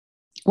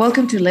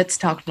Welcome to Let's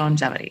Talk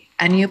Longevity,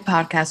 a new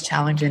podcast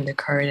challenging the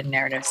current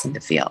narratives in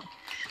the field.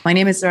 My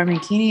name is Aubrey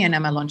and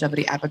I'm a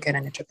longevity advocate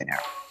and entrepreneur.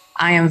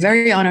 I am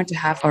very honored to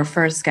have our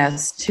first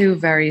guest, two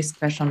very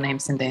special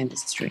names in the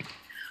industry.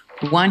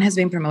 One has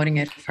been promoting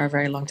it for a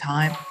very long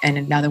time, and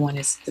another one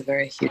is a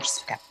very huge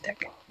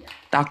skeptic,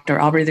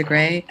 Dr. Aubrey the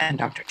Gray and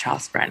Dr.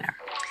 Charles Brenner.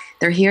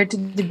 They're here to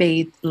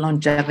debate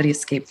longevity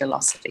escape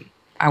velocity.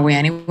 Are we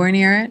anywhere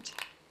near it?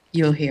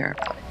 You'll hear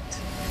about it.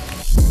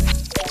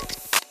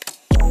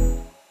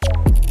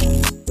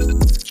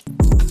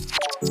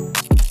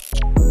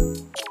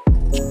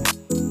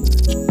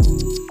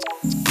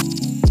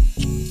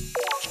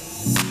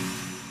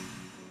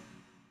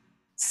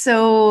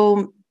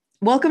 So,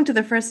 welcome to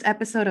the first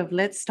episode of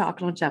Let's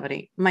Talk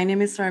Longevity. My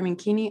name is Sarah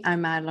Minkini.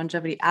 I'm a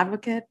longevity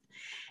advocate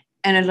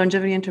and a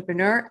longevity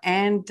entrepreneur,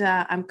 and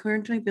I'm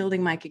currently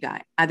building my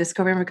Ikigai, a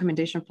discovery and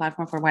recommendation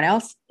platform for what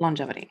else?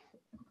 Longevity.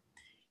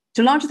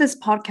 To launch this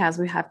podcast,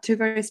 we have two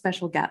very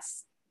special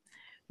guests.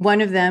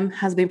 One of them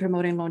has been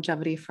promoting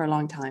longevity for a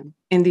long time,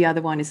 and the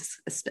other one is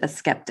a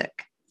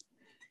skeptic.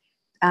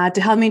 To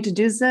help me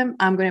introduce them,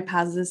 I'm going to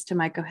pass this to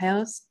my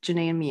co-hosts,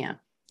 Janae and Mia.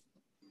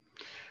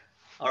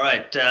 All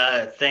right.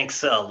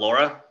 Thanks,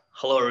 Laura.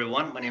 Hello,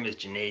 everyone. My name is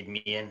Junaid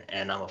Mian,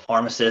 and I'm a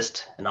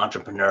pharmacist, an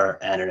entrepreneur,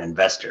 and an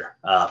investor.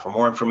 For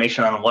more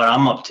information on what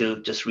I'm up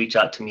to, just reach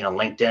out to me on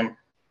LinkedIn, and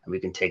we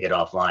can take it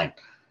offline.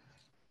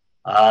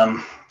 All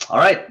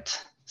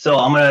right. So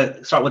I'm going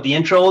to start with the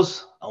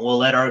intros, and we'll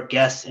let our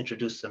guests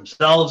introduce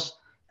themselves.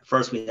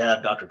 First, we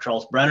have Dr.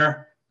 Charles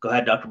Brenner. Go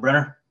ahead, Dr.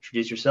 Brenner.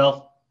 Introduce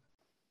yourself.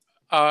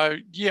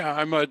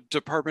 I'm a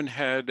department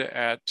head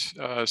at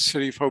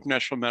City of Hope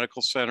National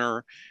Medical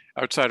Center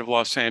outside of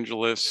Los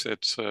Angeles.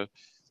 It's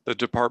the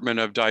Department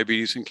of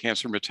Diabetes and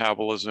Cancer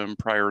Metabolism.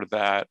 Prior to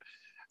that,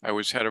 I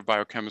was head of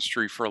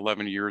biochemistry for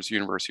 11 years,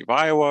 University of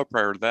Iowa.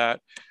 Prior to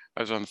that,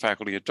 I was on the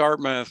faculty at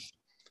Dartmouth.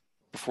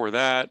 Before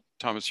that,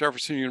 Thomas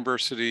Jefferson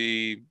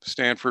University,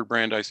 Stanford,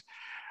 Brandeis.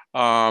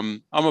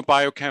 I'm a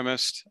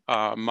biochemist.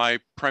 My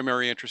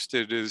primary interest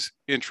is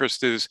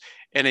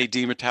NAD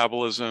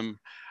metabolism.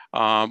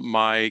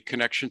 My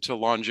connection to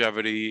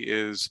longevity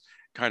is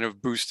kind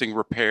of boosting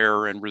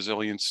repair and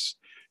resilience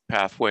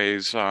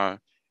pathways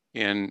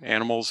in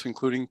animals,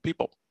 including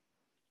people.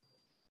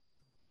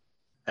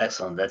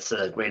 Excellent. That's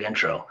a great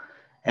intro.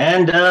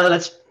 And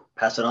let's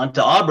pass it on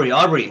to Aubrey.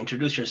 Aubrey,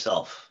 introduce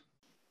yourself.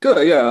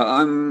 Good, yeah.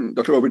 I'm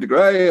Dr. Aubrey de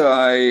Grey.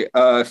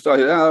 I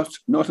started out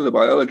not as a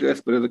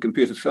biologist, but as a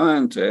computer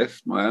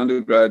scientist. My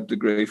undergrad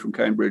degree from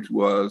Cambridge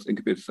was in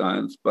computer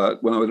science,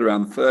 but when I was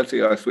around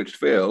 30, I switched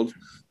fields,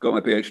 got my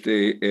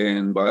PhD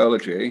in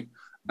biology,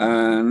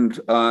 and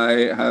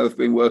I have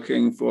been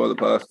working for the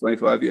past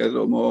 25 years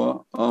or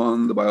more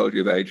on the biology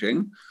of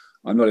aging.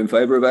 I'm not in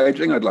favor of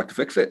aging. I'd like to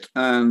fix it,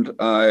 and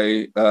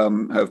I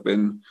have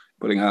been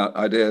putting out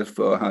ideas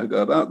for how to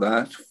go about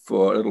that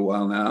for a little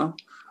while now.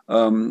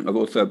 I've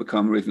also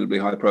become reasonably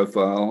high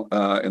profile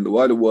in the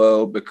wider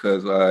world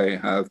because I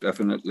have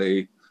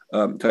definitely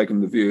taken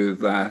the view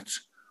that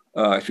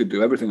I should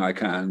do everything I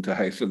can to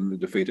hasten the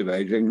defeat of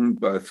aging,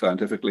 both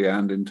scientifically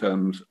and in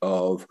terms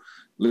of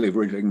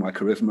leveraging my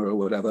charisma or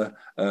whatever,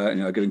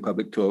 giving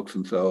public talks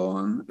and so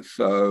on.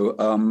 So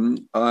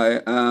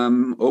I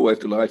am always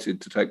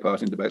delighted to take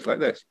part in debates like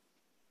this.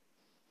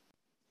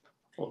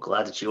 Well,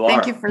 glad that you are.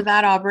 Thank you for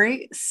that,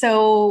 Aubrey.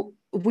 So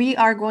we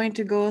are going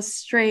to go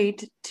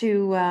straight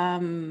to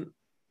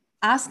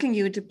asking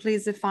you to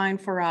please define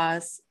for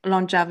us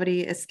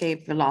longevity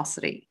escape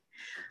velocity.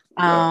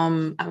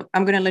 I'm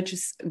going to let you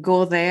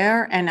go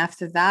there. And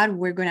after that,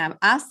 we're going to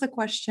ask the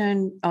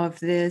question of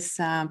this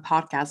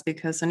podcast,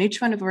 because on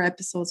each one of our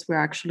episodes, we're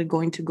actually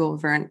going to go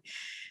over a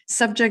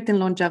subject in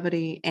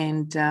longevity.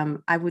 And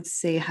I would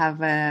say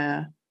have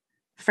a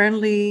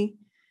friendly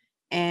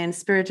and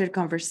spirited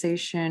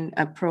conversation,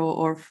 a pro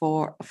or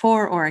for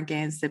or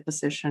against the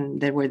position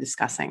that we're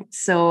discussing.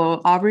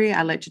 So, Aubrey,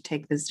 I'll let you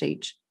take the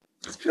stage.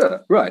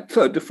 Sure, right.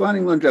 So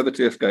defining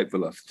longevity escape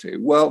velocity.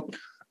 Well,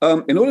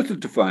 in order to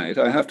define it,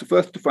 I have to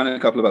first define a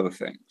couple of other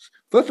things.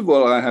 First of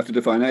all, I have to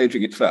define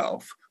aging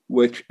itself,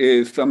 which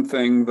is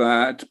something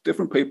that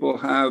different people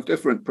have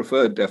different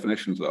preferred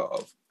definitions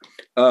of.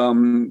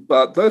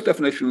 But those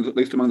definitions, at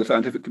least among the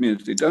scientific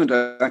community, don't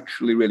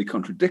actually really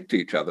contradict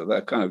each other.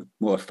 They're kind of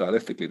more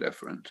stylistically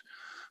different.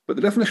 But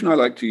the definition I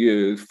like to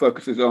use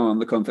focuses on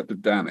the concept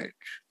of damage.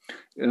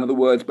 In other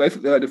words,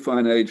 basically I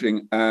define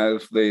aging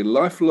as the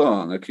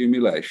lifelong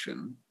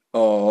accumulation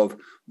of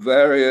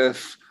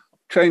various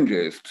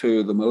changes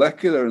to the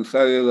molecular and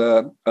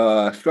cellular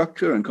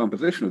structure and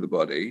composition of the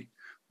body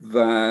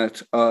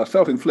that are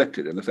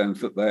self-inflicted in the sense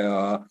that they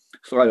are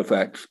side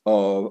effects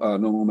of our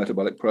normal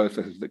metabolic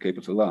processes that keep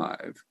us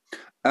alive.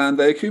 And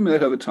they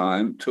accumulate over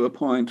time to a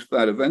point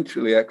that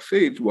eventually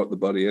exceeds what the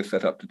body is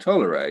set up to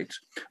tolerate.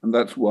 And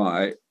that's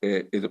why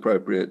it is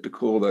appropriate to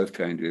call those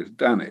changes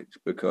damage,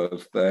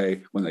 because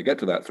when they get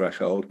to that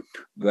threshold,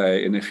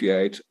 they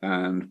initiate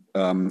and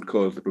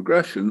cause the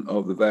progression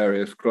of the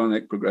various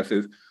chronic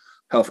progressive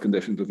health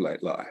conditions of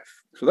late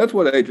life. So that's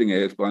what aging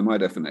is by my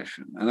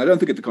definition. And I don't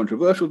think it's a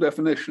controversial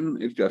definition.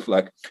 It's just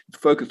like it's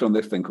focused on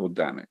this thing called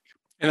damage.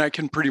 And I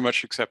can pretty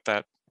much accept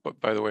that,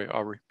 by the way,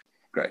 Aubrey.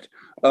 Great.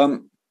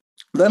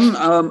 Then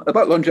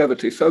about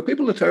longevity. So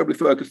people are terribly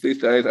focused these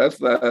days, as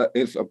there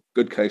is a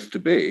good case to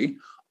be,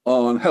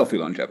 on healthy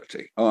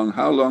longevity, on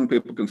how long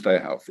people can stay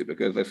healthy,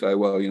 because they say,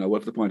 well,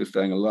 what's the point of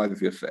staying alive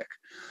if you're sick?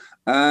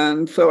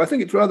 And so I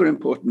think it's rather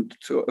important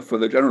for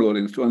the general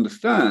audience to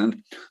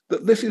understand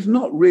that this is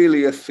not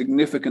really a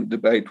significant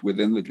debate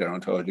within the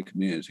gerontology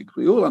community, because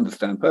we all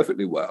understand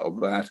perfectly well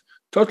that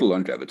total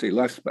longevity,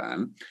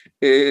 lifespan,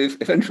 is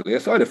essentially a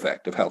side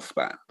effect of health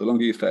span. The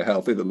longer you stay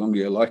healthy, the longer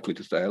you're likely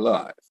to stay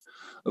alive.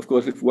 Of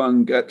course, if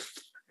one gets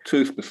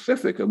too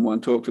specific and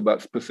one talks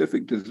about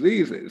specific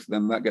diseases,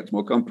 then that gets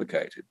more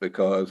complicated,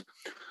 because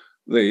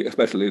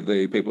especially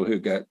the people who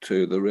get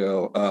to the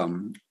real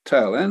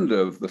tail end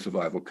of the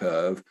survival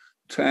curve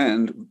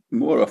tend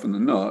more often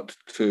than not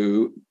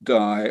to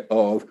die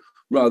of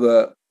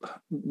rather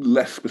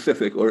less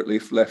specific, or at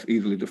least less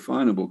easily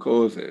definable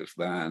causes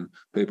than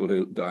people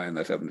who die in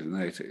their 70s and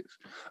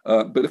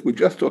 80s. But if we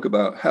just talk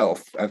about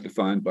health as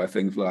defined by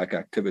things like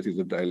activities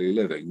of daily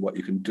living, what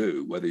you can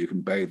do, whether you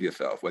can bathe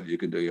yourself, whether you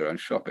can do your own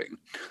shopping,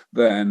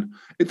 then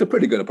it's a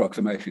pretty good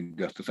approximation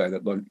just to say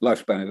that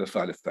lifespan is a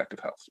side effect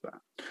of health span.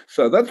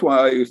 So that's why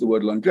I use the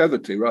word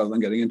longevity rather than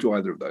getting into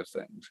either of those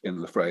things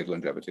in the phrase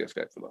longevity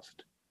escape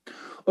velocity.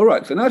 All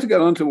right, so now to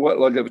get on to what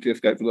longevity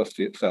escape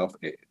velocity itself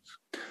is.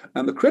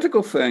 And the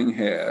critical thing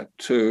here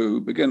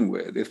to begin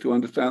with is to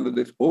understand that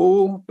it's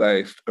all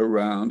based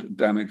around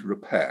damage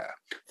repair,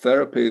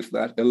 therapies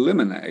that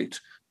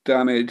eliminate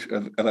damage,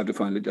 as I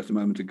defined it just a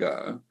moment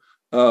ago,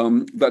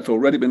 that's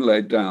already been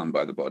laid down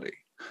by the body.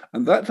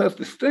 And that's as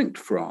distinct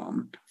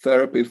from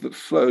therapies that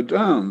slow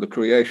down the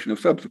creation of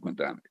subsequent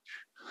damage.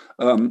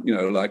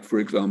 Like, for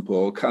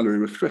example, calorie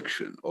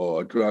restriction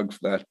or drugs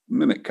that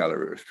mimic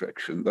calorie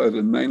restriction. Those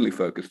are mainly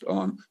focused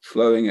on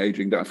slowing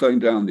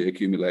down the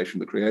accumulation,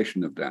 the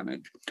creation of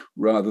damage,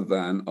 rather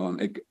than on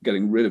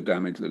getting rid of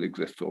damage that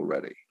exists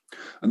already.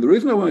 And the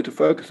reason I wanted to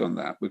focus on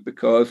that was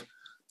because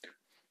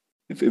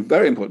it's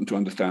very important to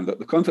understand that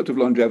the concept of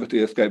longevity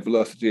escape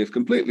velocity is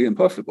completely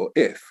impossible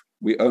if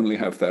we only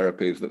have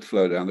therapies that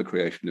slow down the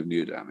creation of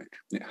new damage.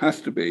 It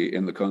has to be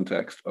in the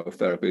context of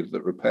therapies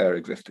that repair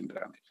existing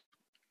damage.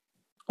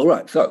 All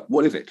right, so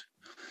what is it?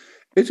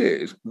 It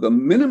is the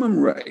minimum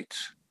rate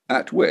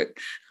at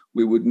which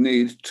we would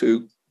need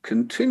to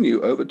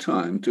continue over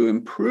time to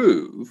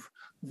improve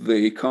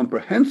the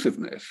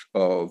comprehensiveness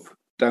of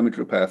damage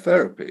repair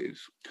therapies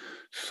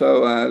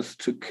so as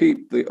to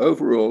keep the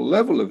overall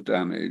level of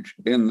damage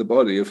in the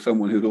body of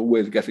someone who's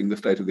always getting the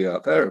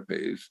state-of-the-art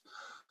therapies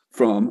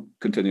from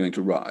continuing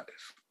to rise.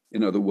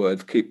 In other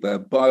words, keep their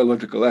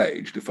biological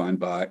age,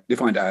 defined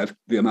as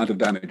the amount of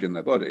damage in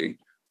their body,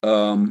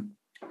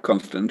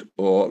 constant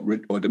or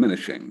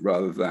diminishing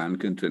rather than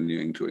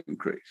continuing to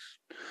increase.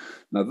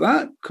 Now,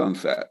 that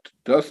concept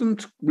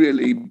doesn't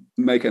really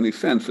make any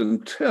sense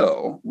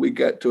until we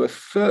get to a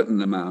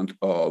certain amount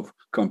of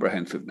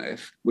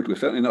comprehensiveness, which we're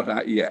certainly not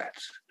at yet,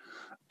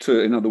 to,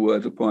 in other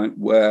words, a point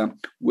where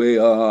we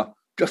are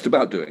just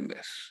about doing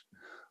this.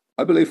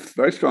 I believe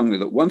very strongly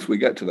that once we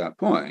get to that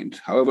point,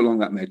 however long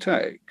that may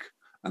take,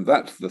 and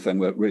that's the thing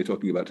we're really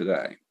talking about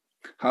today,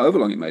 however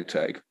long it may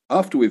take,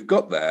 after we've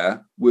got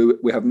there,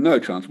 we have no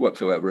chance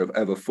whatsoever of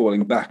ever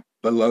falling back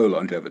below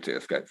longevity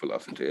escape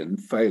velocity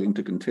and failing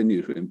to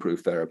continue to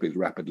improve therapies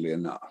rapidly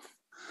enough.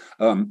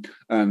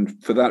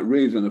 And for that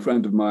reason, a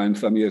friend of mine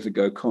some years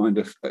ago coined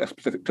a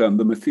specific term,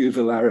 the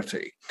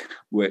Methuselarity,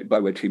 by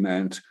which he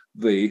meant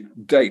the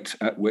date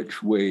at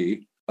which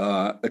we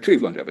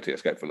achieve longevity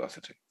escape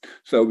velocity.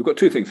 So we've got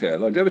two things here.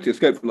 Longevity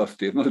escape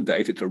velocity is not a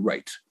date, it's a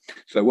rate.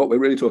 So what we're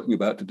really talking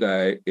about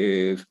today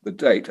is the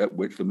date at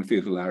which the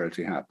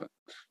Methuselarity happens.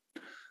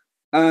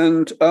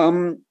 And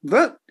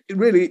that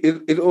really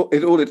is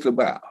all it's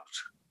about.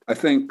 I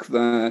think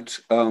that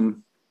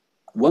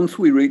once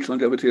we reach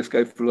longevity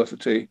escape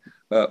velocity,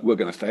 we're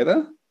going to stay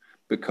there,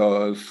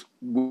 because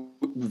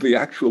the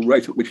actual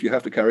rate at which you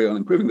have to carry on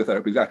improving the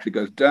therapies actually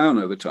goes down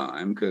over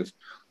time, because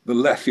the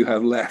less you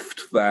have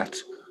left that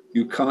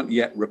you can't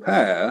yet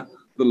repair,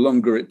 the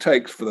longer it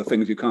takes for the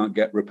things you can't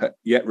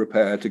yet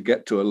repair to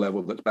get to a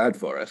level that's bad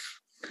for us.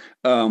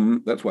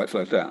 That's why it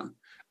slows down.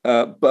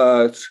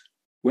 But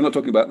we're not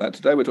talking about that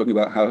today. We're talking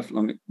about how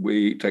long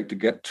we take to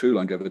get to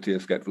longevity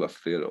escape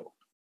velocity at all.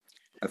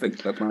 I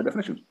think that's my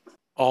definition.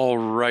 All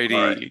righty.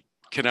 All right.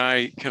 Can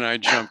I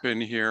jump in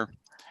here?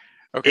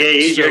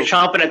 Okay. Yeah, you're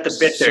chomping at the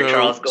bit there,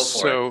 Charles. Go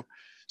for it.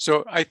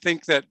 So I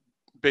think that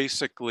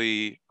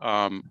basically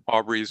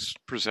Aubrey's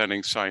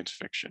presenting science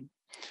fiction.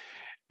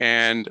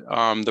 And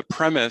the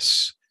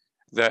premise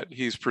that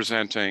he's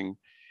presenting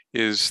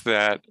is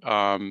that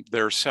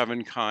there are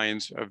 7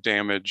 kinds of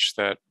damage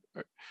that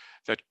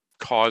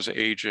cause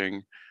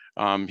aging.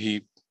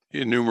 He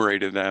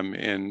enumerated them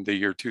in the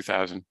year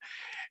 2000.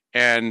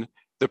 And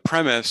the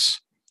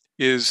premise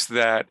is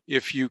that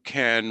if you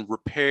can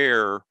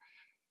repair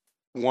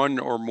one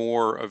or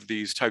more of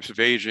these types of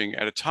aging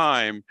at a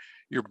time,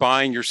 you're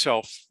buying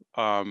yourself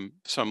some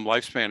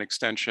lifespan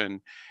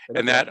extension,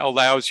 and that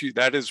allows you.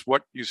 That is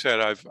what you said.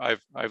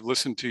 I've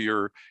listened to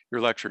your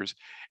lectures,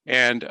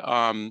 and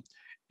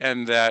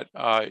that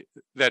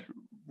that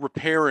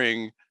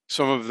repairing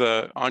some of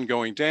the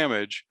ongoing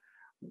damage,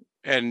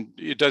 and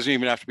it doesn't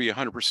even have to be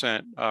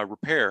 100%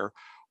 repair,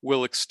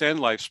 will extend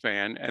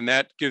lifespan, and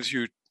that gives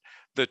you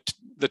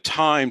the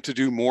time to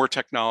do more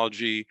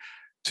technology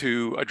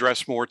to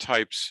address more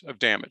types of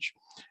damage.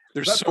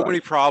 There's so many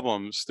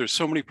problems. There's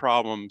so many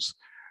problems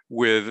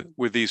with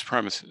these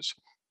premises.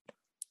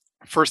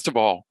 First of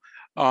all,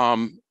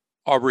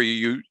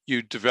 Aubrey,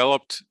 you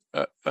developed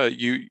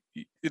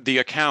the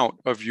account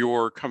of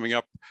your coming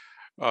up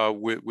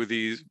with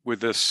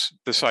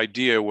this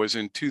idea was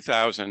in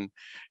 2000.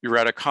 You were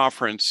at a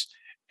conference,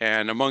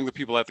 and among the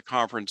people at the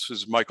conference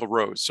was Michael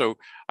Rose. So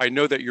I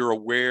know that you're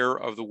aware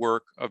of the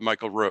work of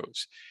Michael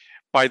Rose.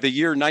 By the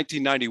year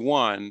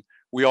 1991,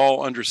 we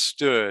all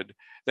understood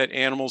that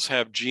animals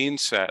have gene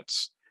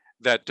sets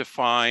that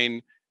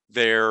define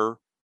their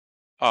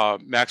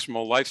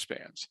maximal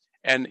lifespans.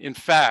 And in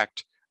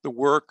fact, the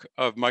work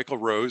of Michael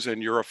Rose,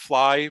 and you're a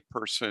fly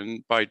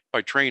person by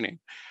training,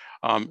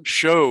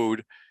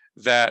 showed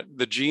that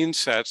the gene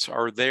sets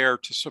are there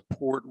to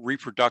support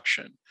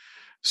reproduction.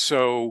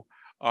 So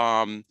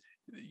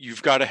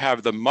you've got to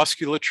have the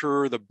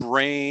musculature, the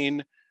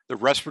brain, the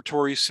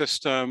respiratory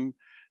system,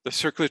 the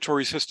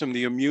circulatory system,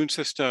 the immune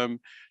system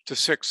to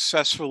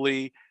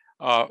successfully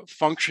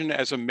function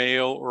as a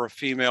male or a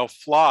female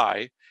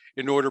fly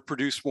in order to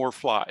produce more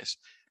flies.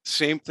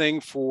 Same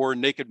thing for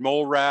naked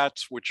mole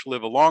rats, which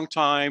live a long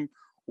time,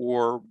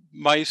 or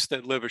mice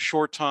that live a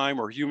short time,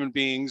 or human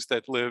beings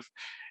that live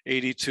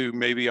 80 to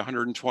maybe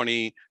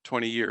 120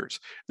 years.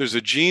 There's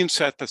a gene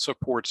set that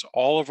supports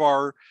all of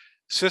our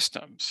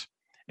systems.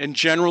 And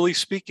generally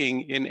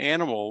speaking, in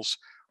animals,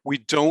 we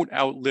don't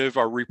outlive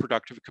our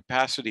reproductive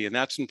capacity. And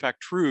that's in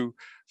fact true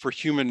for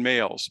human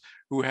males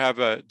who have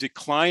a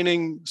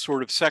declining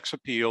sort of sex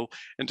appeal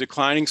and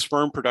declining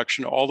sperm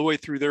production all the way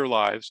through their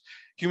lives.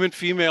 Human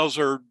females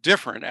are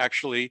different,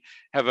 actually,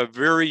 have a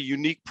very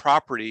unique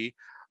property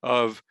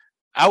of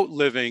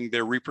outliving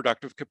their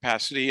reproductive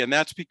capacity. And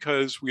that's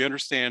because we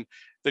understand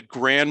that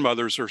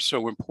grandmothers are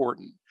so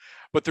important.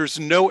 But there's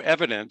no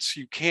evidence,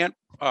 you can't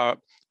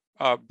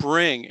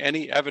bring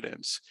any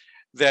evidence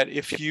that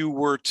if you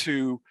were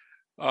to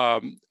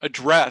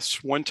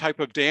address one type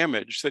of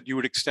damage that you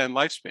would extend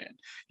lifespan.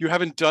 You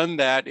haven't done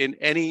that in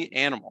any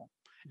animal.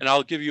 And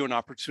I'll give you an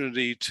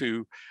opportunity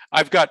to,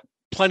 I've got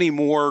plenty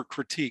more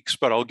critiques,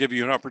 but I'll give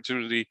you an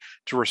opportunity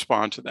to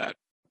respond to that.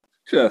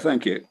 Sure,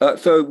 thank you.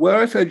 So where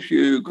I said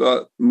you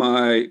got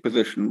my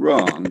position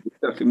wrong,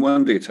 just in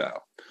one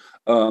detail,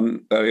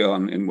 early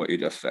on in what you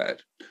just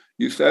said.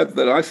 You said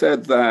that I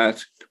said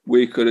that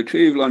we could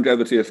achieve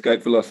longevity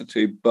escape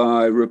velocity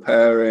by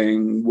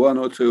repairing one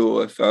or two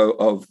or so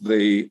of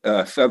the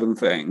 7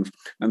 things,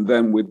 and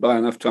then we'd buy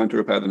enough time to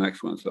repair the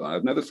next one. So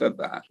I've never said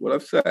that. What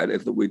I've said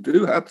is that we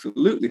do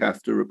absolutely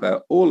have to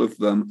repair all of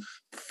them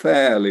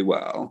fairly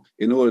well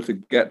in order to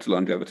get to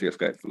longevity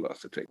escape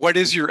velocity. What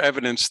is your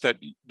evidence that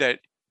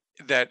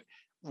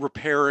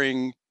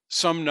repairing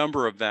some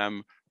number of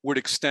them would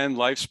extend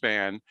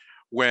lifespan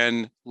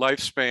when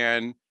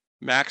lifespan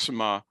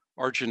maxima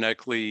are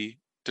genetically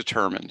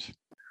determined?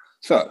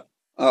 So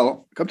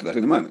I'll come to that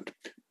in a moment.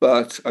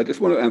 But I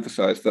just want to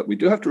emphasize that we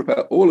do have to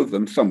repair all of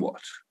them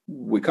somewhat.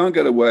 We can't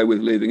get away with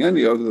leaving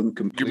any of them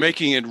completely. You're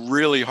making it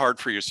really hard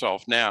for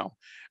yourself now,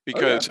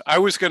 because I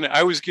was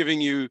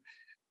giving you,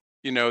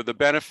 the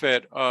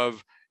benefit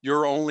of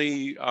you're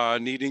only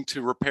needing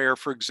to repair,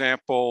 for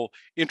example,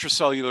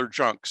 intracellular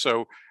junk.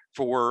 So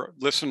for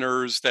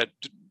listeners that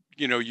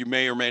you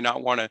may or may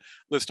not want to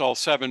list all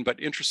 7, but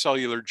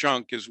intracellular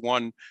junk is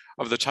one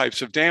of the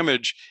types of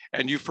damage.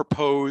 And you've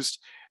proposed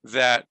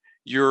that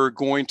you're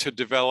going to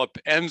develop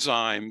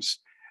enzymes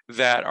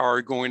that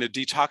are going to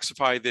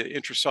detoxify the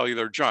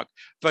intracellular junk.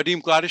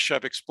 Vadim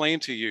Gladyshev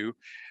explained to you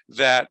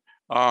that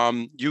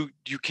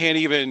you can't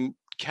even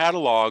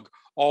catalog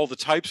all the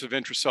types of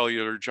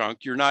intracellular junk.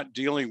 You're not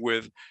dealing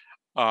with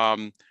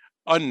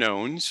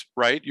unknowns,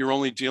 right? You're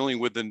only dealing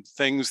with the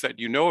things that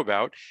you know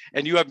about,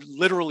 and you have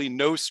literally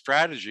no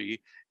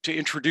strategy to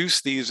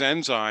introduce these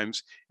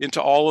enzymes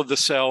into all of the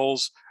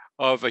cells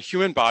of a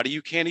human body.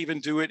 You can't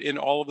even do it in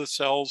all of the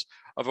cells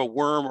of a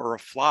worm or a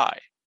fly.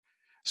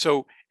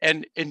 So,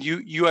 and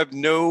you have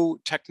no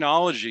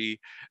technology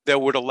that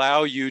would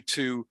allow you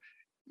to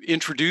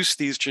introduce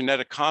these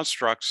genetic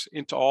constructs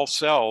into all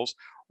cells.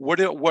 What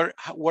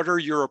are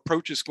your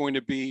approaches going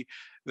to be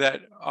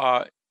that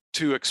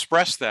to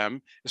express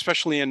them,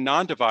 especially in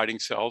non-dividing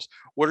cells?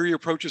 What are your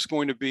approaches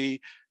going to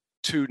be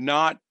to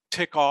not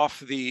tick off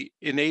the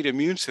innate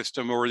immune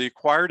system or the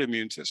acquired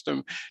immune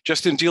system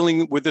just in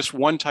dealing with this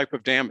one type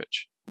of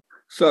damage?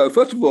 So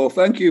first of all,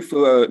 thank you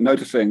for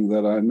noticing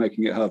that I'm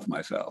making it hard for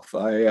myself.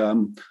 I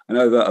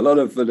know that a lot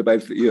of the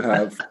debates that you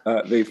have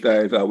these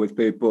days are with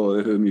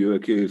people whom you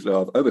accuse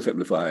of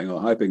oversimplifying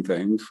or hyping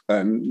things,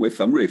 and with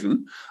some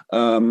reason.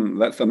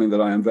 That's something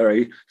that I am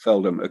very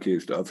seldom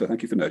accused of, so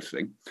thank you for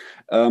noticing.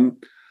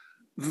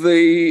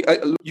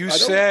 You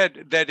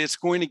said that it's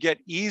going to get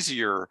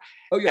easier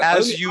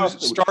as you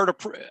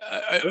start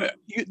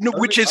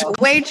which is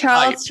wait,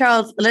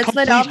 Charles. Let's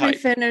let Aubrey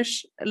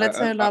finish. Let's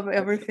let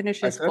Aubrey finish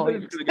his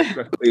point. It's going to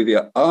get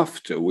easier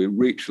after we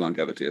reach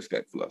longevity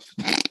escape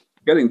velocity.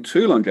 Getting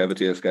to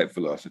longevity escape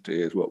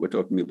velocity is what we're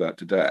talking about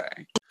today.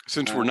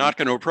 Since we're not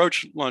going to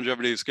approach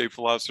longevity escape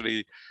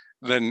velocity,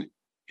 then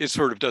it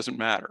sort of doesn't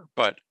matter.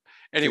 But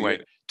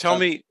anyway, tell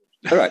me.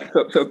 All right,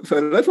 so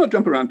let's not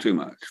jump around too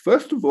much.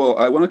 First of all,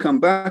 I want to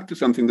come back to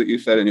something that you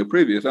said in your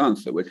previous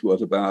answer, which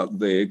was about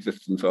the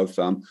existence of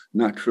some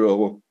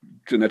natural,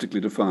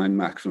 genetically defined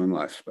maximum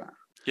lifespan.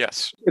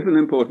 Yes. It's an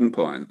important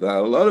point that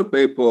a lot of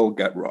people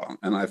get wrong,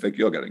 and I think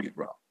you're getting it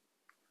wrong.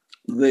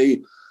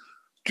 The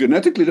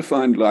genetically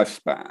defined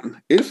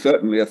lifespan is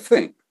certainly a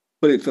thing,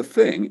 but it's a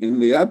thing in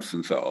the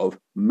absence of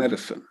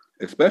medicine.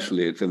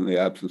 Especially it's in the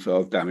absence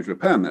of damage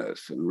repair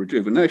medicine,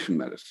 rejuvenation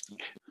medicine.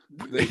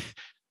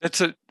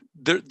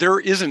 There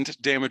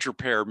isn't damage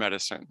repair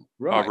medicine,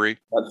 right. Aubrey.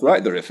 That's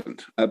right, there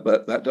isn't.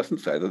 But that doesn't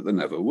say that there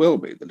never will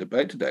be. The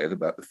debate today is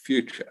about the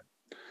future.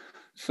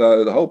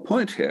 So the whole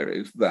point here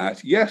is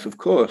that, yes, of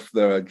course,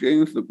 there are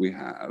genes that we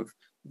have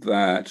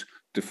that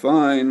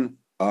define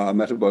our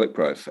metabolic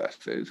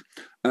processes.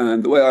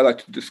 And the way I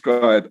like to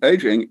describe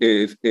aging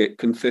is it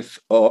consists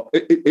of,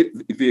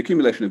 the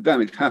accumulation of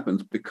damage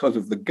happens because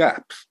of the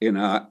gaps in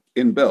our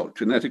inbuilt,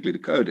 genetically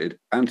decoded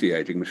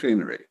anti-aging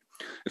machinery.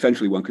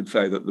 Essentially, one could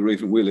say that the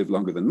reason we live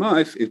longer than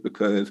mice is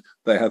because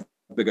they have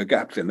bigger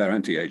gaps in their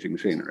anti-aging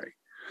machinery.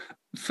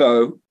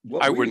 So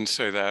I wouldn't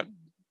say that.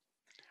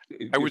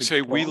 I would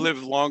say we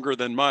live longer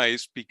than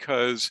mice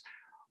because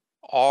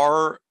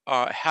our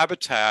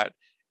habitat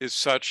is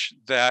such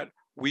that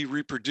we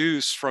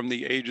reproduce from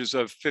the ages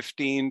of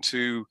 15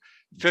 to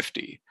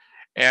 50.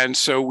 And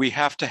so we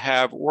have to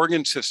have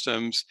organ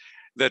systems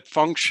that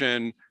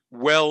function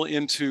well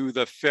into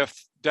the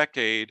 5th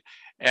decade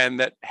and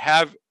that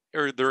have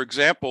or they're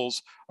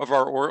examples of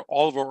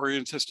all of our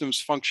organ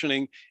systems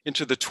functioning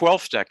into the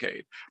 12th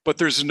decade, but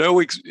there's no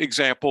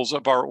examples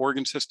of our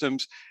organ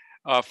systems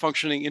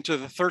functioning into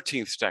the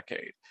 13th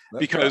decade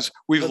because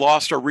we've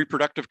lost our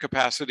reproductive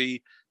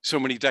capacity so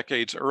many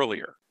decades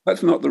earlier.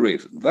 That's not the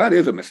reason. That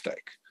is a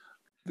mistake.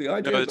 The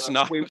idea,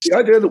 the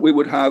idea that we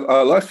would have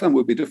our lifetime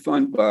would be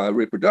defined by our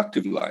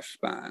reproductive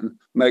lifespan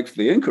makes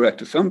the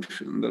incorrect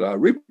assumption that our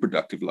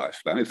reproductive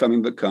lifespan is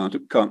something that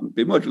can't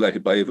be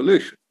modulated by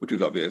evolution, which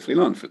is obviously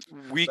nonsense.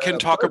 We can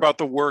talk about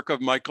the work of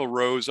Michael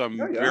Rose. I'm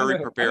very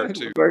prepared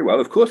to. Very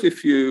well. Of course,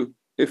 if you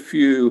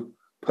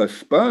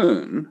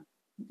postpone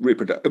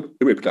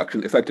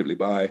reproduction effectively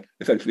by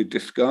essentially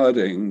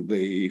discarding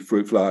the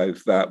fruit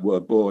flies that were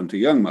born to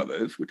young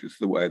mothers, which is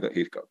the way that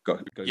he's got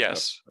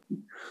yes,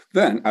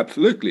 then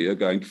absolutely you're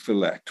going to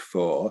select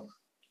for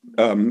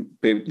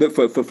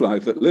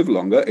flies that live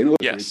longer in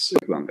order to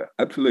live longer.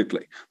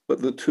 Absolutely.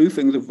 But the two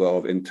things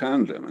evolve in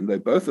tandem, and they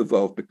both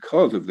evolve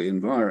because of the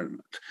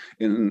environment.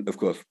 In, of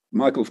course,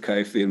 Michael's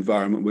case, the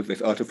environment was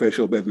this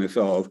artificial business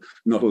of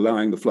not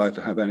allowing the flies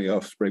to have any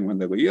offspring when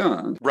they were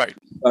young. Right.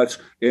 But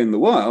in the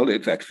wild,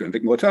 it's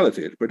extrinsic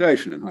mortality, it's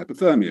predation and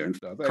hypothermia and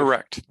starvation.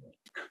 Correct.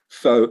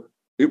 So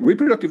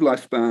reproductive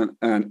lifespan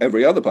and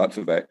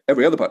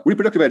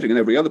reproductive aging and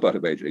every other part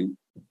of aging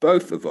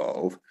both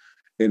evolve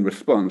in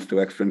response to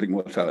extrinsic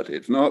mortality.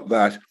 It's not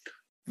that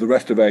the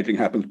rest of aging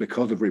happens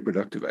because of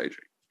reproductive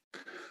aging.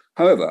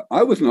 However,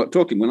 I was not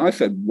talking, when I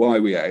said why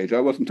we age, I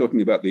wasn't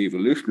talking about the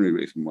evolutionary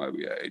reason why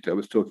we age. I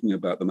was talking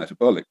about the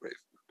metabolic reason.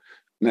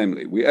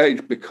 Namely, we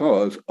age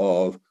because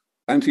of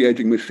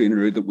anti-aging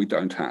machinery that we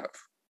don't have.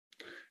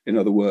 In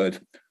other words,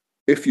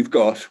 if you've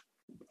got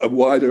a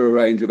wider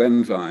range of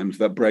enzymes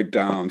that break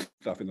down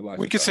stuff in the life.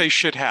 We could say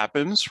shit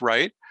happens,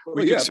 right?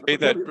 We could say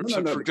that,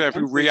 for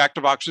example,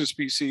 reactive oxygen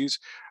species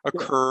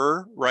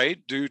occur, right,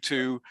 due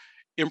to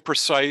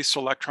imprecise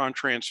electron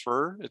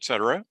transfer, et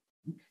cetera.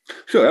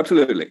 Sure,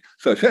 absolutely.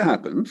 So shit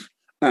happens,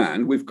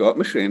 and we've got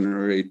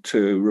machinery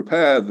to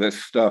repair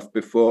this stuff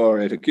before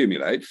it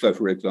accumulates. So,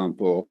 for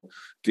example,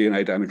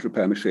 DNA damage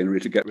repair machinery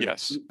to get rid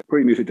of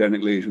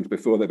pre-mutagenic lesions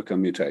before they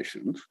become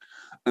mutations.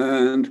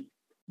 And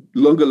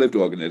longer-lived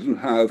organisms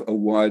have a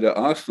wider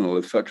arsenal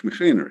of such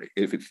machinery.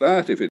 If it's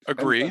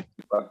agree.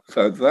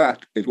 So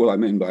that is what I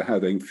mean by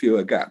having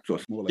fewer gaps or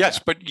smaller. Yes,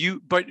 gaps.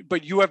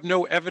 but you have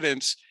no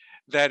evidence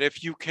that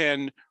if you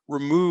can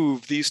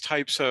remove these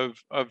types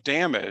of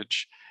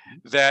damage,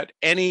 that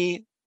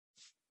any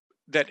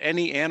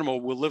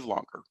animal will live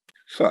longer.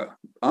 So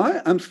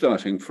I am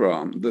starting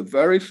from the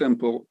very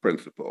simple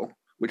principle,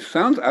 which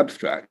sounds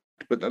abstract,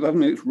 but that doesn't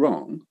mean it's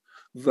wrong,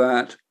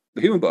 that the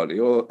human body,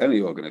 or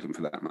any organism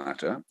for that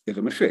matter, is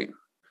a machine,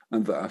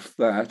 and thus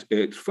that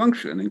its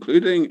function,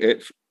 including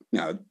its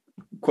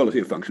quality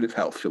of function, its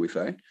health, shall we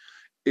say,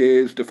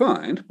 is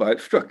defined by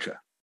its structure.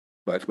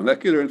 both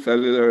molecular and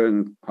cellular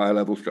and higher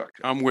level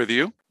structure. I'm with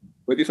you.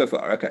 With you so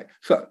far, okay.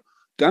 So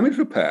damage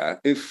repair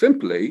is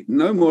simply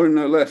no more and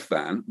no less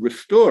than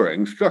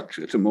restoring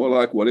structure to more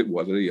like what it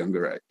was at a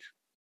younger age.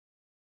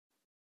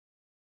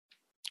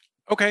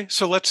 Okay,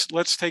 so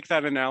let's take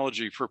that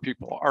analogy for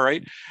people. All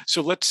right,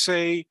 so let's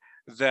say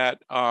that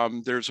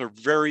there's a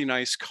very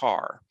nice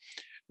car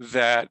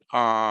that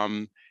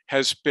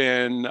has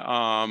been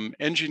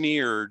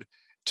engineered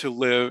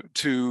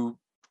to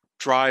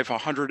drive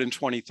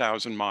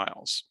 120,000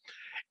 miles,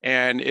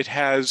 and it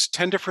has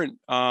 10 different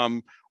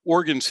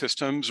organ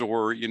systems,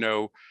 or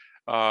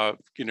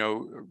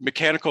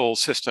mechanical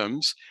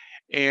systems,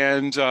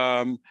 and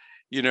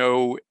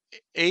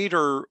 8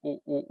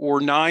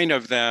 or 9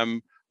 of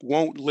them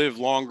won't live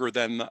longer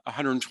than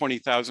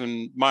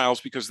 120,000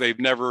 miles because they've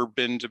never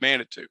been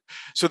demanded to.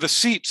 So the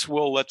seats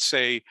will, let's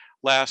say,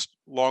 last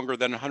longer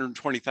than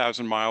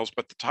 120,000 miles,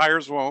 but the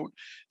tires won't,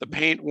 the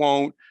paint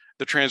won't,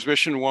 the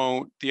transmission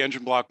won't, the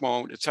engine block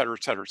won't, et cetera,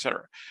 et cetera, et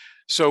cetera.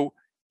 So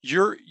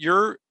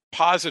you're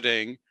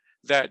positing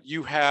that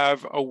you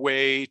have a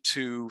way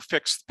to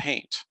fix the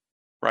paint,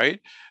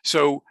 right?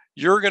 So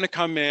you're going to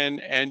come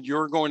in and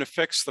you're going to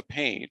fix the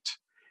paint.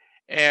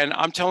 And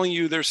I'm telling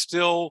you, there's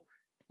still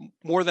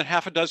more than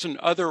half a dozen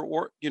other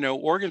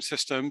organ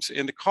systems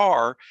in the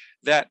car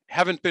that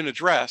haven't been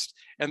addressed,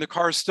 and the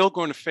car is still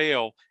going to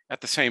fail at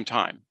the same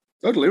time.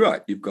 Totally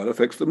right. You've got to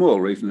fix them all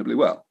reasonably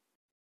well.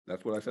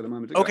 That's what I said a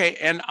moment ago. Okay,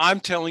 and I'm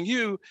telling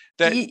you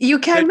that you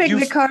can't make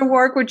the car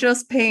work with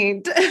just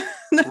paint.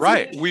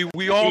 Right. We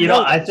all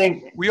know. I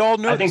think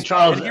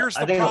Charles.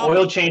 I think the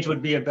oil change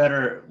would be a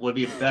better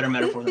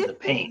metaphor than the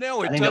paint.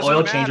 No, I think the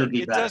oil change would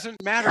be better. It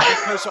doesn't matter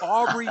because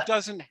Aubrey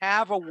doesn't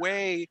have a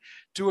way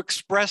to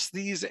express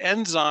these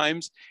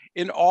enzymes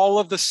in all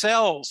of the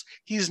cells.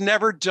 He's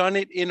never done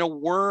it in a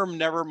worm,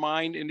 never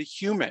mind in a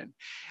human.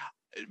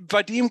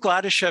 Vadim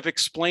Gladyshev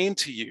explained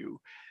to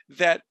you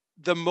that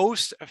the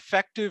most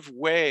effective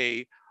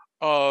way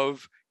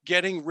of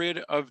getting rid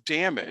of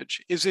damage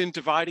is in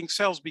dividing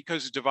cells,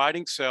 because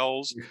dividing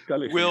cells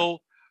will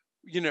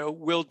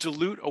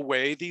dilute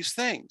away these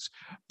things.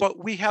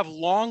 But we have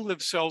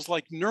long-lived cells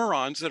like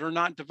neurons that are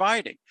not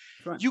dividing.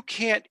 Right. You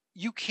can't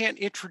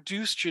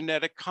introduce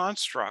genetic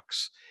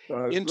constructs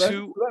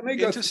into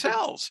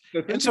cells.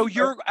 And so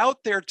you're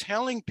out there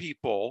telling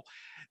people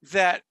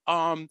that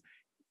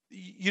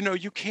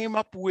you came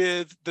up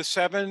with the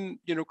 7,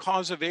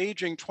 cause of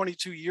aging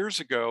 22 years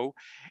ago,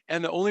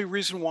 and the only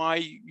reason why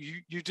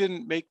you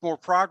didn't make more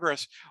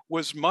progress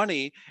was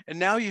money. And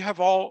now you have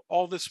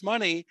all this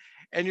money,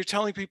 and you're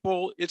telling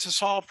people it's a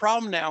solved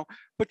problem now,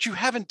 but you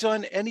haven't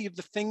done any of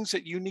the things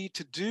that you need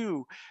to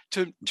do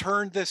to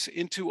turn this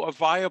into a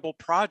viable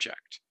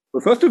project.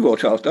 Well, first of all,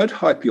 Charles, don't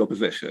hype your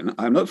position.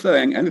 I'm not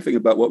saying anything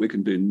about what we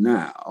can do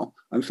now.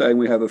 I'm saying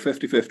we have a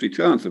 50-50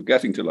 chance of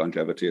getting to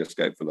longevity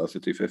escape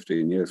velocity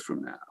 15 years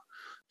from now.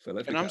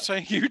 And I'm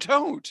saying you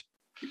don't.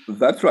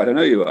 That's right. I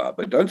know you are.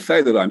 But don't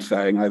say that I'm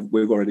saying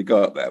we've already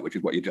got there, which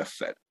is what you just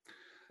said.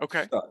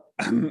 Okay. So,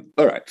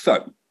 all right.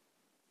 So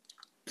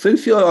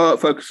since you're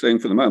focusing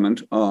for the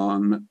moment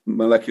on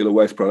molecular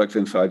waste products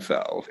inside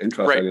cells,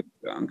 intracellular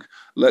junk,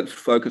 let's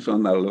focus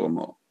on that a little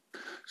more.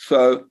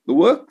 So the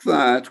work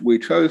that we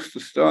chose to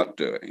start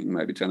doing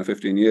maybe 10 or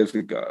 15 years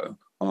ago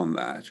on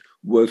that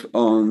was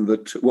on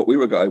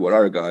what I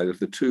regard as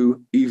the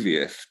 2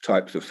 easiest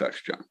types of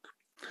such junk.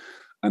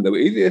 And they were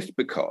easiest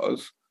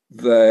because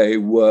they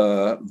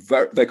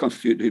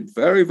constituted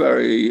very,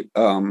 very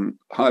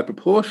high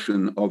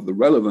proportion of the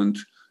relevant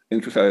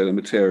intracellular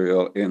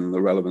material in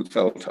the relevant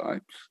cell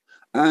types,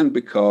 and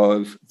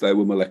because they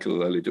were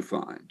molecularly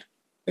defined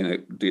in a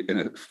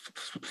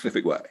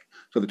specific way.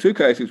 So the 2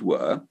 cases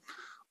were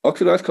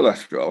oxidized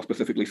cholesterol,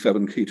 specifically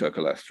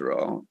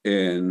 7-ketocholesterol,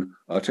 in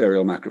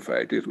arterial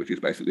macrophages, which is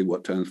basically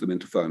what turns them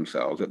into foam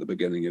cells at the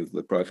beginning of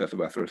the process of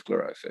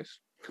atherosclerosis.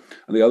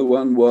 And the other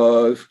one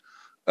was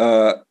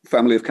a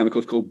family of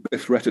chemicals called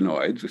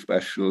bisretinoids,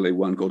 especially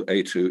one called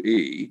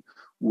A2E,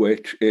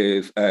 which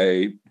is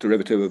a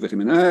derivative of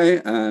vitamin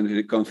A, and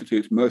it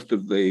constitutes most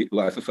of the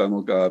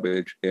lysosomal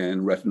garbage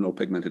in retinal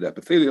pigmented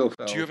epithelial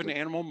cells. Do you have an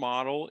animal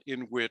model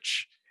in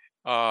which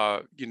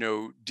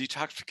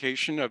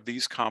detoxification of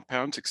these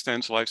compounds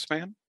extends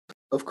lifespan?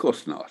 Of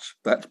course not.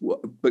 But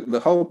the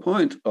whole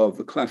point of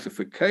the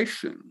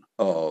classification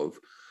of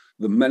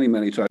the many,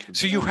 many types of...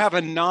 So you have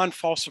a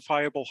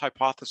non-falsifiable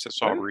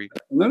hypothesis, Aubrey.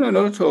 No,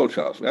 not at all,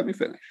 Charles. Let me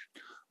finish.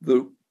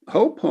 The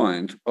whole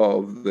point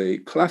of the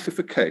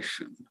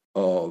classification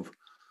of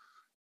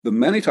the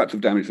many types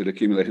of damage that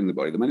accumulate in the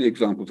body, the many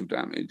examples of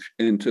damage,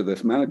 into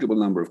this manageable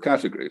number of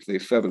categories,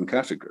 these 7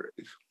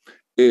 categories,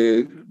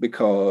 is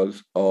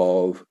because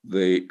of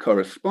the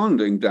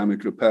corresponding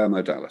damage repair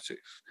modalities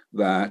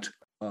that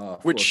are...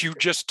 Which you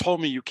just told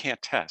me you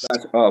can't test.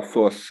 That are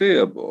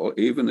foreseeable,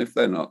 even if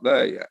they're not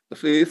there yet.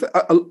 See,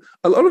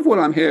 a lot of what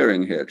I'm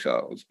hearing here,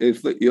 Charles,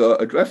 is that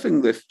you're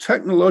addressing this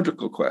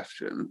technological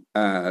question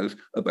as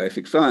a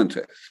basic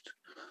scientist.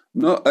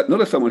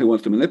 not as someone who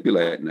wants to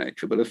manipulate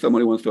nature, but as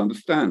someone who wants to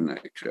understand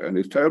nature and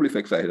is terribly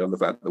fixated on the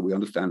fact that we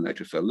understand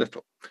nature so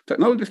little.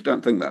 Technologists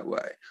don't think that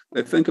way.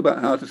 They think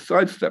about how to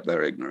sidestep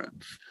their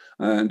ignorance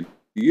and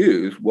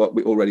use what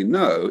we already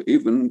know,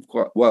 even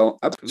quite well.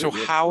 Absolutely.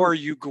 So how are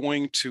you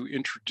going to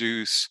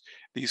introduce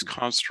these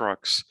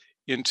constructs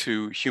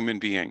into human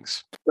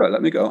beings? So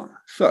let me go on.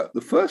 So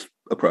the first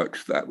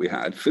approach that we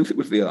had, since it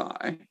was the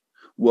eye,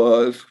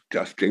 was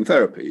just gene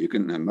therapy. You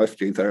can, and most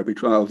gene therapy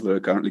trials that are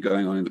currently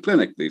going on in the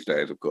clinic these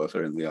days, of course,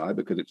 are in the eye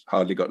because it's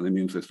hardly got an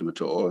immune system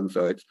at all, and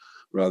so it's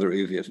rather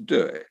easier to do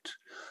it.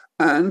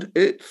 And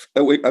there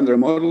are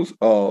models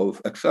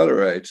of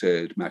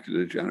accelerated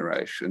macular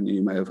degeneration.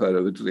 You may have heard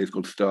of a disease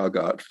called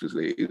Stargardt's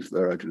disease.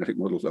 There are genetic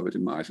models of it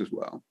in mice as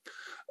well.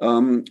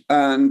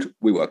 And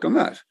we worked on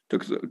that.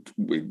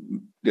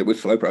 It was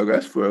slow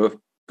progress for a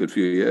good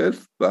few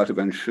years, but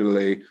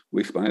eventually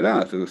we spun it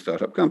out as a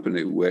startup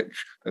company,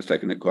 which has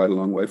taken it quite a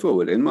long way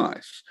forward in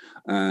mice.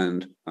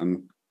 And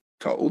I'm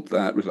told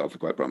that results are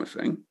quite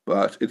promising,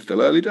 but it's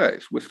still early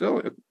days. We're still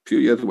a few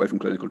years away from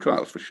clinical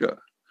trials for sure.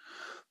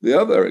 The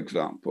other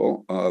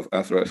example of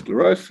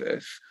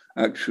atherosclerosis,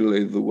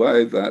 actually the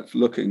way that's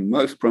looking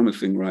most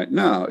promising right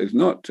now is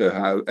not to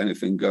have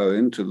anything go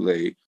into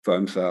the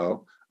foam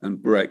cell and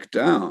break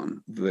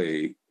down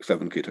the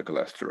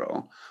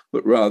 7-ketocholesterol,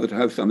 but rather to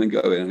have something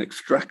go in and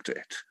extract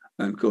it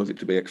and cause it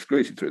to be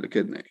excreted through the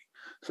kidney.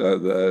 So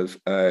there's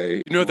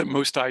a... You know that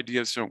most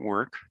ideas don't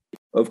work?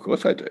 Of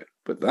course I do.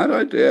 But that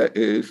idea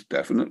is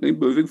definitely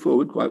moving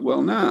forward quite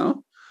well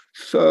now.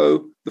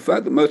 So the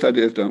fact that most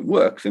ideas don't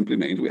work simply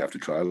means we have to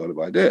try a lot of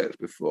ideas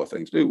before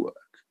things do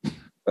work.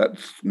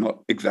 That's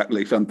not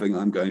exactly something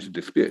I'm going to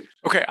dispute.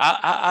 Okay,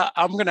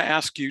 I'm going to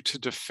ask you to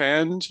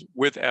defend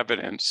with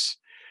evidence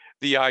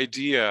the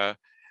idea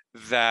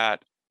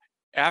that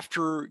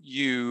after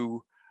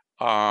you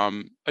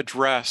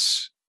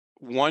address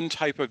one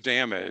type of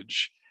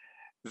damage,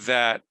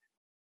 that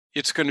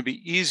it's going to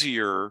be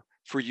easier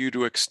for you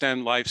to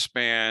extend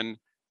lifespan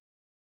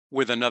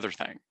with another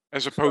thing,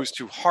 as opposed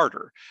to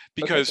harder.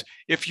 Because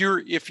if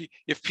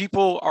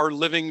people are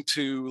living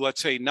to,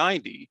 let's say,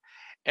 90,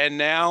 and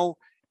now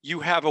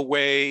you have a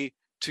way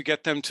to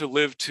get them to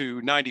live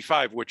to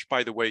 95, which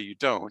by the way, you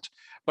don't,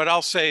 but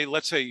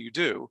let's say you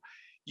do,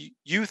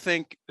 you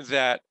think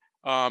that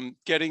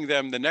getting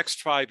them the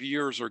next 5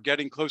 years or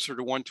getting closer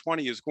to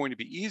 120 is going to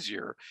be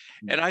easier.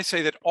 And I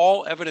say that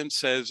all evidence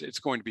says it's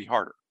going to be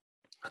harder.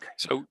 Okay.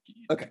 So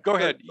go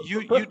ahead.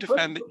 You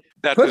defend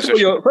that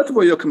position. First of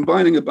all, you're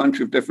combining a bunch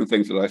of different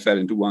things that I said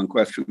into one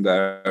question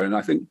there, and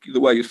I think the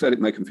way you said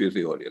it may confuse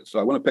the audience. So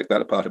I want to pick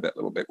that apart a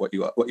little bit. What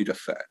you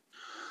just said.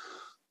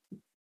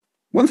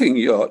 One thing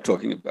you're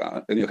talking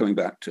about, and you're coming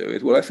back to,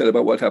 is what I said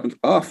about what happens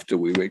after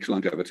we reach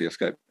longevity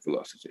escape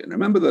velocity. And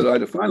remember that I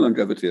define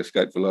longevity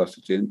escape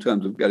velocity in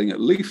terms of getting at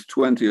least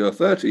 20 or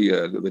 30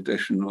 years of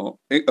additional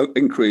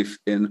increase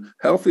in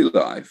healthy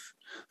life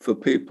for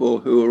people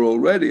who are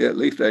already at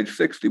least age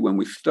 60 when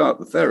we start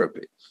the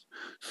therapies.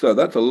 So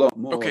that's a lot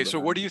more. Okay, so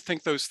what do you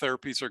think those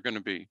therapies are going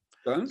to be?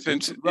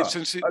 Since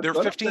they're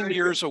 15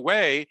 years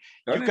away,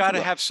 you've got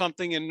to have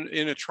something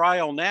in a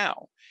trial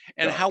now.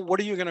 And what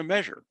are you going to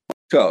measure?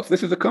 Charles,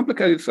 this is a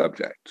complicated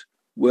subject.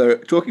 We're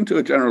talking to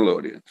a general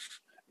audience.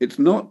 It's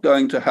not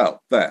going to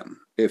help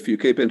them if you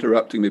keep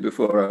interrupting me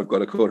before I've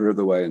got a quarter of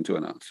the way into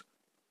an answer.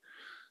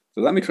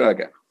 So let me try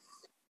again.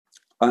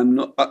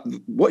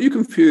 What you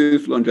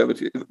confuse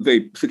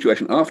the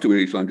situation after we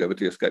reach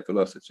longevity escape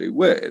velocity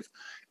with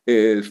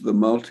is the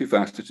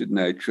multifaceted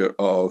nature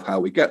of how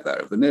we get there,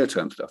 of the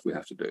near-term stuff we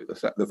have to do.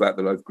 The fact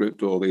that I've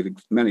grouped all these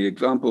many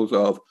examples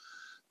of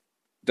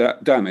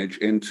damage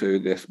into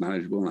this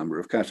manageable number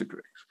of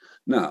categories.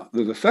 Now,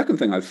 there's a second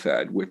thing I've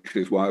said, which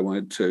is why I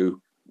wanted to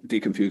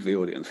deconfuse the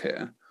audience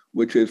here,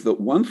 which is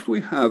that once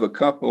we have a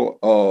couple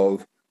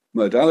of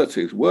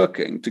modalities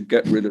working to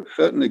get rid of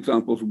certain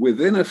examples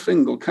within a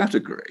single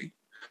category,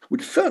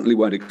 which certainly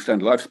won't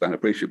extend lifespan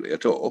appreciably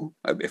at all,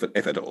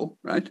 if at all,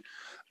 right?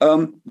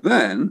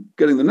 Then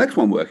getting the next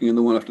one working and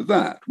the one after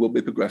that will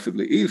be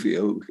progressively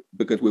easier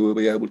because we will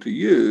be able to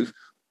use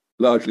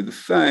largely the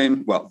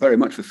same, well, very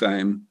much the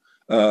same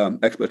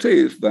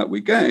expertise that we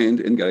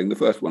gained in getting the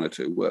first one or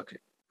two working.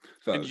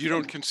 So, and you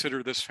don't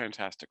consider this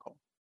fantastical?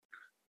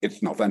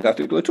 It's not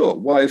fantastical at all.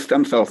 Why is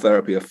stem cell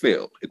therapy a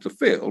field? It's a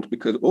field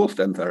because all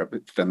stem cell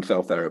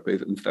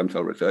therapies and stem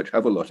cell research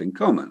have a lot in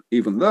common,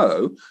 even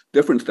though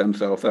different stem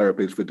cell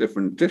therapies for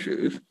different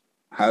tissues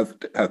have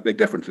big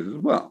differences as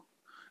well.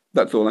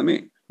 That's all I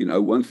mean.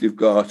 Once you've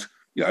got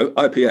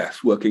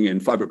IPS working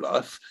in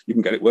fibroblasts, you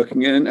can get it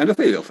working in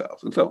endothelial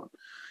cells and so on.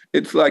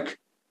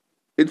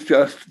 It's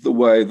just the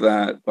way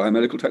that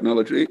biomedical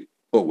technology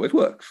always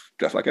works.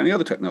 Just like any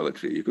other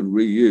technology, you can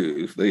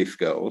reuse the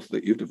skills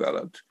that you've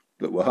developed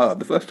that were hard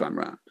the first time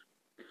around.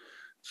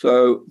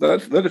 So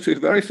those are two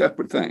very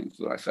separate things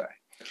that I say.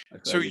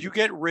 So you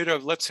get rid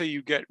of, let's say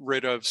you get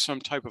rid of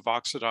some type of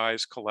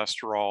oxidized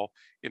cholesterol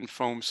in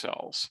foam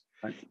cells.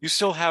 Right. You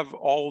still have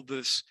all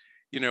this,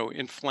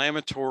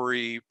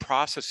 inflammatory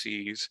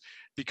processes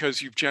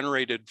because you've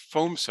generated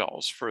foam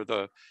cells for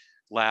the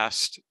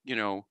last,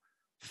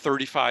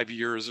 35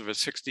 years of a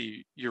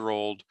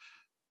 60-year-old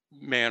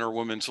man or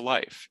woman's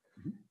life.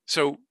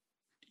 So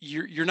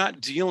you're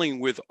not dealing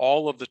with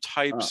all of the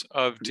types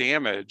of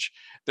damage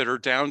that are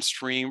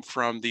downstream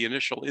from the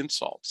initial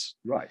insults.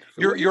 Right.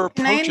 So your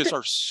approaches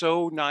are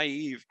so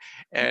naive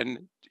and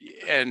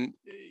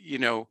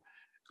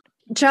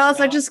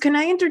Charles, can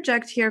I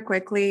interject here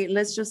quickly?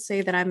 Let's just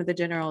say that I'm the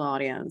general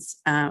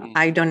audience.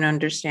 I don't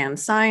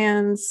understand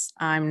science.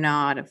 I'm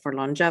not for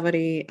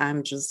longevity.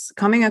 I'm just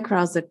coming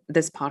across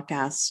this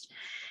podcast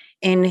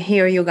and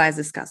hear you guys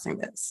discussing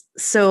this.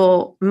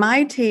 So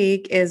my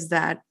take is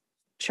that,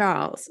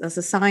 Charles, as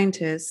a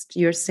scientist,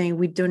 you're saying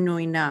we don't know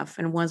enough.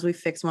 And once we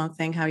fix one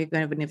thing, how are you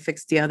going to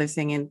fix the other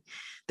thing in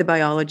the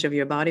biology of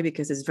your body?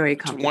 Because it's very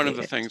complicated. It's one of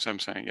the things I'm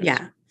saying. Yes.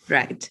 Yeah,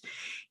 right.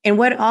 And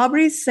what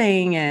Aubrey's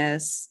saying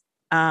is,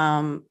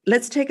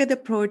 let's take the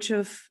approach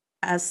of,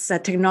 as a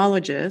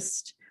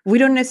technologist, we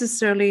don't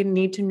necessarily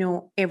need to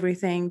know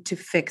everything to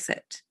fix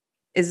it.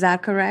 Is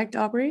that correct,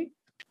 Aubrey?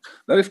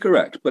 That is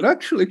correct. But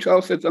actually,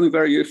 Charles said something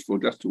very useful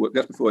just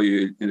before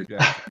you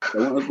interject,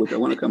 which I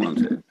want to come on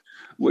to,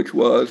 which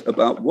was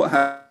about what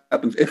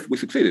happens if we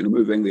succeed in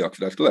removing the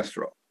oxidized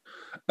cholesterol.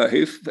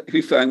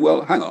 He's saying,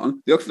 well, hang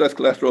on, the oxidized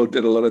cholesterol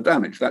did a lot of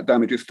damage. That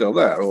damage is still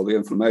there, all the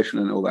inflammation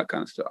and all that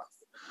kind of stuff.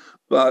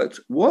 But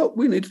what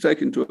we need to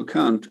take into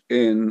account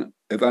in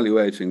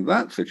evaluating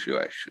that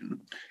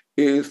situation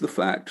is the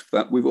fact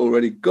that we've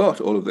already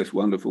got all of this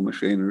wonderful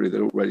machinery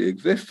that already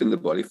exists in the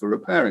body for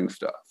repairing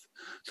stuff.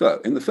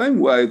 So in the same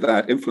way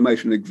that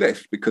inflammation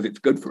exists because it's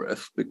good for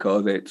us,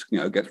 because it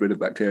gets rid of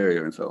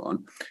bacteria and so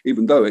on,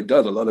 even though it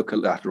does a lot of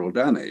collateral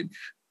damage,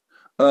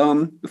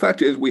 the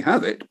fact is we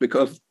have it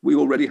because we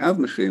already have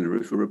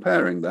machinery for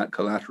repairing that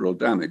collateral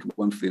damage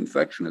once the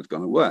infection has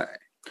gone away.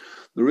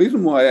 The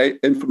reason why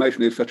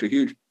inflammation is such a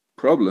huge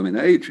problem in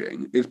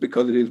aging is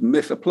because it is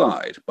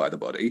misapplied by the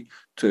body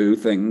to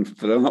things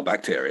that are not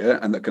bacteria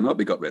and that cannot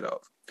be got rid of.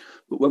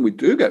 But when we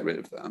do get rid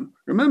of them,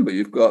 remember,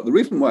 you've got the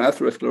reason why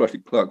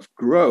atherosclerotic plaques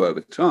grow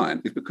over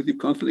time is because you've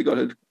constantly got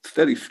a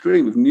steady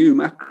stream of new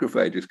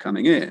macrophages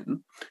coming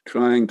in,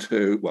 trying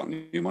to,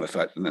 new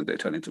monocytes, and then they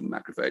turn into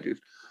macrophages,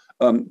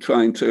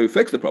 trying to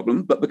fix the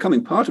problem, but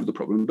becoming part of the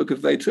problem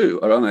because they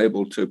too are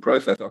unable to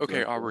process.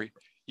 Okay, Aubrey,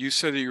 you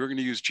said that you were going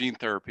to use gene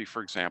therapy,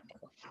 for example,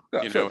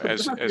 as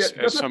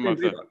some of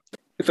the...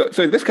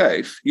 So in this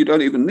case, you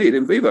don't even need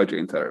in vivo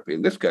gene therapy.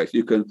 In this case,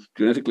 you can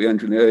genetically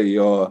engineer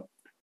your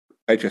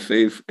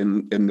HSCs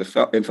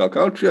in cell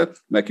culture,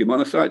 make your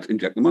monocytes,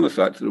 inject the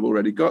monocytes that have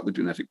already got the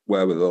genetic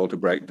wherewithal to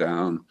break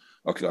down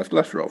oxidized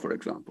cholesterol, for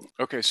example.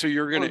 Okay, so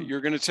you're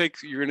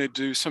gonna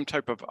do some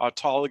type of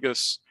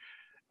autologous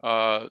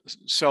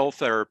cell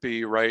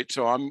therapy, right?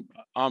 So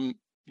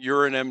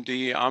you're an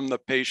MD, I'm the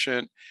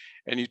patient,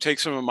 and you take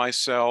some of my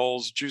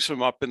cells, juice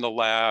them up in the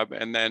lab,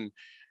 and then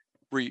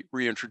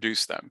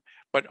reintroduce them.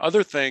 But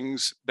other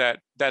things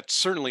that's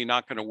certainly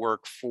not going to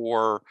work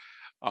for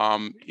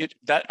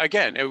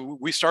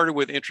we started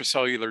with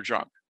intracellular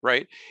junk,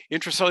 right?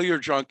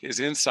 Intracellular junk is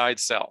inside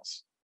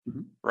cells,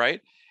 right?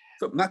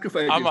 So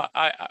macrophages.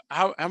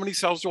 How many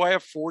cells do I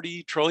have?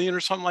 40 trillion or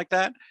something like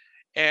that.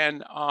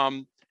 And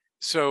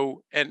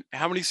and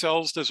how many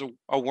cells does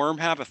a worm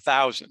have?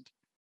 1,000,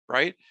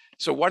 right?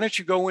 So why don't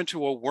you go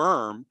into a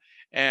worm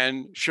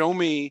and show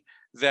me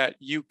that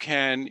you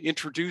can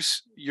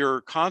introduce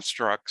your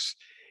constructs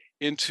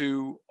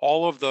into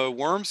all of the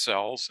worm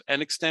cells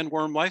and extend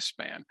worm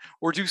lifespan,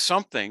 or do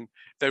something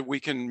that we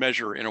can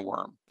measure in a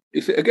worm?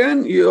 You see,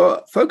 again,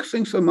 you're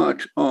focusing so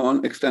much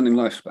on extending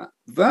lifespan.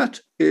 That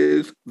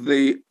is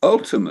the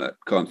ultimate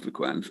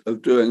consequence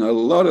of doing a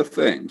lot of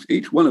things,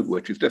 each one of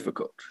which is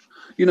difficult.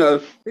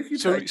 If you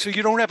so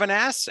you don't have an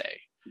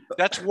assay.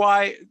 That's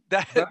why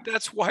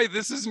that's why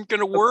this isn't going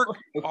to work,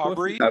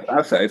 Aubrey.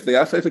 Assays. The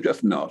assays are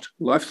just not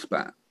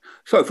lifespan.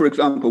 So, for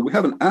example, we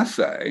have an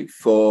assay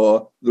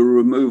for the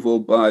removal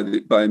by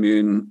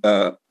immune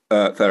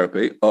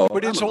therapy of.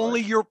 But it's amyloid.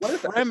 Only your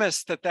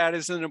premise that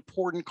is an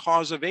important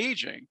cause of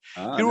aging.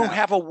 You don't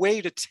have a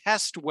way to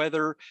test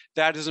whether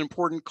that is an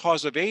important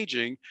cause of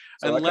aging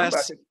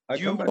unless I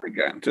come back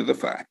again to the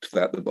fact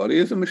that the body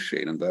is a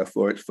machine and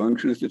therefore its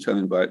function is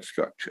determined by its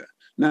structure.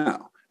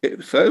 Now,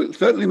 it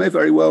certainly may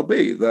very well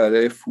be that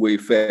if we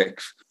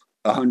fix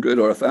 100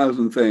 or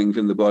 1,000 things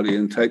in the body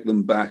and take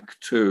them back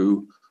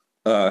to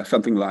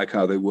something like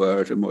how they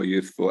were at a more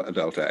youthful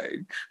adult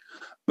age,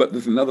 but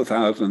there's another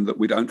 1,000 that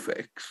we don't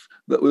fix,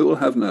 that we will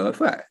have no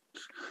effect.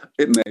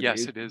 It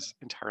is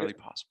entirely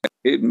possible.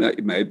 It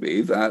may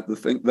be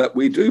that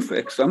we do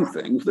fix some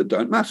things that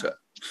don't matter.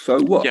 So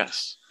what?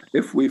 Yes.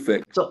 If we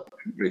fix. So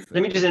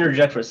let me just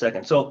interject for a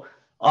second. So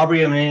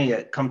Aubrey, I'm going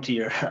to come to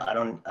your.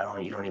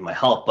 You don't need my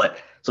help, but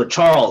so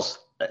Charles,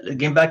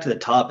 getting back to the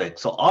topic.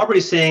 So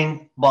Aubrey's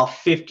saying about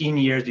 15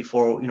 years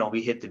before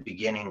we hit the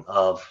beginning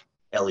of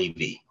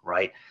LEV,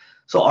 right?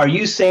 So are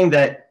you saying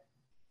that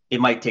it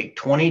might take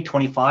 20,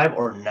 25,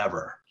 or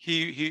never?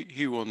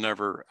 He will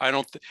never. I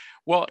don't.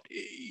 Well,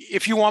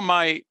 if you want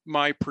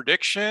my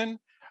prediction,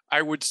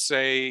 I would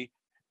say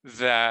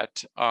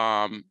that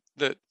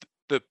the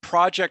the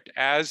project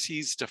as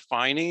he's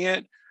defining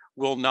it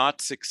will not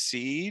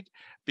succeed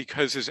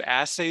because his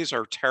assays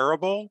are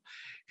terrible.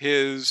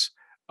 His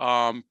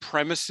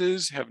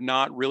premises have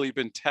not really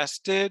been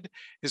tested.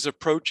 His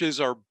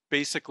approaches are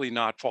basically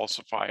not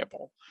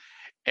falsifiable.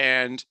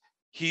 And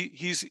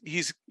he's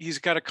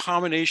got a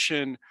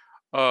combination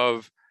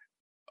of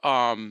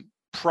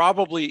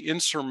probably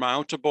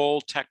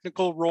insurmountable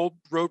technical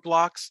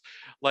roadblocks,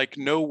 like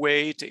no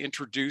way to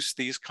introduce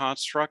these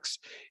constructs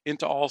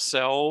into all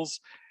cells,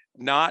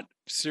 not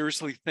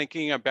seriously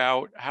thinking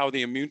about how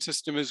the immune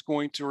system is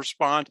going to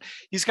respond.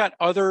 He's got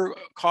other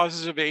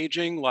causes of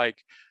aging,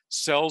 like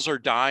cells are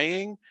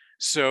dying.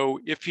 So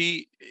if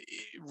he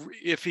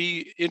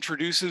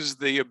introduces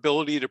the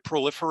ability to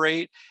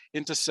proliferate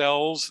into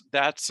cells,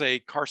 that's a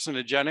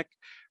carcinogenic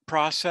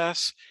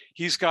process.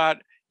 He's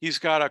got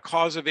a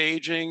cause of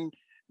aging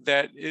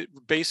that it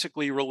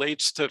basically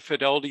relates to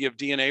fidelity of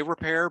DNA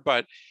repair,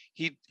 but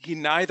he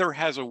neither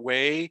has a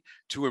way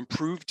to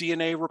improve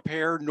DNA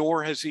repair,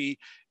 nor has he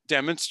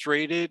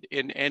demonstrated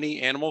in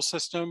any animal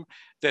system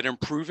that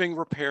improving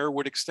repair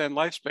would extend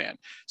lifespan.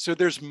 So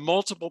there's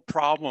multiple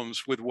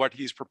problems with what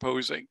he's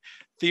proposing.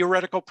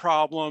 Theoretical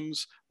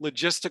problems,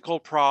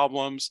 logistical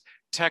problems,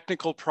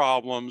 technical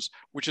problems,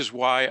 which is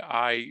why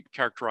I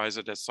characterize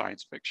it as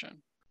science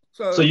fiction.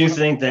 So you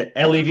think that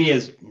LEV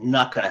is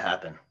not going to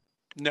happen?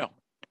 No.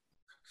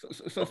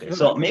 Okay,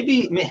 so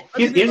maybe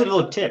here's a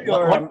little tip.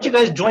 Why don't you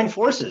guys join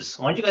forces?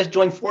 I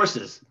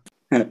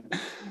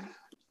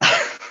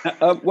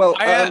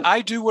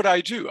do what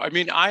I do. I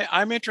mean,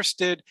 I'm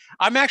interested.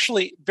 I'm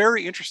actually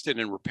very interested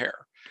in repair,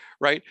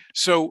 right?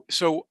 So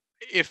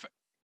if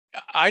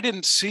I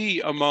didn't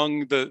see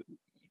among the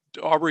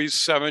Aubrey's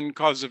 7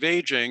 causes of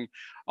aging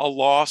a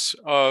loss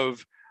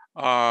of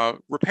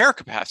repair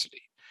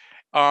capacity,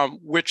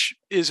 which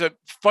is a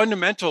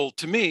fundamental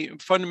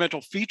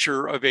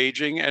feature of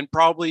aging and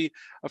probably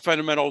a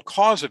fundamental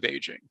cause of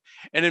aging.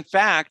 And in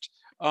fact,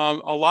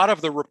 a lot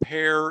of the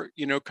repair,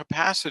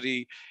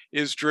 capacity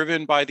is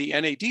driven by the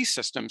NAD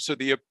system. So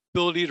the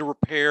ability to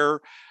repair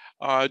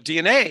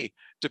DNA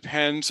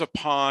depends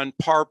upon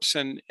PARPs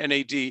and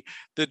NAD.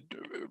 The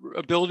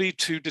ability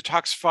to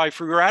detoxify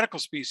free radical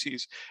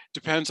species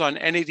depends on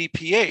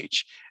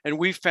NADPH. And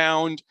we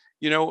found,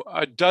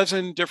 a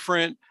dozen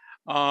different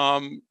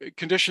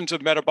conditions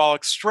of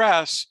metabolic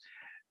stress,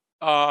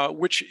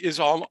 which is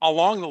all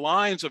along the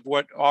lines of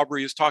what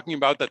Aubrey is talking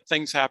about, that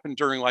things happen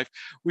during life.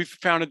 We've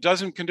found a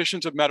dozen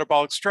conditions of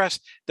metabolic stress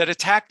that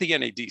attack the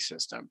NAD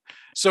system.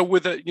 So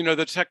with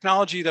the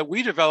technology that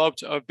we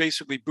developed of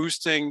basically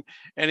boosting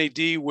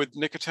NAD with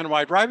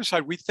nicotinamide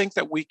riboside, we think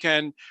that we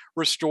can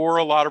restore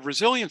a lot of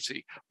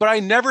resiliency. But I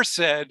never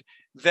said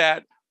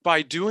that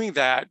by doing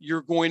that,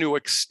 you're going to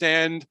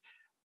extend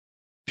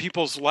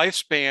people's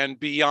lifespan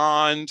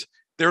beyond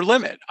their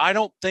limit. I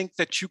don't think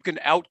that you can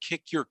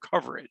outkick your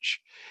coverage.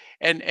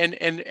 And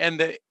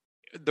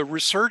the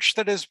research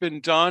that has been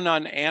done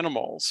on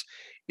animals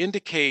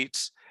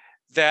indicates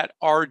that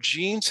our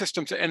gene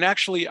systems, and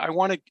actually I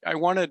want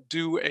to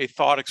do a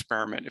thought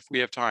experiment if we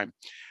have time.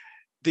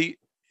 The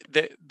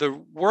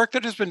work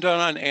that has been done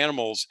on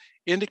animals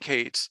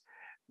indicates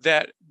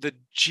that the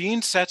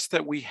gene sets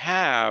that we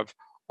have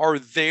are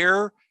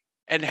there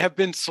and have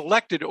been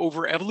selected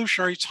over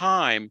evolutionary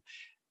time,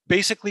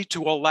 basically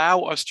to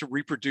allow us to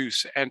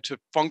reproduce and to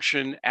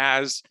function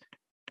as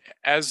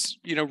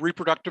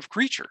reproductive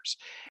creatures.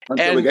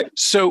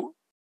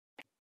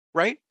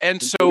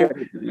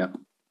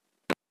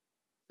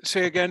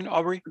 Say again,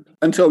 Aubrey.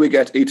 Until we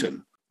get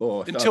eaten.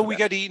 Until we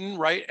get eaten,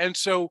 right? And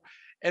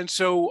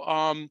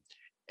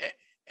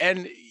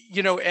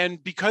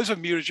because of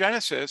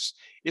mutagenesis,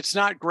 it's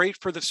not great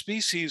for the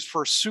species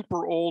for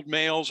super old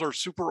males or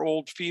super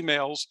old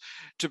females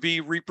to be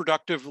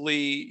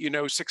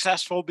reproductively,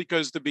 successful,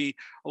 because there'd be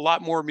a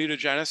lot more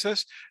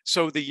mutagenesis.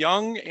 So the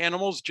young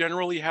animals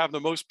generally have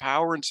the most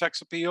power and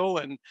sex appeal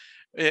and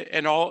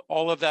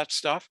all of that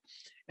stuff.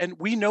 And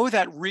we know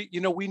that,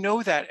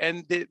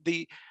 And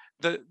the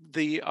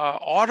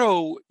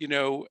auto,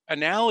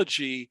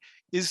 analogy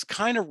is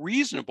kind of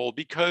reasonable,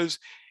 because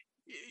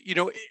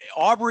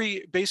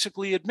Aubrey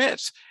basically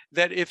admits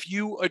that if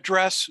you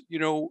address,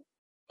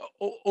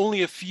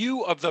 only a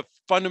few of the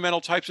fundamental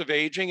types of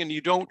aging and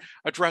you don't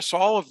address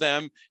all of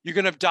them, you're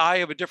going to die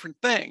of a different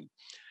thing.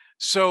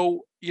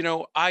 So,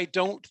 I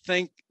don't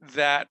think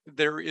that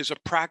there is a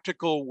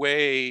practical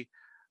way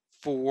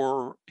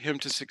for him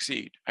to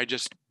succeed. I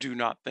just do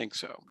not think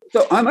so.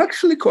 So I'm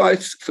actually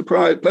quite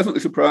pleasantly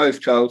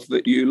surprised, Charles,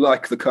 that you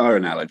like the car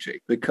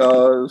analogy,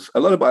 because a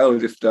lot of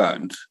biologists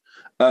don't.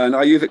 And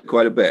I use it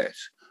quite a bit.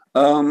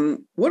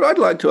 What I'd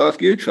like to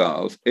ask you,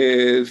 Charles,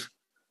 is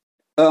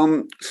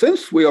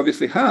since we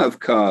obviously have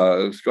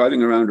cars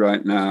driving around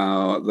right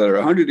now that are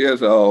 100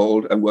 years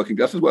old and working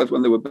just as well as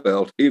when they were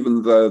built,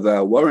 even though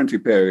their warranty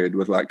period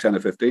was like 10 or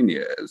 15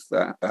 years,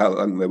 how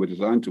long they were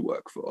designed to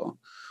work for,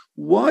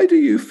 Why do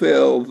you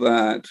feel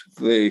that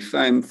the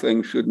same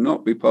thing should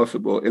not be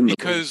possible in the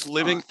because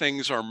living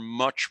things are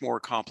much more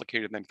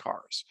complicated than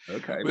cars.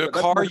 Okay, With a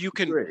car, you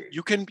can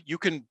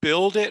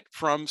build it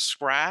from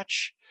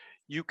scratch.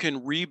 You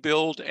can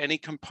rebuild any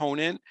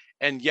component,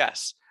 and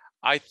yes,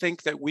 I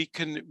think that we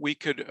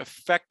could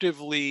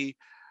effectively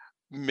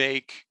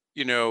make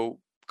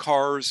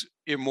cars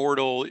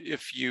immortal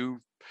if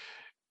you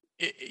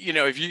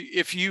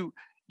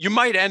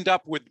might end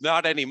up with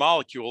not any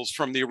molecules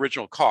from the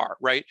original car,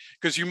 right?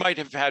 Because you might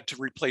have had to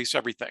replace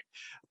everything,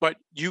 but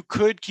you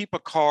could keep a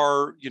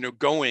car,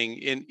 going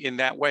in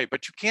that way.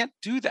 But you can't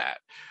do that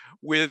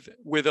with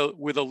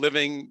a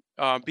living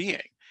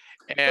being.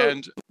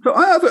 And so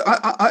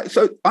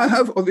I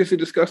have obviously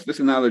discussed this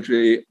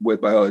analogy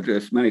with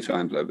biologists many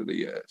times over the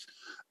years,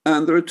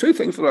 and there are two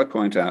things that I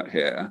point out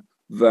here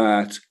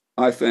that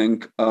I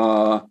think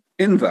are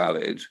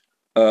invalidations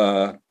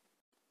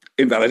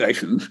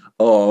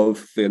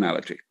of the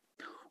analogy.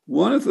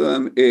 One of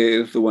them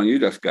is the one you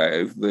just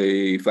gave,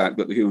 the fact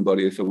that the human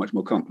body is so much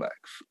more complex.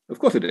 Of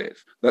course it is.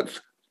 That's,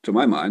 to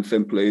my mind,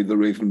 simply the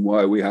reason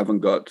why we haven't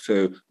got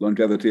to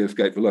longevity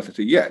escape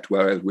velocity yet,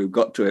 whereas we've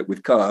got to it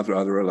with cars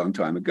rather a long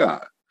time ago.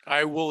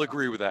 I will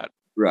agree with that.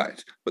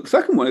 Right. But the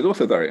second one is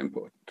also very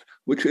important,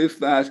 which is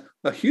that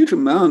a huge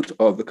amount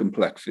of the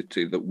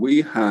complexity that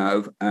we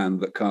have and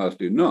that cars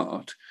do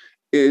not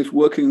is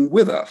working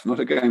with us, not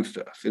against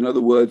us. In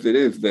other words, it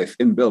is this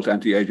inbuilt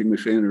anti-aging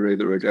machinery,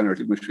 the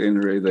regenerative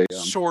machinery.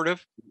 Sort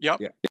of, yep.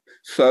 Yeah.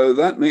 So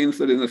that means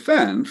that in a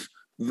sense,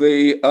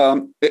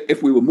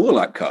 if we were more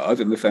like cars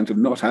in the sense of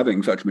not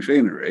having such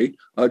machinery,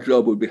 our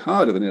job would be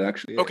harder than it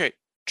actually is. Okay,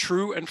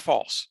 true and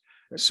false.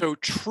 So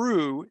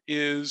true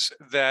is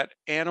that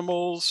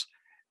animals,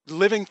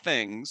 living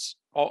things,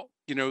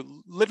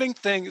 living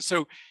things.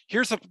 So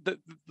here's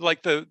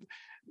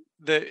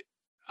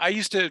I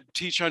used to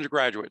teach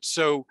undergraduates.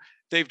 So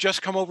they've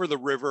just come over the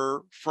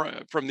river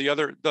from the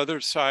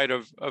other side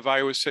of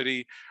Iowa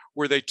City,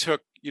 where they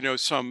took,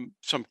 some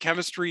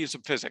chemistry and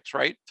some physics,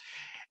 right?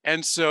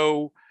 And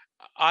so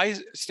I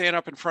stand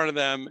up in front of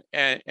them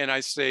and I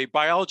say,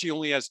 biology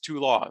only has two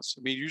laws.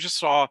 I mean, you just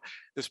saw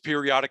this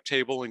periodic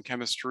table in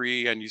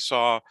chemistry, and you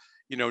saw,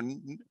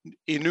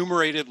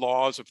 enumerated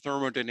laws of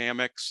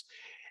thermodynamics.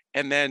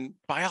 And then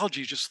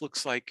biology just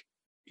looks like,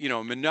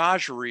 a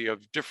menagerie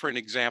of different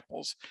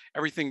examples,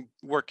 everything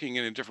working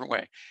in a different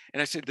way.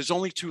 And I said, there's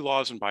only two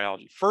laws in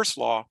biology. First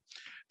law,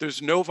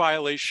 there's no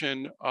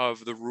violation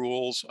of the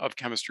rules of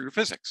chemistry or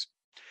physics.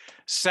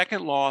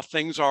 Second law,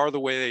 things are the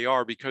way they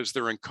are because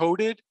they're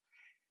encoded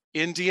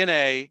in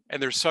DNA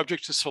and they're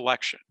subject to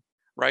selection,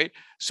 right?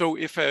 So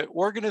if an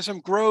organism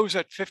grows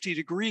at 50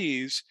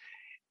 degrees,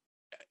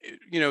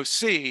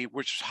 C,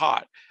 which is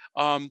hot,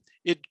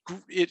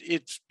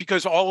 it's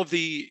because all of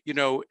the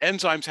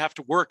enzymes have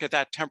to work at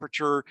that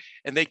temperature,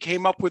 and they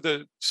came up with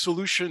a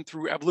solution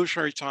through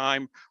evolutionary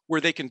time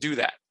where they can do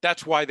that.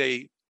 That's why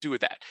they do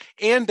that,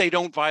 and they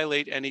don't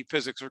violate any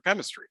physics or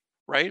chemistry,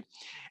 right?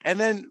 And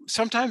then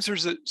sometimes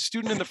there's a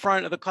student in the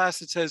front of the class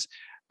that says,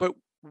 "But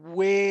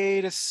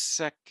wait a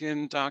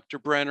second, Dr.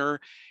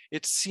 Brenner,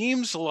 it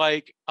seems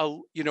like a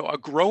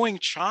growing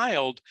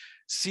child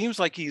seems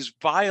like he's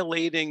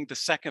violating the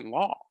second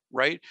law."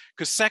 Right?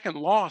 Because second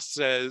law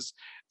says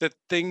that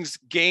things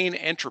gain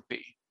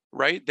entropy,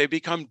 right? They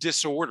become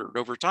disordered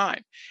over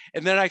time.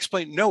 And then I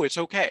explained, no, it's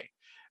okay,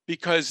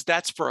 because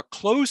that's for a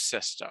closed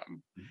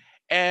system.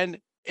 And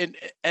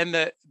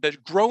the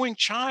growing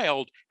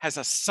child has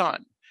a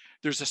sun.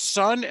 There's a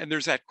sun and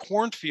there's that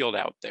cornfield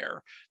out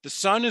there. The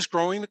sun is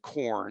growing the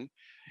corn,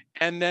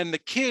 and then the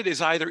kid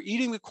is either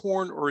eating the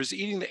corn or is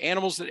eating the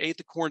animals that ate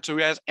the corn. So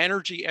he has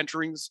energy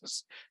entering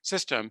the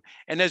system.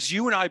 And as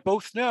you and I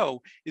both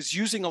know, is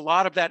using a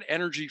lot of that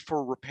energy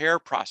for repair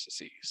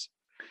processes.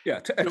 Yeah,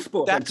 to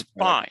export. That's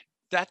fine.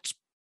 That's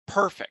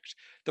perfect.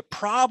 The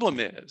problem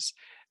is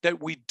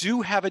that we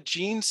do have a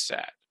gene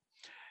set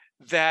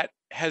that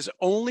has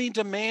only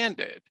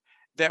demanded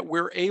that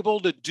we're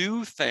able to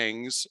do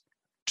things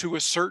to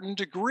a certain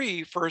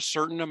degree for a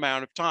certain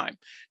amount of time.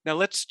 Now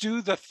let's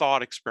do the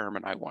thought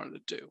experiment I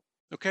wanted to do,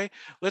 okay?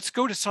 Let's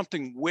go to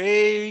something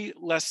way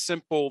less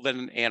simple than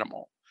an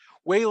animal,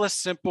 way less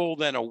simple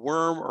than a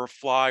worm or a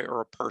fly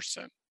or a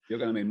person. You're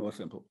gonna make more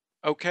simple.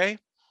 Okay,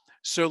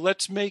 so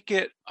let's make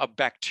it a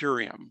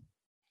bacterium.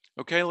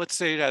 Okay, let's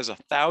say it has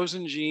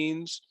 1,000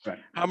 genes. Right.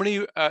 How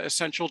many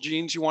essential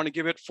genes you want to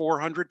give it?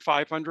 400,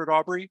 500,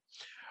 Aubrey?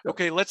 Yep.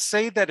 Okay, let's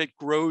say that it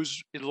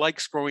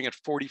likes growing at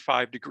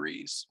 45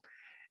 degrees.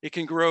 It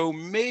can grow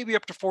maybe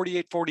up to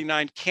 48,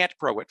 49, can't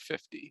grow at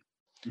 50.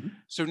 Mm-hmm.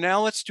 So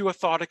now let's do a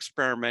thought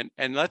experiment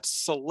and let's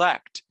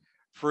select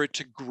for it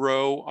to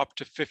grow up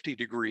to 50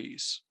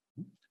 degrees.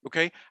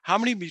 Okay, how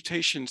many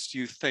mutations do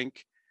you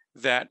think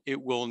that it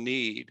will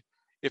need?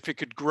 If it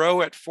could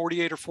grow at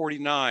 48 or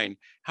 49,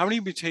 how many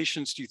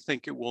mutations do you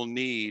think it will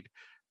need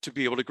to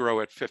be able to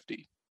grow at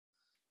 50?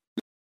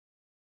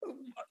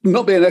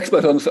 Not being an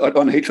expert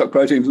on heat shock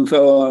proteins and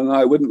so on,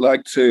 I wouldn't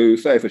like to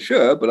say for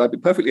sure, but I'd be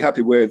perfectly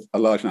happy with a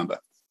large number.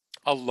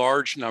 A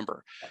large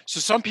number. So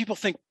some people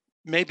think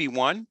maybe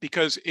one,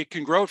 because it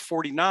can grow at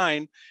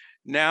 49.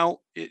 Now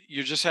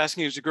you're just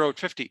asking it to grow at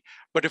 50.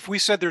 But if we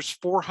said there's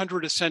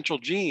 400 essential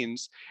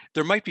genes,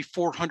 there might be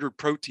 400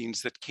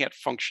 proteins that can't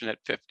function at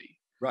 50.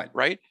 Right.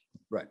 Right?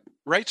 Right.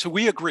 Right. So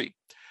we agree.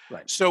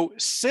 Right. So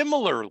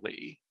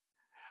similarly,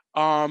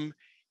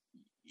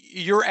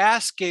 you're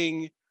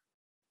asking,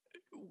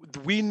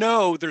 we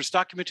know there's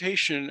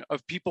documentation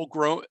of people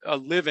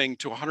living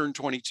to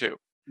 122.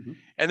 Mm-hmm.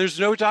 And there's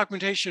no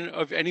documentation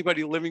of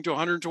anybody living to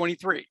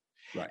 123.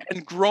 Right.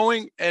 And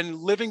growing and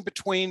living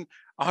between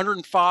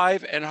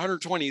 105 and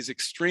 120 is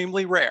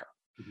extremely rare.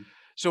 Mm-hmm.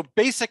 So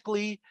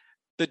basically,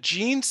 the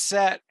gene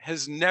set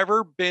has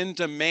never been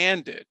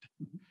demanded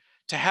mm-hmm.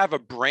 to have a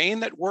brain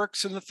that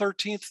works in the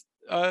 13th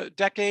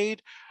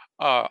decade,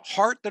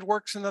 heart that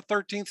works in the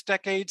 13th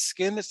decade,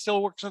 skin that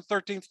still works in the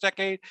 13th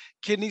decade,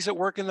 kidneys that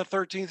work in the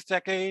 13th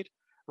decade,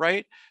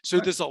 right? So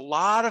right. There's a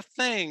lot of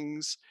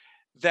things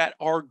that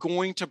are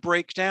going to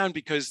break down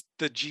because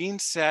the gene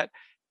set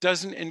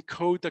doesn't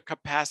encode the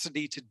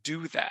capacity to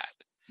do that.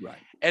 Right.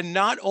 And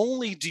not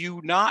only do you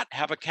not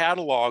have a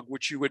catalog,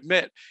 which you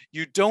admit,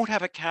 you don't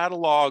have a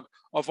catalog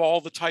of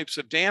all the types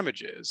of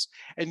damages,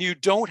 and you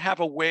don't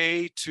have a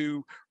way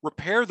to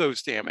repair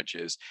those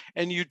damages,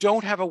 and you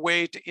don't have a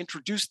way to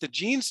introduce the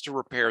genes to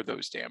repair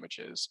those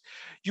damages.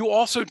 You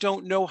also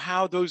don't know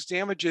how those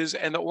damages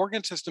and the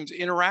organ systems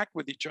interact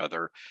with each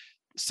other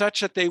such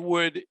that they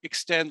would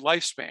extend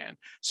lifespan.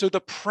 So the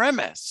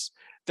premise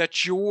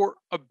that your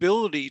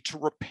ability to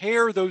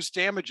repair those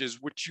damages,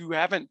 which you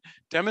haven't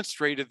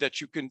demonstrated that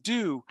you can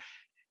do,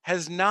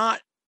 has not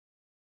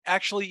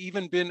actually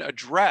even been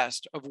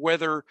addressed of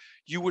whether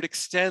you would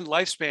extend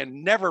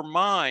lifespan, never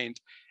mind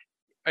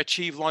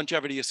achieve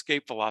longevity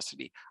escape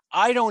velocity.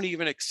 I don't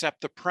even accept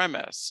the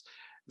premise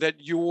that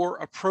your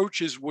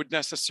approaches would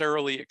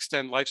necessarily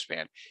extend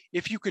lifespan.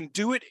 If you can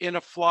do it in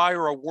a fly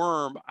or a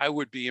worm, I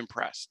would be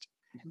impressed.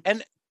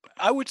 And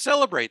I would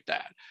celebrate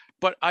that.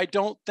 But I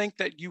don't think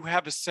that you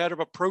have a set of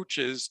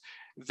approaches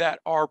that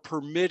are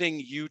permitting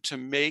you to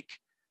make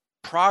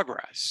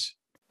progress.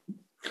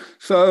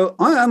 So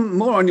I am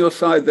more on your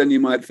side than you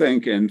might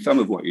think in some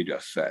of what you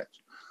just said.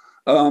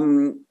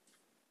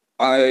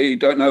 I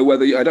don't know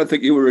whether, I don't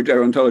think you were a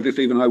gerontologist,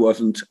 even I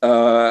wasn't,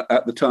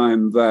 at the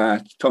time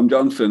that Tom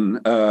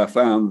Johnson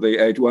found the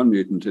age 1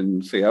 mutant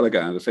in C.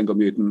 elegans, a single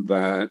mutant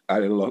that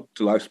added a lot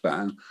to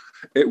lifespan.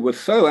 It was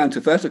so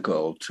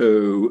antithetical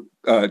to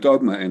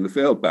dogma in the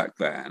field back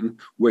then,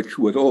 which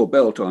was all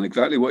built on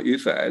exactly what you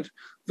said,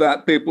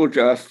 that people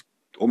just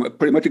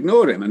pretty much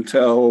ignored him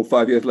until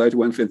 5 years later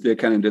when Cynthia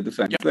Kennan did the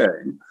same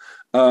thing.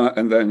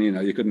 And then,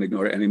 you couldn't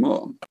ignore it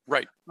anymore.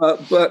 Right.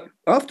 But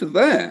after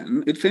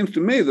then, it seems to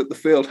me that the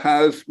field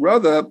has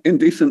rather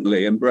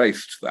indecently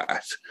embraced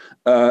that,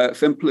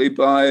 simply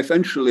by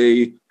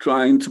essentially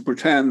trying to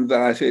pretend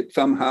that it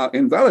somehow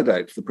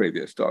invalidates the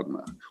previous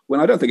dogma, when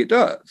I don't think it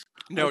does.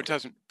 No, it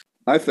doesn't.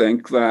 I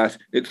think that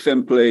it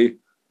simply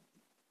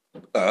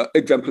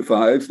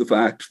exemplifies the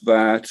fact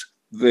that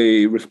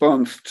the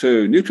response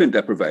to nutrient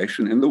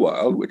deprivation in the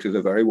wild, which is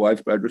a very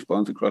widespread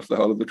response across the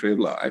whole of the tree of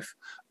life,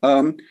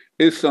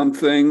 is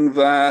something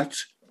that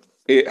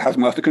it has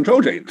master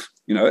control genes.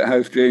 It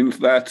has genes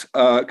that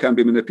can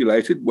be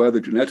manipulated,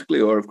 whether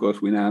genetically or, of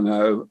course, we now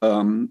know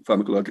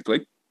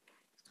pharmacologically.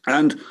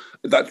 And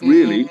that's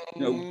really,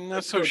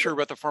 not so sure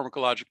about the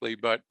pharmacologically,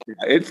 but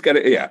it's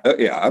getting,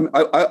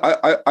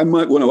 I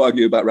might want to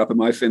argue about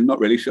rapamycin. Not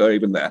really sure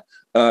even there.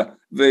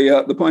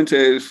 The point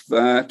is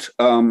that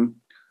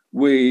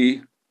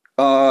we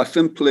are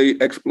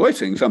simply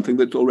exploiting something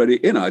that's already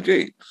in our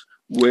genes.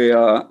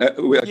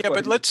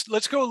 But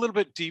let's go a little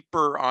bit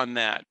deeper on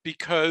that,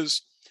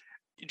 because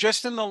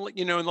just in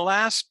the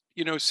last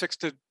 6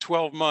 to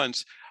 12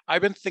 months,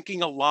 I've been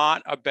thinking a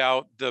lot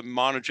about the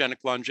monogenic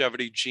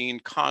longevity gene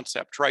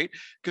concept, right?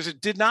 Because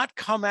it did not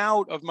come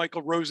out of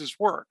Michael Rose's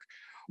work,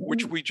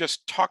 which we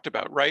just talked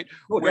about, right?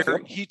 Where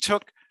he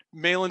took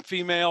male and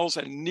females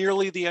and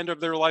nearly the end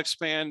of their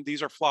lifespan,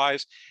 these are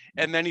flies,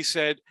 and then he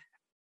said,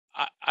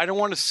 I don't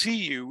want to see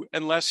you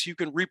unless you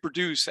can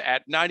reproduce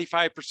at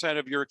 95%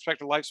 of your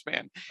expected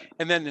lifespan.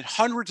 And then in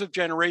hundreds of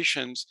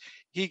generations,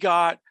 he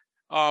got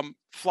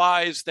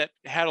flies that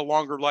had a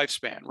longer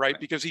lifespan, right?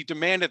 Because he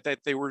demanded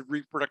that they were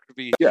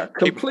reproductively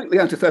completely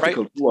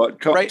antithetical to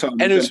what Tom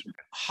and it's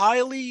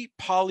highly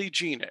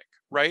polygenic,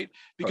 right?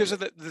 Because of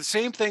the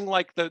same thing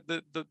like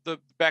the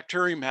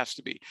bacterium has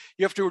to be.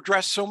 You have to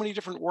address so many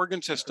different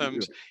organ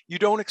systems. You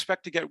don't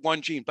expect to get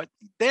one gene. But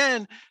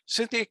then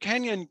Cynthia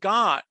Kennan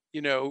got,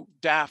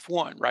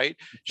 DAF1, right?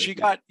 She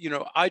got,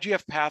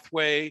 IGF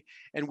pathway,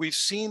 and we've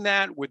seen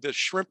that with the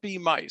shrimpy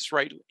mice,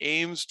 right?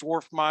 Ames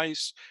dwarf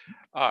mice,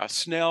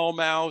 Snell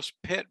mouse,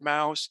 pit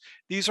mouse.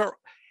 These are,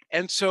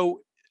 and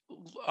so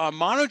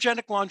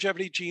monogenic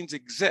longevity genes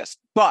exist,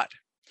 but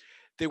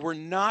they were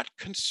not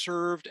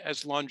conserved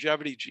as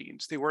longevity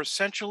genes. They were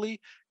essentially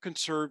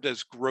conserved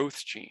as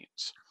growth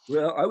genes.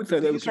 Well, I would say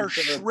these are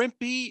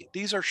shrimpy.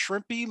 These are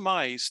shrimpy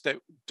mice that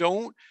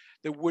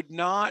would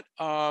not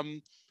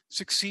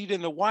succeed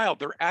in the wild.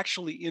 They're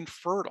actually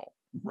infertile.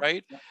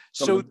 right?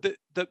 So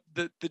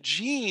the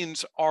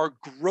genes are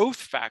growth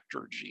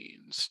factor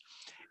genes,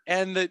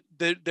 and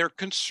they're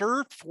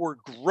conserved for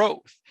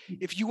growth.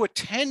 If you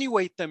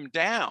attenuate them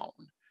down,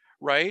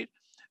 right,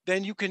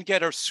 then you can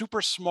get a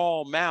super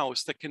small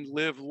mouse that can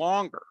live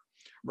longer,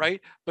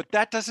 right? But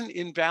that doesn't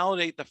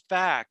invalidate the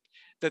fact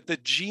that the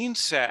gene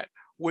set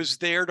was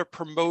there to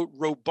promote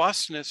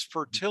robustness,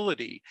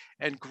 fertility,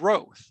 and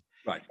growth.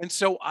 Right. And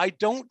so I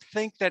don't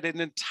think that it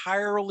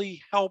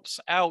entirely helps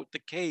out the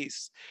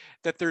case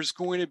that there's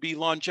going to be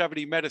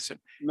longevity medicine.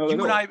 You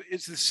and I,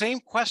 it's the same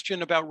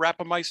question about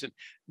rapamycin.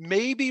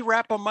 Maybe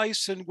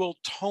rapamycin will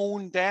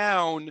tone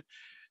down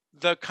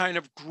the kind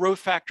of growth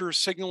factor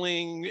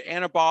signaling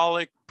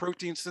anabolic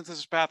protein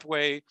synthesis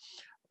pathway,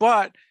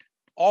 but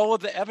all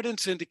of the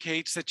evidence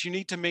indicates that you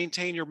need to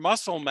maintain your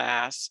muscle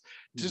mass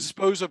to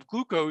dispose of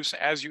glucose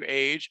as you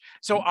age.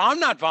 So I'm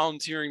not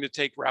volunteering to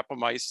take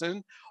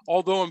rapamycin,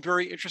 although I'm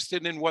very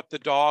interested in what the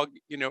dog,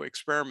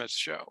 experiments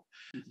show.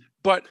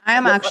 But I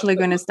am actually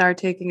going to start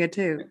taking it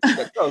too.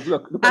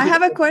 I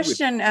have a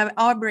question,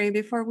 Aubrey,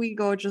 before we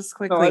go, just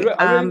quickly. No,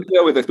 I really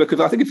deal with this because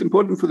I think it's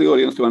important for the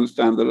audience to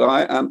understand that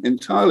I am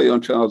entirely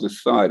on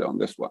Charles's side on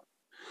this one.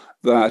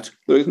 That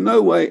there is no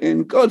way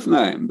in God's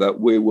name that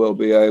we will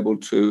be able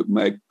to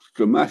make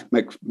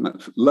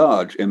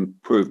large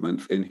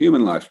improvements in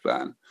human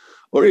lifespan,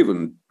 or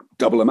even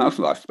double a mouse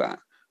lifespan,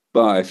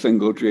 by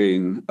single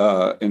gene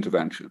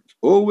interventions.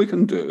 All we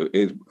can do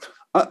is,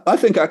 I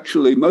think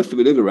actually most of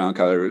it is around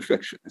calorie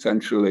restriction.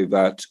 Essentially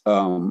that,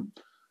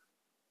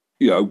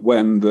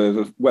 when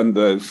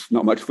there's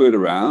not much food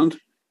around,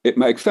 it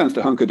makes sense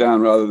to hunker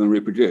down rather than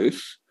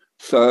reproduce.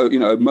 So,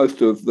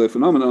 most of the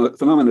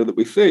phenomena that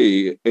we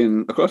see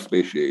across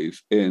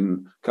species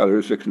in calorie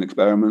restriction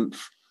experiments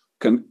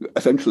can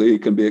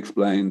be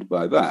explained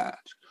by that.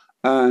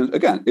 And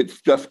again,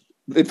 it's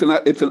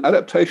an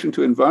adaptation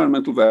to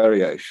environmental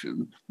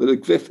variation that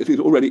exists. It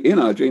is already in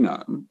our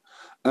genome,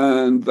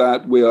 and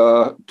that we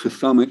are, to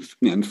some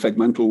extent,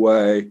 segmental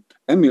way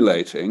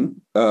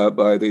emulating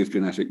by these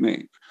genetic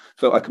means.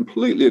 So I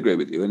completely agree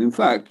with you. And in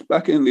fact,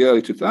 back in the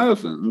early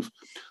 2000s,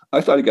 I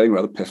started getting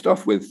rather pissed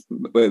off with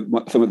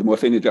some of the more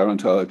senior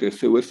gerontologists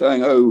who were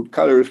saying, oh,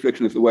 calorie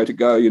restriction is the way to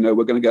go.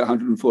 We're going to get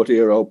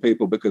 140-year-old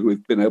people because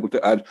we've been able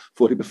to add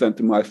 40%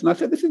 to mice. And I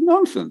said, this is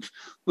nonsense.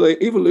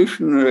 The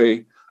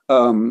evolutionary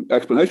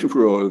explanation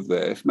for all of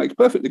this makes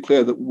perfectly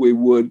clear that we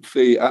would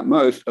see at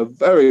most a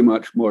very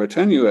much more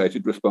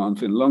attenuated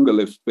response in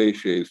longer-lived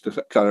species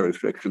to calorie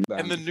restriction.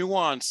 And the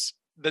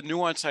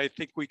nuance, I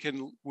think we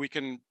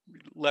can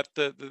let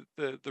the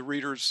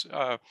readers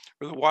or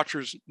the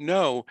watchers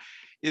know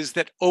is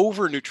that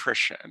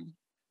overnutrition,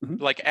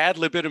 like ad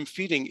libitum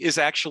feeding, is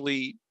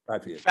actually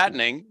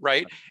fattening,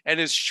 right? And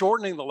is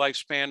shortening the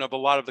lifespan of a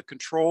lot of the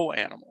control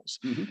animals.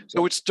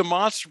 So it's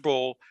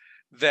demonstrable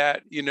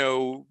that,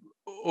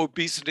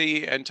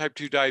 obesity and type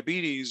 2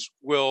 diabetes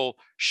will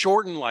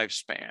shorten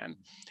lifespan.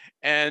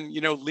 And,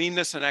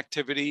 leanness and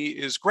activity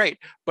is great.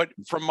 But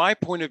from my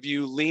point of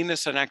view,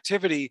 leanness and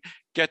activity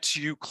gets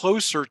you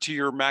closer to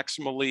your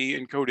maximally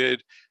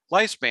encoded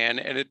lifespan.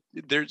 And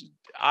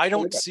I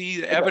don't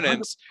see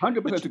evidence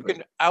that you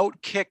can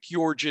outkick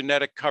your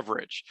genetic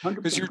coverage.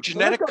 Because your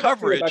genetic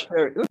coverage...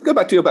 Let's go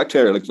back to your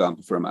bacterial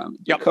example for a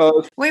moment. Yep.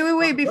 Because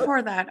Wait.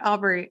 Before that,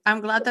 Aubrey,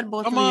 I'm glad that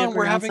both of you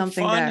we're having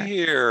something fun there.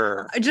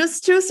 Here.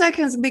 Just 2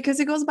 seconds,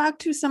 because it goes back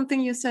to something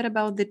you said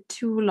about the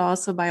 2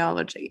 laws of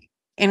biology.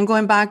 And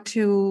going back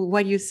to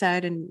what you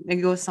said, and it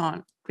goes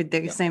on with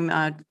the same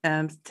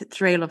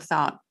trail of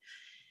thought.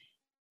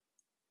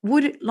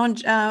 Would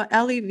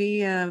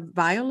LEV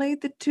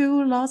violate the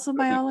 2 laws of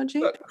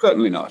biology?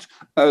 Certainly not.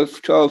 As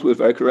Charles was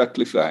very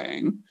correctly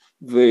saying,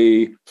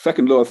 the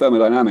second law of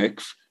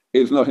thermodynamics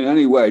is not in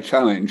any way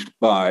challenged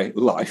by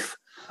life.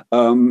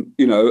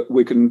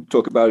 We can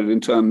talk about it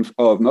in terms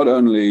of not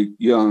only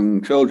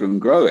young children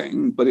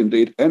growing, but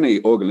indeed any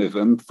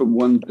organism from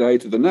one day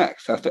to the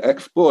next has to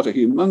export a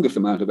humongous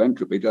amount of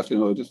entropy just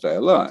in order to stay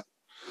alive.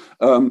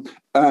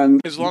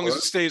 And as long as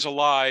it stays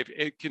alive,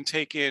 it can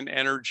take in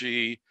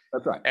energy.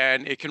 That's right.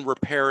 And it can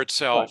repair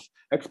itself.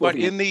 Right. But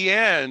in the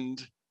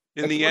end,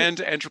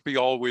 entropy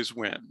always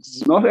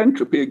wins. Not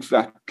entropy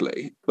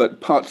exactly, but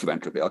parts of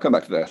entropy. I'll come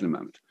back to that in a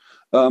moment.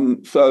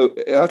 So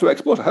you have to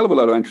export a hell of a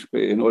lot of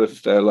entropy in order to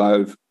stay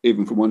alive,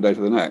 even from one day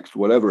to the next,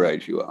 whatever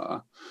age you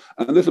are.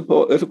 And this, of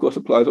course,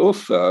 applies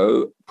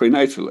also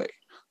prenatally,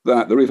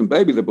 that the reason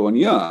babies are born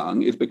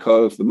young is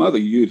because the mother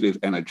uses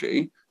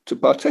energy to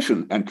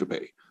partition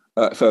entropy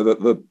so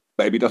that the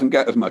baby doesn't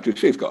get as much as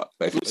she's got,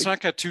 basically. Let's not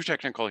get too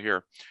technical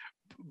here,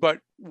 but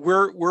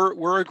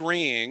we're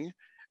agreeing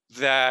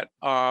that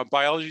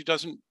biology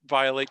doesn't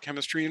violate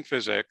chemistry and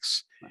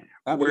physics.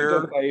 And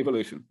we're by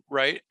evolution.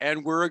 Right.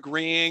 And we're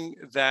agreeing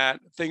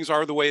that things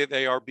are the way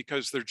they are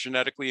because they're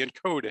genetically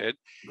encoded.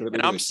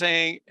 And I'm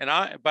saying,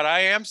 but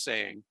I am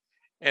saying,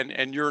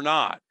 and you're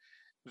not,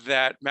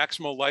 that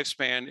maximal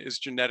lifespan is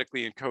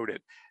genetically encoded.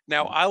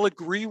 Now, I'll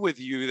agree with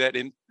you that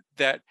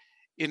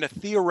in a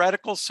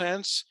theoretical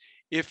sense,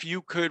 if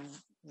you could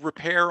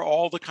repair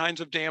all the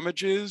kinds of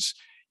damages,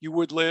 you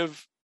would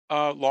live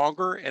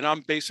longer, and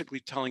I'm basically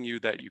telling you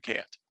that you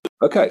can't.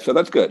 Okay, so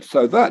that's good.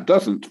 So that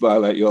doesn't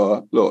violate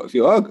your laws.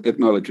 You are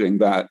acknowledging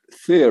that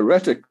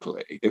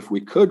theoretically, if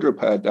we could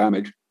repair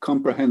damage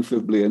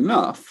comprehensively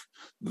enough,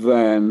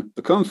 then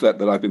the concept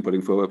that I've been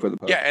putting forward for the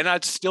past. Yeah, and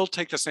I'd still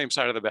take the same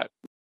side of the bet.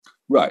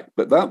 Right,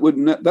 but that would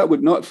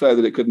not say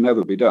that it could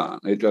never be done.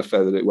 It just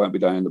say that it won't be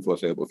done in the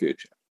foreseeable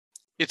future.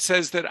 It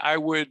says that I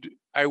would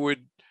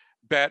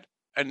bet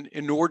an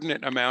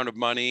inordinate amount of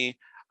money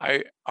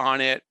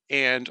on it,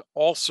 and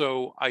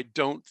also I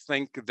don't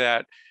think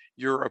that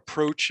your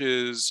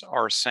approaches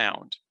are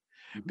sound,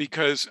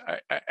 because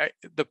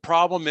the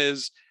problem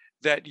is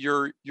that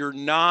you're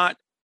not.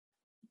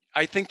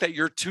 I think that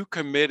you're too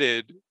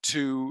committed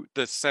to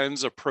the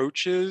SENS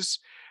approaches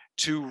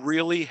to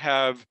really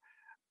have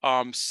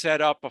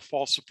set up a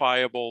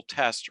falsifiable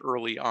test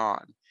early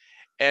on,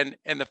 and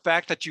the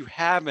fact that you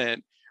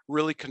haven't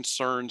really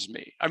concerns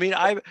me. I mean,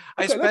 I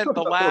spent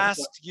the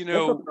last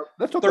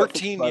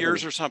 13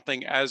 years or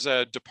something as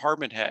a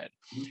department head,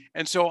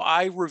 and so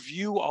I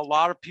review a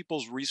lot of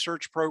people's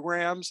research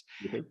programs,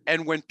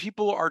 and when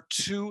people are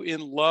too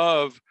in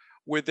love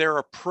with their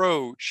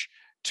approach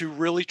to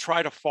really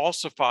try to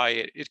falsify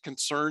it, it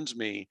concerns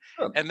me.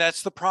 And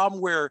that's the problem,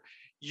 where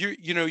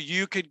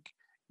you could,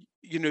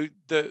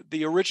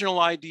 the original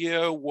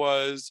idea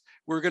was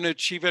we're going to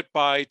achieve it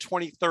by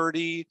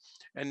 2030,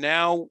 and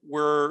now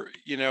we're,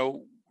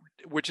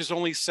 which is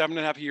only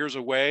 7.5 years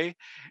away,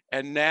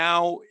 and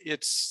now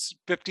it's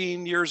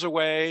 15 years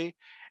away,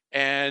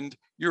 and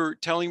you're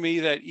telling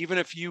me that even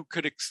if you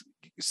could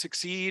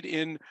succeed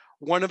in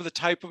one of the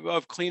type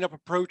of cleanup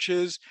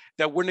approaches,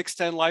 that wouldn't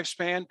extend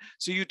lifespan,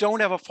 so you don't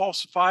have a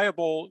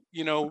falsifiable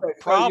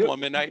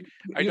problem. And I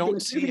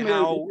don't see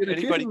how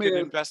anybody could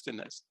invest in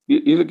this.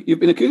 You've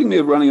been accusing me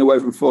of running away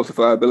from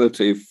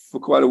falsifiability for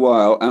quite a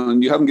while,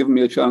 and you haven't given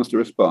me a chance to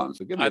respond.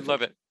 So I'd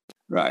love it.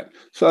 Right.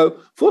 So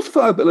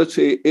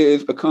falsifiability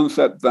is a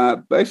concept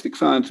that basic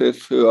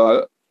scientists who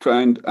are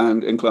trained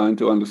and inclined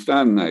to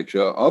understand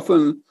nature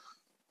often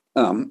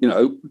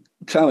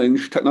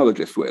challenge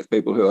technologists with,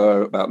 people who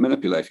are about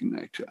manipulating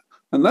nature.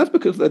 And that's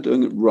because they're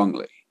doing it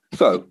wrongly.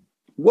 So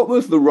what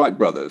was the Wright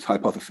brothers'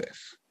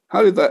 hypothesis?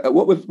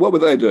 What were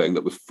they doing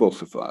that was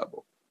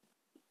falsifiable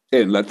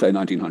in, let's say,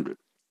 1900?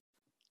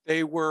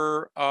 They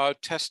were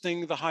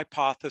testing the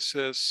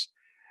hypothesis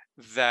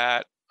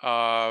that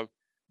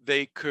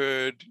they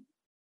could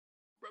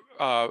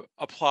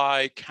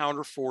apply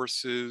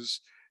counterforces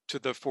to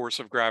the force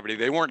of gravity.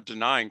 They weren't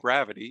denying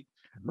gravity,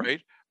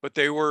 right? But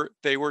they were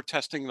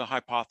testing the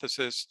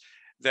hypothesis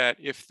that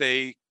if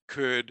they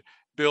could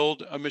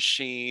build a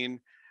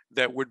machine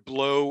that would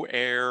blow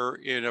air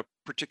in a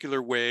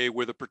particular way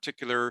with a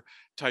particular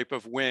type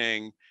of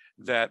wing,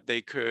 that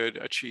they could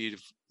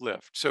achieve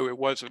lift. So it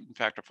was, in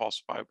fact, a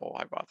falsifiable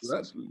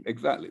hypothesis.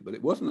 Exactly, but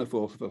it wasn't a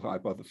falsifiable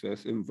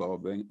hypothesis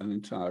involving an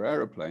entire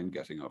aeroplane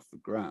getting off the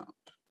ground.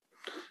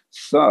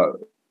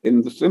 So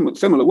in the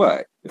similar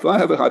way, if I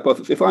have a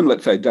hypothesis, if I'm,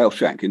 let's say, Dale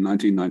Schenck in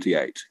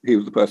 1998, he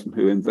was the person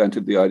who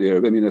invented the idea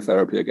of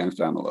immunotherapy against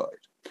amyloid.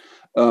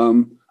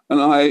 And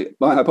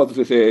my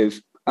hypothesis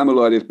is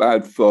amyloid is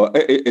bad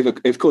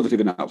is causative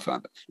in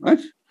Alzheimer's, right?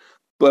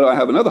 But I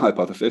have another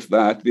hypothesis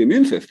that the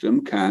immune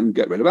system can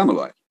get rid of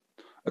amyloid.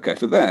 Okay,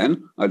 so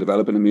then I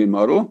develop an immune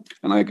model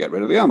and I get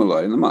rid of the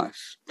amyloid in the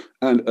mice.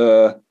 And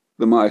the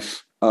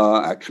mice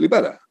are actually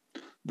better.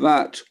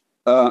 That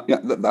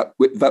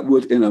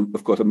would,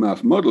 of course, a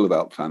mouse model of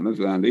Alzheimer's,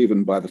 and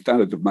even by the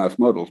standards of mouse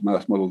models of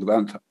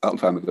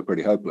Alzheimer's are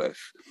pretty hopeless.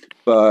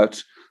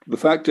 But the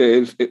fact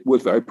is, it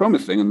was very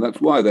promising, and that's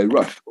why they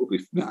rushed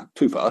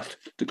too fast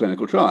to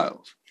clinical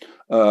trials.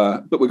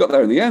 But we got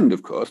there in the end,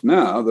 of course.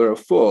 Now there are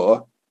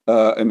 4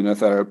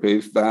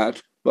 immunotherapies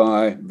that,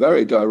 by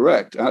very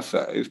direct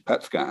assays,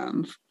 PET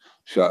scans,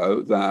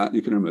 show that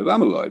you can remove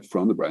amyloid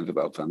from the brains of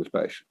Alzheimer's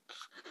patients.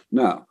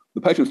 Now,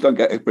 the patients don't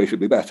get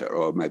appreciably better,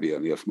 or maybe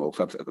only a small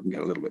subset of them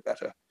get a little bit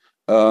better,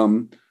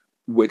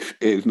 which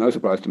is no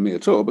surprise to me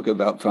at all, because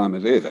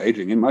Alzheimer's is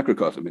aging in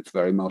microcosm. It's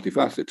very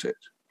multifaceted.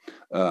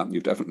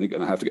 You're definitely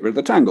going to have to get rid of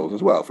the tangles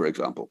as well, for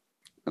example.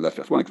 And that's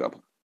just one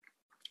example.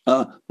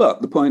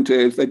 But the point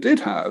is, they did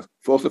have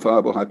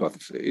falsifiable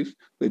hypotheses.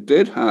 They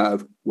did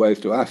have ways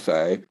to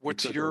assay.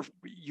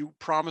 You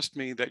promised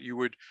me that you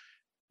would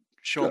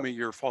show me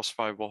your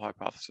falsifiable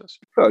hypothesis.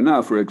 So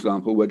now, for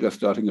example, we're just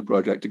starting a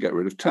project to get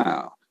rid of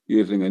tau,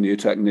 using a new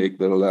technique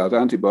that allows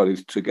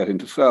antibodies to get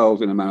into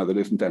cells in a manner that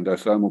isn't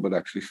endosomal, but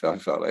actually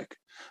cytosolic.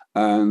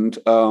 And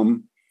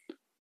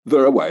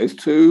there are ways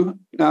to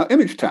now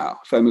image tau,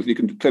 same as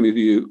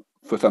you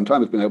for some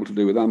time has been able to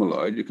do with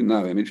amyloid. You can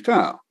now image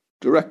tau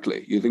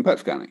directly using PET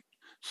scanning.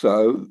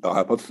 So the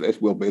hypothesis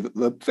will be that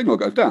the signal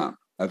goes down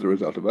as a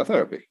result of our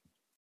therapy,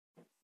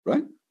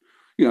 right?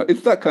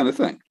 It's that kind of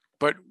thing.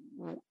 But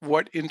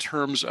what, in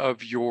terms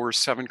of your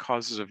 7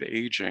 causes of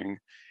aging,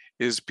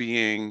 is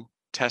being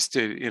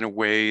tested in a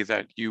way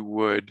that you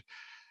would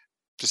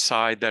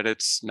decide that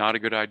it's not a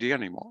good idea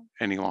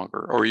any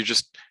longer, or you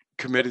just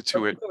committed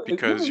to it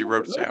because you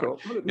wrote it down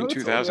in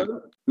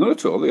 2000. Not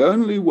at all. The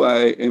only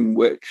way in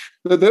which,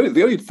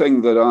 the only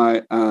thing that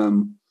I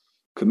am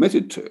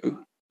committed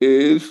to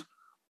is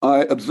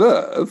I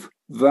observe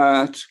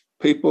that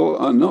people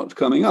are not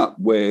coming up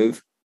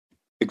with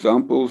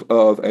examples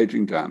of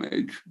aging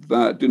damage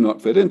that do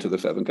not fit into the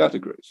 7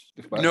 categories.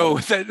 No,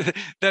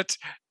 that's.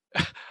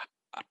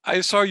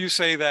 I saw you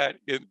say that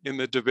in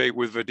the debate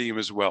with Vadim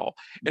as well,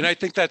 and I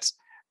think that's.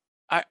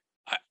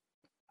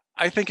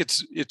 I think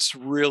it's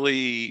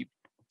really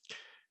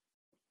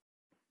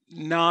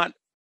not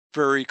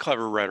very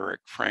clever rhetoric,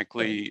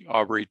 frankly,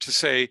 Aubrey, to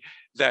say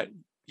that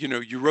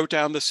you wrote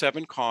down the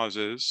 7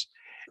 causes,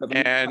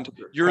 and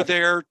you're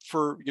there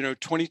for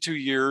 22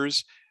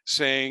 years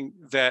saying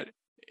that.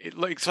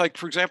 It's like,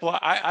 for example,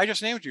 I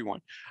just named you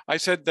one. I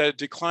said that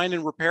decline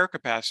in repair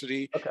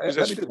capacity is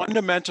as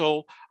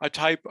fundamental a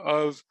type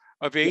of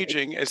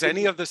aging as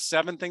any of the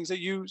 7 things that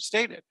you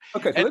stated.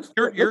 Okay, so let's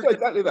go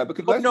exactly that.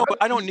 Because no, but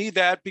I don't need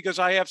that because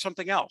I have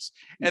something else.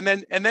 And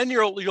then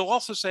you'll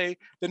also say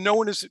that no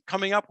one is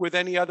coming up with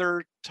any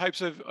other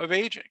types of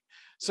aging.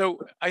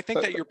 So I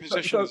think that your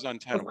position is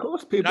untenable. Of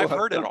course, I've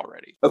heard it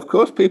already. Of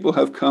course, people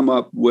have come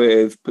up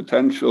with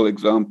potential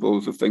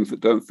examples of things that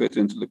don't fit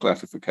into the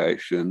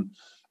classification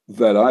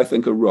that I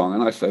think are wrong,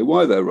 and I say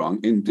why they're wrong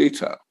in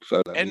detail.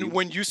 So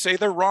when you say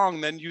they're wrong,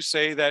 then you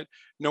say that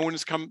no one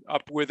has come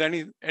up with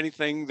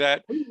anything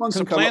that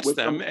supplants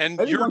them, and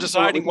you're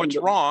deciding what's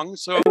wrong.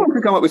 So anyone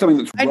can come up with something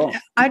that's wrong.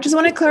 I just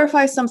want to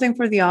clarify something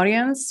for the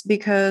audience,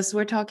 because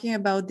we're talking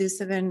about the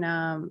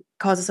 7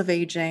 causes of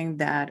aging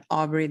that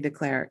Aubrey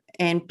declared,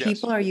 and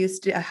people are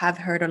used to have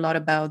heard a lot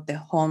about the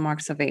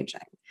hallmarks of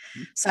aging.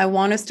 So I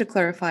want us to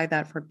clarify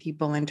that for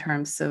people in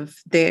terms of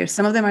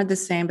some of them are the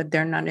same, but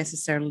they're not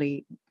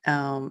necessarily.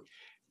 There's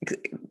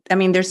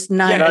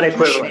not. They're not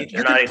equivalent.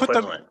 They're not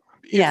equivalent.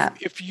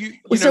 If you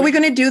so we're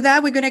going to do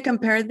that. We're going to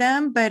compare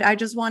them, but I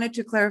just wanted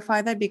to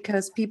clarify that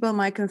because people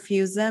might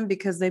confuse them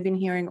because they've been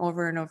hearing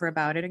over and over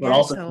about it again. But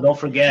also, don't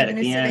forget at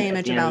the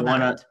end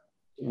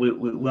we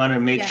want to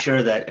make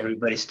sure that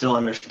everybody still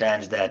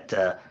understands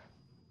that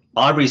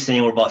Aubrey's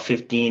saying we're about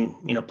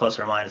 15, plus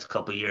or minus a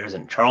couple of years,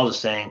 and Charles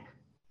is saying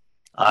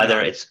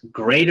either it's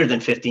greater than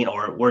 15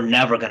 or we're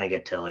never going to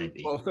get to LAB,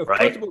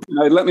 right?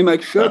 Let me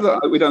make sure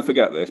that we don't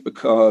forget this,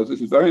 because this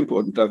is very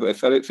important. I've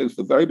said it since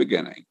the very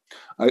beginning.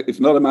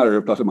 It's not a matter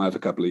of plus or minus a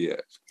couple of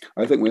years.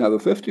 I think we have a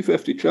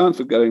 50-50 chance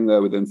of getting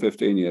there within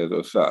 15 years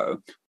or so.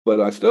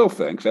 But I still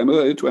think, same as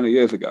I did 20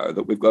 years ago,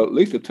 that we've got at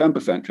least a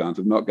 10% chance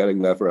of not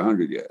getting there for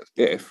 100 years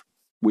if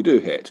we do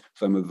hit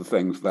some of the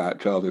things that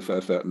Charles is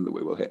so certain that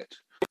we will hit.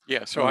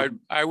 Yeah, so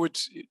I would,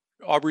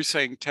 Aubrey's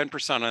saying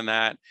 10% on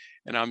that,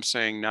 and I'm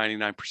saying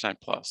 99%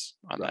 plus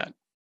on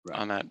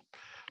on that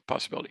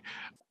possibility.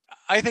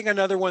 I think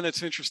another one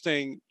that's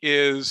interesting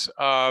is,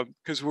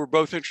 because we're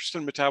both interested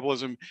in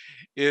metabolism,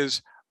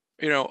 is,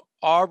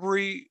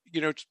 Aubrey,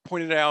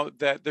 pointed out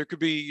that there could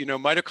be,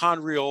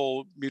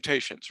 mitochondrial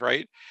mutations,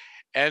 right?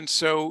 And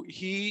so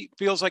he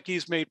feels like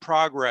he's made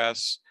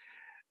progress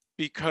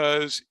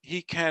because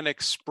he can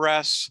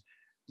express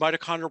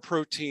mitochondrial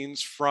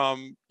proteins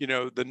from,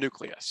 the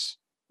nucleus,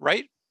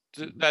 right?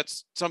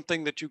 That's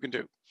something that you can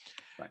do.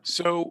 Right.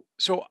 So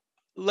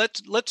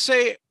let's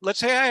say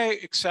I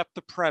accept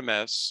the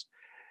premise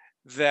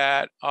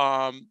that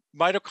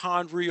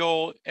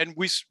mitochondrial, and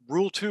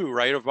rule 2,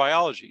 right, of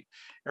biology,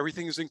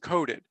 everything is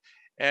encoded,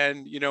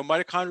 and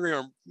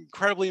mitochondria are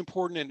incredibly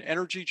important in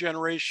energy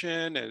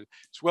generation as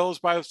well as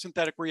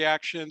biosynthetic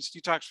reactions,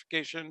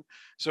 detoxification.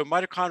 So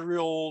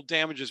mitochondrial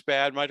damage is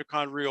bad.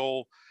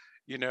 Mitochondrial,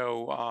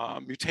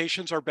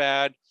 mutations are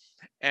bad,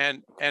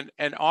 and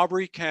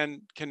Aubrey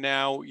can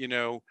now,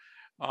 in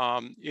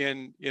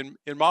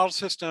model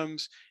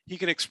systems, he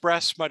can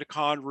express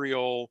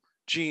mitochondrial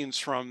genes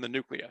from the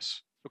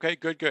nucleus. Okay,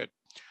 good.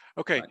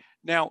 Okay, right.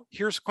 Now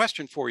here's a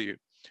question for you.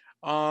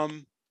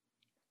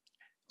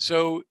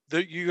 So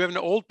you have an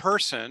old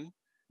person.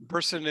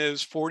 Person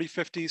is 40,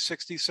 50,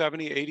 60,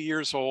 70, 80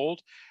 years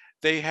old.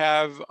 They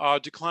have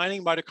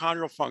declining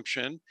mitochondrial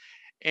function,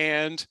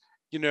 and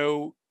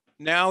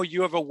now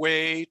you have a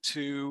way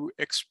to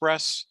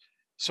express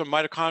some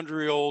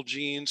mitochondrial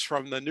genes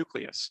from the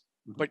nucleus.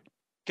 But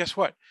guess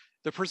what?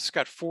 The person's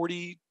got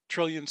 40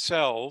 trillion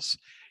cells.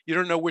 You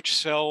don't know which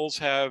cells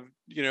have,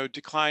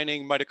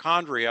 declining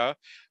mitochondria.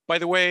 By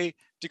the way,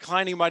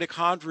 declining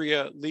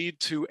mitochondria lead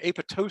to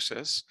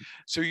apoptosis.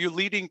 So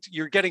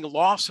you're getting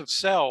loss of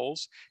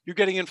cells. You're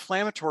getting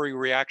inflammatory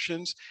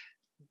reactions.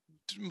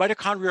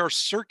 Mitochondria are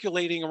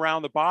circulating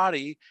around the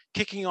body,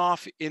 kicking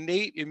off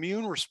innate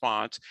immune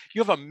response.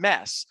 You have a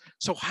mess.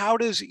 So how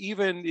does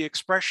even the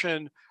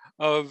expression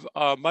of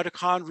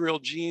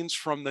mitochondrial genes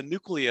from the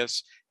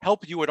nucleus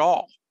help you at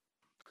all?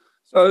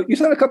 So you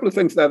said a couple of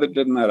things there that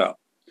didn't add up.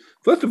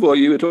 First of all,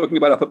 you were talking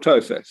about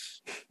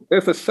apoptosis.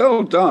 If a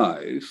cell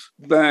dies,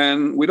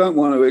 then we don't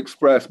want to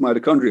express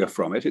mitochondria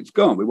from it. It's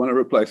gone. We want to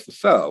replace the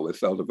cell with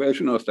cell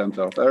division or stem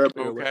cell therapy.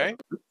 Okay.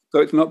 So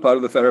it's not part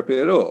of the therapy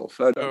at all.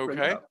 So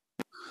okay.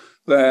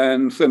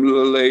 then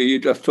similarly, you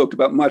just talked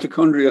about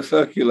mitochondria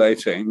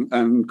circulating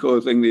and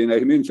causing the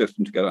innate immune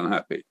system to get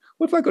unhappy.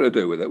 What's that got to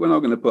do with it? We're not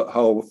going to put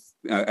whole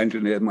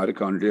engineered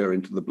mitochondria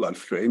into the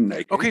bloodstream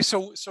naked. Okay,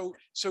 so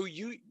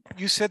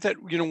you said that,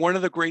 you know, one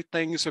of the great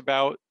things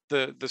about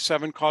the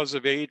 7 causes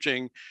of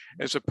aging,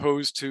 as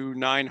opposed to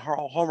 9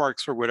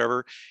 hallmarks or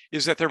whatever,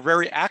 is that they're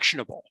very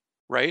actionable,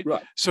 right?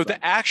 Right. So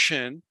the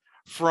action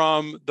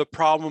from the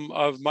problem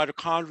of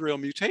mitochondrial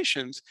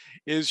mutations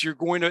is you're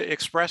going to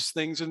express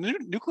things in the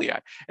nuclei.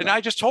 And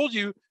I just told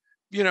you,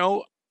 you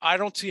know, I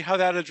don't see how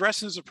that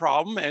addresses a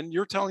problem. And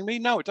you're telling me,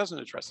 no, it doesn't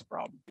address the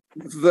problem.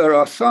 There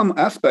are some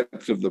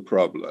aspects of the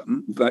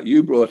problem that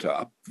you brought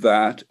up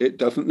that it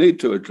doesn't need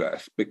to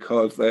address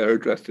because they are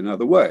addressed in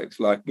other ways.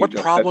 Like what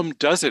problem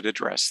does it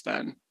address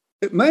then?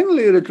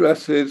 Mainly it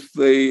addresses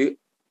the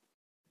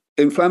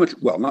inflammatory,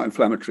 well, not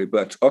inflammatory,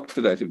 but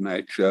oxidative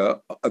nature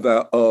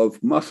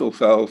of muscle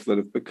cells that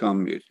have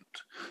become mutant.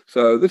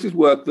 So this is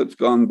work that's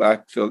gone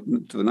back to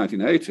the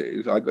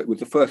 1980s. It was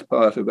the first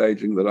part of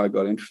aging that I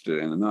got interested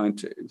in the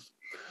 90s.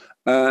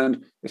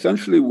 And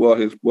essentially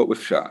what was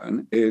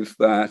shown is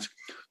that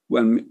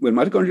when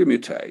mitochondria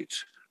mutate,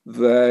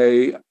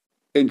 they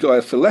enjoy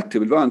a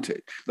selective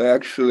advantage. They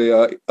actually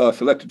are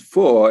selected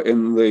for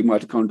in the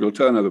mitochondrial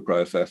turnover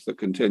process that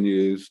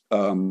continues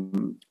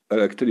at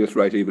a continuous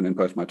rate even in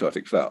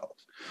postmitotic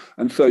cells.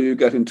 And so you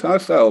get entire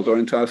cells or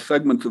entire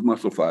segments of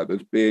muscle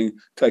fibers being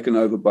taken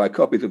over by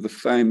copies of the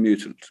same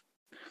mutant.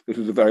 This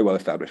is a very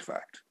well-established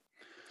fact.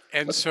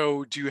 And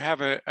so do you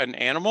have an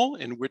animal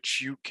in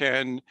which you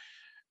can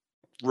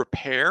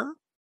repair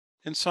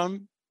in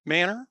some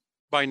manner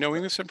by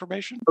knowing this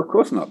information? Of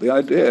course not. The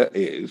idea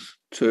is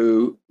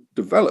to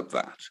develop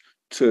that,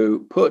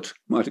 to put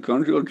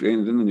mitochondrial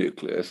genes in the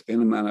nucleus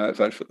in a manner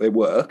such that they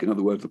work. In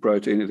other words, the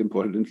protein is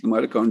imported into the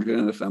mitochondria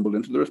and assembled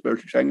into the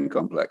respiratory chain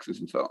complexes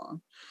and so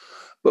on.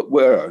 But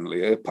we're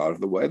only a part of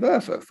the way there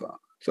so far.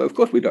 So of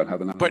course we don't have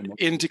an animal. But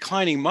in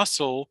declining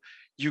muscle,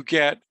 you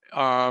get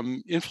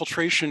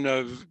infiltration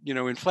of, you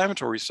know,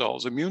 inflammatory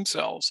cells, immune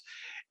cells,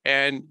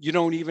 and you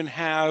don't even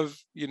have,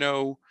 you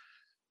know,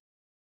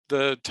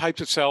 the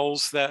types of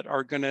cells that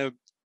are going to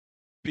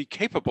be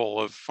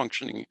capable of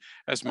functioning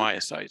as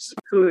myocytes.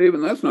 Actually,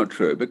 even that's not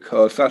true,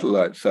 because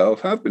satellite cells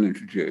have been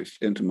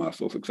introduced into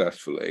muscle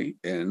successfully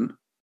in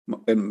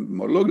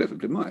model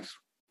organisms, in mice.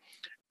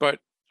 But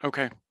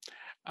okay,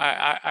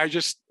 I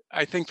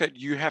think that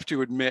you have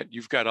to admit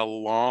you've got a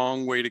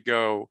long way to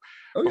go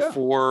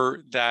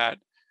before that,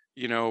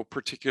 you know,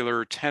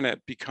 particular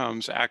tenet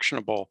becomes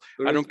actionable.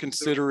 I don't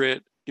consider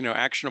it, you know,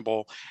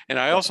 actionable, and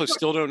I also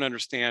still don't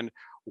understand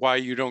why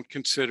you don't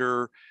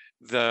consider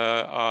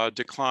the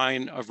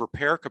decline of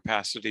repair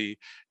capacity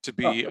to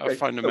be a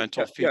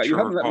fundamental feature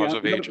or cause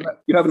of aging.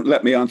 You haven't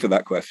let me answer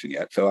that question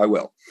yet, so I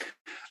will.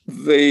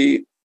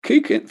 The key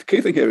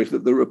thing here is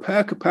that the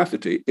repair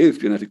capacity is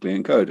genetically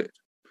encoded.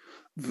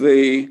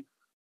 The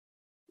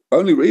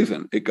only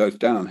reason it goes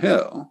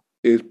downhill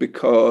is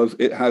because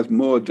it has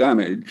more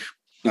damage,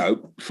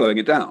 slowing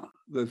it down.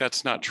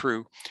 That's not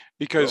true,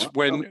 because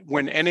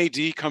when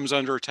NAD comes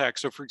under attack,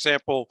 so for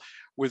example,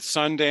 with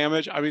sun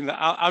damage, I mean,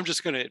 I'm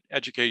just going to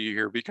educate you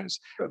here because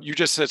you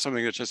just said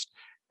something that's just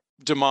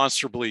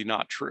demonstrably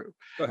not true.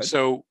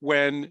 So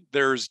when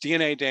there's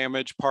DNA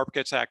damage, PARP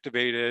gets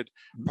activated.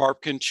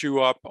 PARP can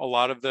chew up a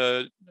lot of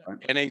the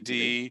NAD,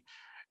 you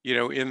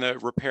know, in the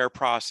repair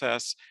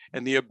process,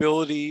 and the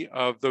ability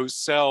of those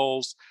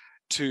cells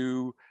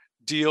to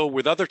deal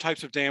with other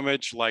types of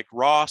damage like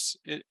ROS,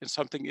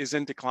 something is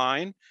in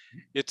decline.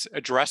 It's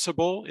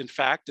addressable. In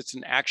fact, it's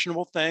an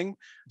actionable thing.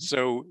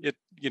 So it,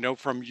 you know,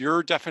 from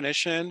your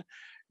definition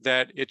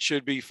that it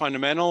should be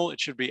fundamental, it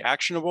should be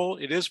actionable.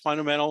 It is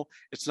fundamental.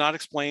 It's not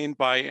explained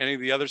by any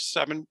of the other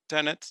 7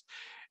 tenets.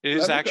 It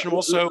is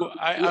actionable. So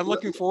I'm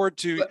looking forward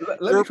to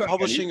your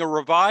publishing a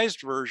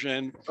revised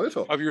version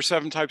of your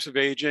 7 types of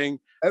aging,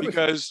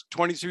 because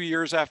 22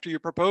 years after you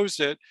proposed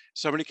it,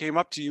 somebody came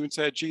up to you and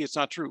said, gee, it's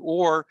not true.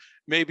 Or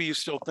maybe you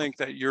still think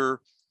that your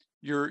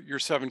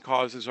 7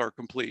 causes are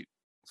complete.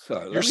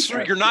 So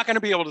you're not going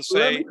to be able to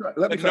say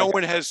that no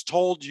one has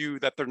told you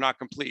that they're not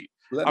complete.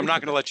 I'm not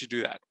going to let you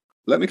do that.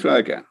 Let me try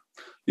again.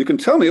 You can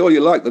tell me all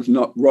you like that's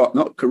not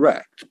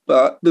correct,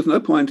 but there's no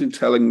point in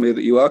telling me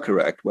that you are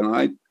correct when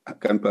I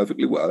can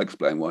perfectly well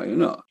explain why you're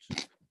not.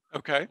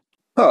 Okay.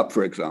 PARP,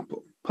 for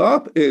example.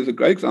 PARP is a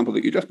great example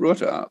that you just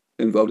brought up,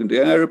 involved in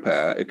DNA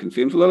repair. It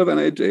consumes a lot of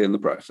NAD in the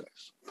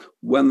process.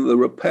 When the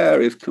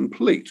repair is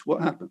complete,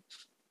 what happens?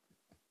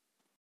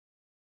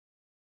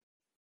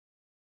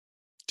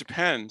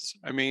 Depends.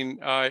 I mean,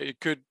 it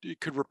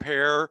could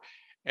repair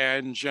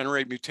and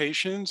generate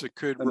mutations. It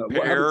could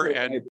repair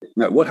and...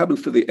 what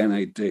happens to the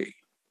NAD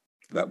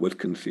that was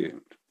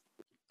consumed?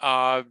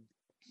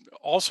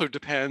 Also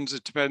depends.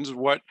 It depends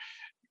what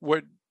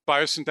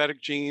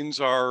biosynthetic genes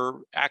are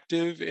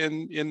active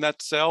in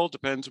that cell.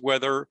 Depends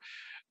whether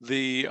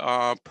the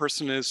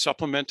person is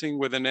supplementing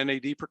with an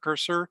NAD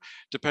precursor.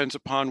 Depends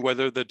upon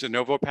whether the de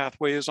novo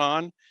pathway is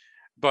on.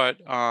 But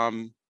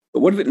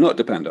what does it not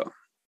depend on?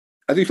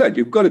 As you said,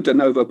 you've got a de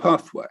novo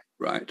pathway,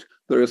 right?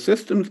 there are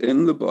systems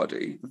in the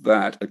body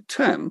that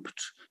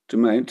attempt to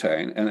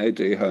maintain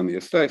NAD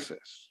homeostasis.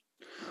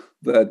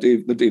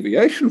 The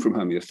deviation from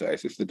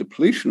homeostasis, the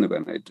depletion of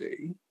NAD,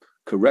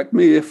 correct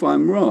me if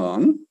I'm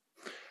wrong,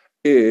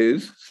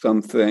 is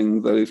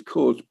something that is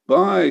caused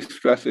by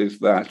stresses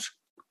that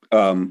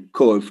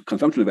cause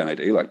consumption of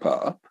NAD, like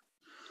PARP,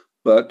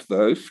 but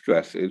those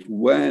stresses,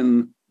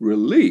 when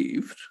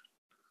relieved,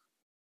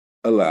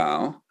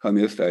 allow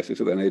homeostasis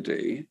of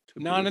NAD.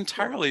 Not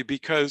entirely,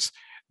 because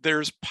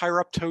there's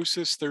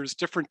pyroptosis, there's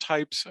different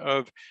types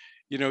of,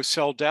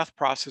 cell death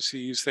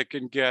processes that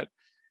can get,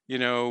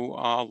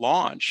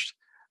 launched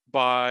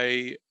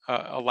by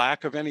a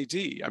lack of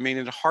NAD. I mean,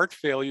 in heart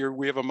failure,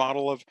 we have a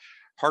model of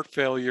heart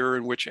failure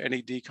in which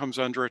NAD comes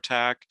under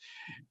attack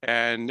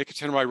and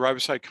nicotinamide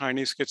riboside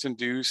kinase gets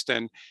induced.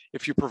 And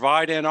if you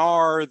provide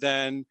NR,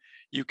 then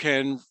you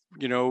can,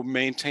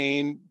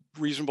 maintain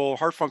reasonable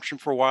heart function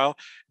for a while.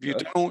 If you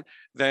don't,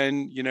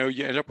 then, you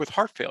end up with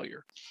heart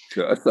failure.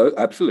 Sure. So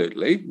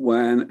absolutely,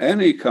 when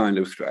any kind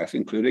of stress,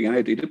 including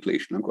NAD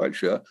depletion, I'm quite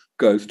sure,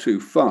 goes too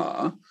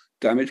far,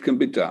 damage can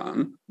be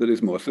done that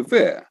is more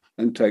severe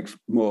and takes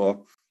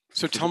more.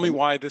 So tell me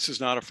why this is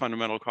not a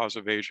fundamental cause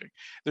of aging.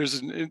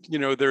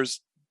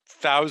 There's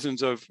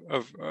thousands of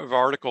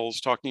articles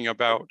talking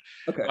about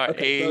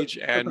age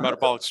and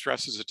metabolic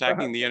stresses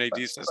attacking the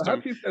NAD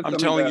system. I'm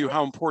telling you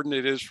how important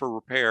it is for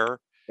repair.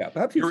 Yeah,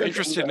 perhaps you're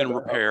interested in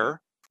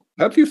repair.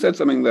 Perhaps you said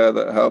something there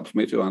that helps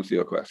me to answer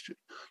your question.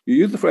 You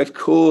used the phrase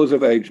cause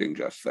of aging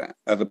just then,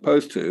 as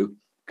opposed to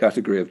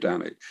category of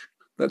damage.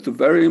 That's a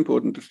very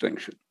important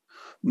distinction.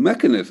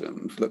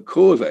 Mechanisms that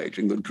cause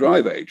aging, that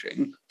drive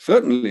aging,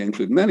 certainly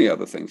include many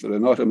other things that are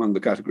not among the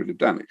categories of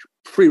damage.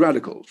 Free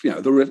radicals,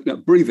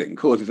 breathing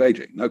causes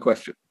aging, no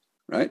question,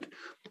 right?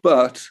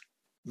 But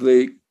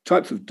the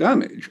types of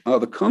damage are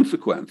the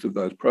consequence of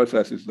those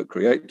processes that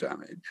create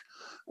damage.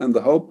 And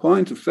the whole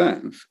point of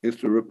science is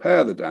to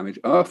repair the damage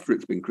after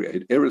it's been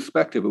created,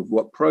 irrespective of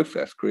what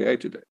process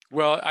created it.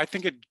 Well, I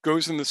think it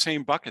goes in the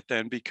same bucket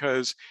then,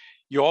 because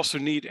you also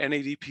need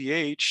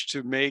NADPH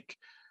to make,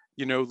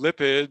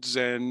 lipids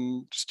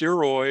and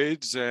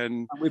steroids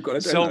and we've got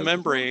a cell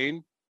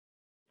membrane.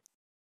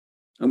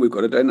 And we've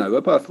got a de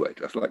novo pathway,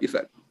 just like you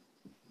said.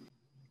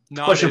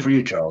 Question for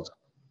you, Charles.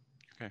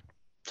 Okay.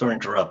 Sorry to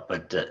interrupt,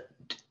 but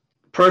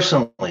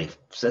personally,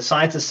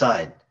 science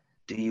aside,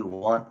 do you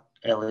want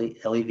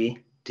LEV?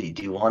 Do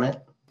you want it?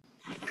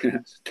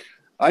 Yes.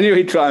 I knew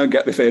he'd try and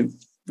get this in.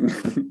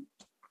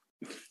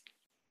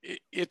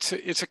 It's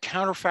a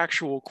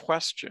counterfactual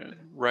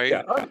question, right?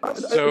 Yeah,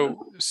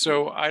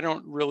 so I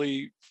don't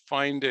really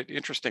find it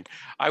interesting.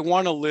 I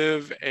want to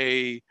live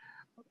a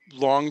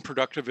long,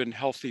 productive, and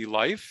healthy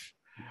life.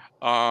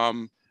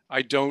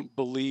 I don't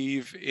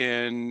believe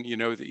in,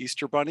 the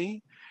Easter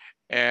Bunny,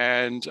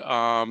 and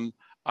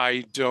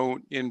I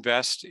don't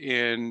invest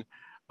in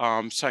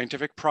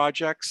scientific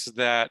projects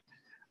that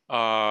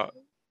don't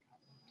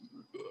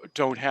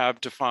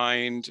have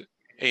defined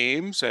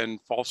aims and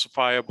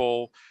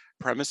falsifiable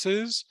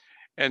premises.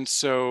 And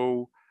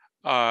so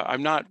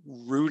I'm not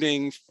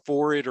rooting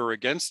for it or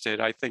against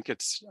it. I think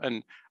it's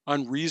an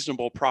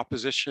unreasonable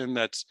proposition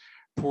that's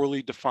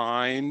poorly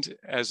defined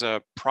as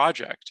a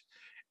project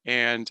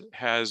and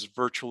has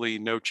virtually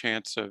no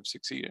chance of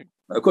succeeding.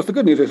 Of course, the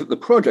good news is that the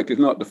project is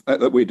not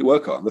that we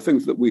work on. The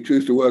things that we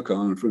choose to work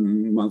on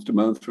from month to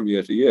month, from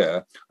year to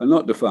year, are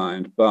not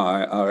defined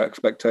by our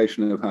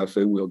expectation of how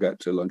soon we'll get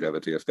to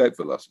longevity escape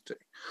velocity.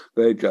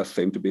 They just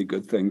seem to be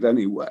good things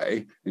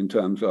anyway, in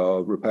terms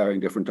of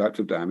repairing different types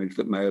of damage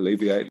that may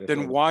alleviate.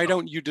 Then why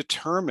don't you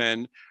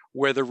determine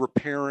whether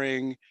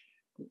repairing,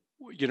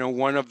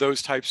 one of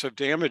those types of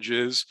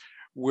damages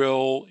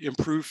will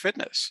improve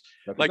fitness?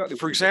 That's like, exactly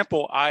for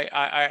example, I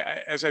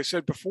as I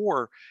said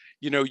before,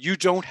 you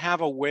don't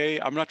have a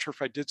way. I'm not sure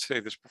if I did say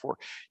this before.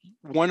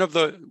 One of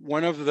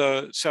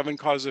the 7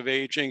 causes of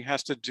aging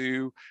has to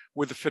do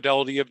with the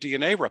fidelity of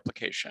DNA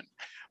replication,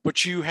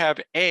 but you have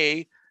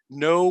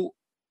no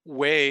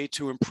way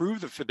to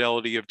improve the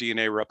fidelity of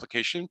DNA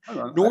replication,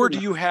 nor do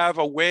you have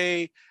a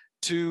way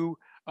to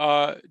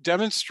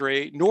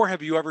demonstrate, nor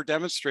have you ever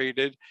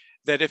demonstrated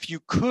that if you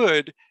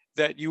could,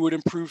 that you would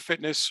improve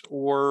fitness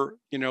or,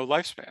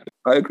 lifespan.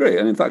 I agree.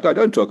 And in fact, I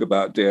don't talk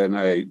about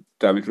DNA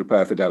damage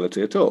repair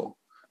fidelity at all.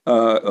 A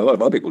lot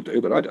of other people do,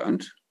 but I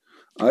don't.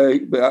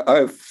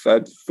 I've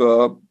said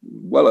for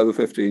well over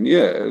 15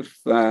 years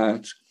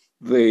that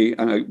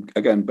and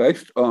again,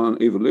 based on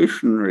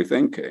evolutionary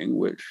thinking,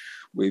 which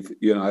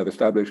I've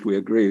established we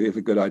agree is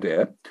a good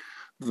idea,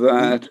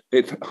 that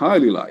it's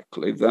highly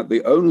likely that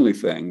the only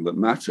thing that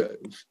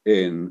matters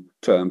in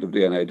terms of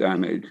DNA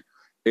damage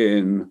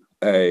in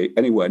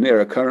anywhere near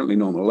a currently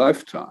normal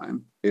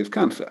lifetime is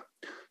cancer,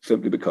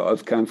 simply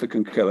because cancer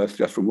can kill us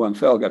just from one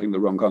cell getting the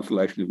wrong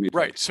constellation of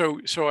mutations.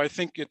 Right. So I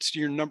think it's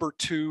your number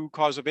 2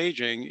 cause of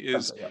aging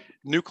is cancer,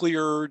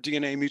 nuclear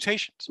DNA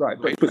mutations. Right.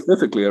 But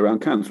specifically around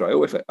cancer, I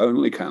always say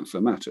only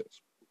cancer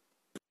matters.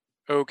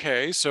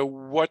 Okay. So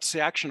what's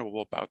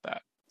actionable about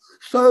that?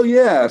 So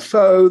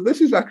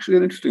this is actually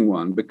an interesting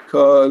one,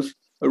 because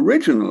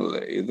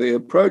Originally, the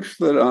approach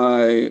that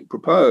I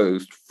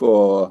proposed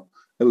for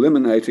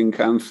eliminating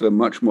cancer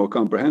much more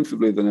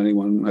comprehensively than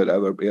anyone had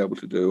ever been able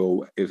to do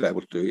or is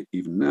able to do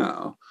even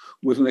now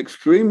was an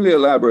extremely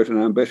elaborate and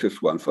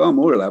ambitious one, far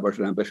more elaborate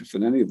and ambitious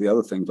than any of the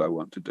other things I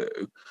want to do.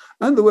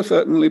 And there were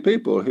certainly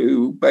people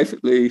who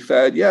basically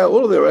said, yeah,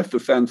 all of the rest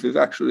of sense is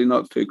actually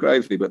not too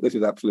crazy, but this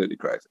is absolutely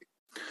crazy.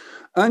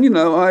 And,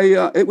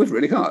 it was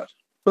really hard,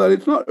 but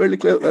it's not really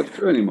clear that that's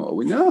true anymore.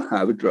 We now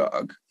have a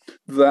drug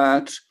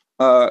that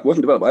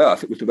wasn't developed by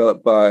us. It was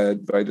developed by a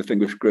very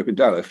distinguished group in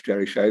Dallas,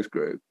 Jerry Shea's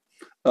group,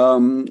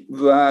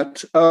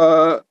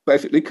 that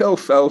basically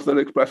kills cells that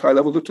express high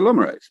levels of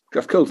telomerase,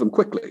 just kills them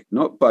quickly,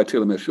 not by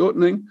telomere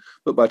shortening,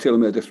 but by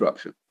telomere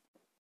disruption.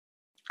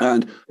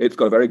 And it's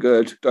got a very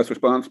good dose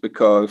response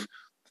because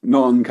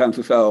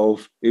non-cancer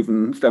cells,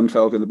 even stem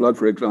cells in the blood,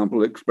 for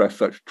example, express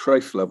such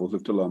trace levels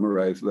of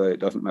telomerase that it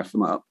doesn't mess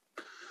them up.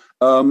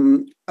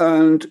 And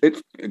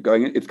it's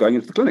going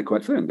into the clinic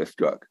quite soon, this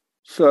drug.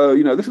 So,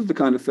 this is the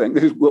kind of thing,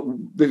 this is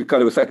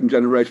kind of a second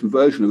generation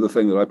version of the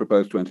thing that I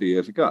proposed 20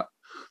 years ago.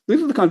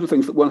 These are the kinds of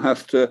things that one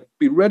has to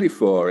be ready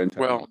for.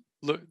 Well,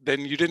 look,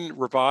 then you didn't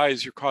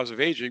revise your cause of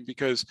aging,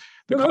 because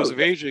the cause of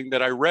aging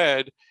that I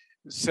read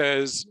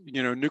says,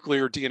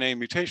 nuclear DNA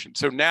mutation.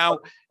 So now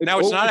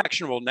it's not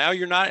actionable. Now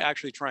you're not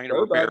actually trying to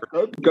repair.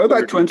 Go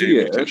back 20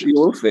 years, you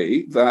will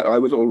see that I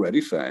was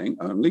already saying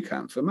only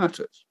cancer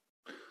matters.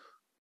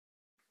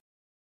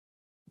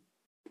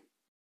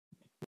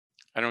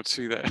 I don't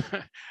see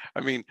that.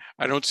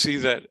 I don't see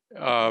that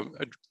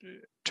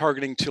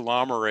targeting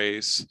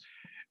telomerase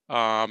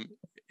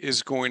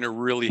is going to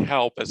really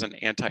help as an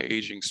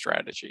anti-aging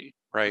strategy,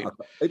 right?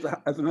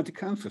 As an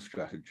anti-cancer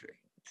strategy.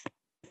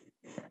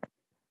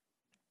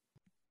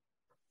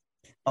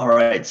 All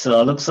right, so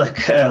it looks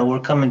like we're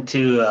coming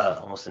to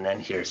almost an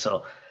end here.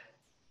 So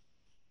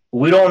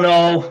we don't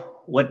know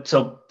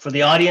so for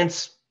the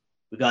audience,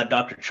 we got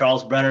Dr.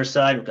 Charles Brenner's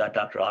side, we've got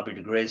Dr. Aubrey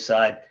de Grey's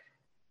side.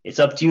 It's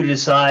up to you to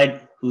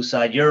decide whose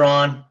side you're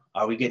on.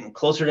 Are we getting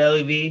closer to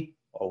LEV,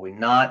 or are we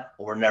not,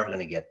 or we're never going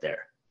to get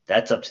there?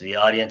 That's up to the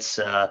audience.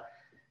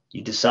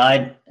 You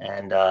decide.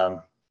 And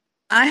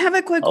I have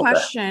a quick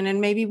question, and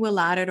maybe we'll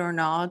add it or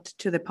not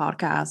to the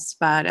podcast.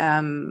 But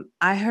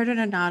I heard an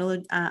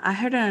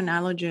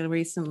analogy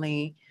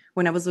recently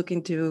when I was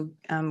looking to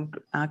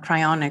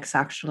cryonics,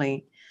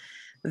 actually,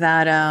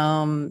 that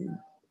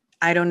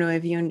I don't know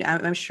if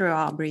I'm sure,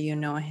 Aubrey, you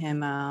know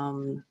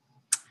him.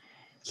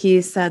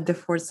 He's at the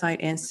Foresight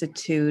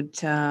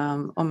Institute.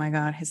 Oh my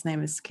God, his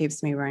name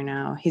escapes me right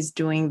now. He's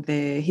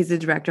the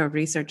director of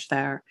research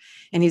there,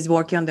 and he's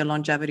working on the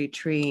longevity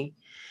tree.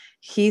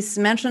 He's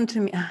mentioned to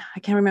me, I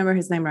can't remember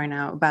his name right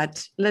now,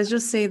 but let's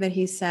just say that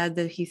he said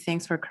that he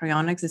thinks for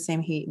cryonics the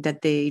same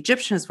that the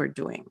Egyptians were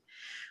doing,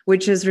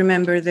 which is,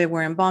 remember, they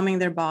were embalming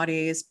their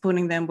bodies,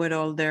 putting them with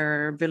all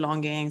their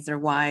belongings, their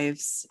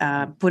wives,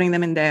 putting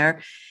them in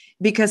there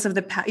because of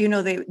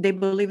they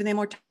believe in the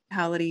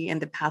immortality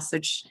and the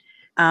passage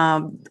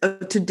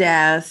to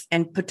death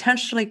and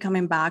potentially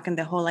coming back. And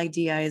the whole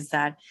idea is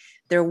that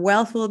their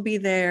wealth will be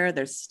there,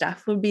 their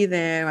stuff will be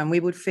there, and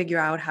we would figure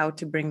out how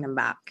to bring them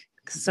back,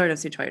 sort of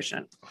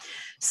situation.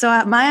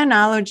 So my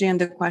analogy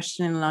and the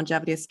question in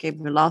longevity, escape,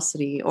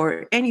 velocity,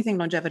 or anything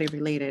longevity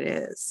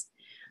related is,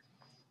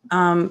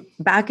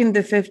 back in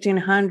the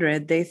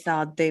 1500s, they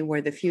thought they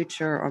were the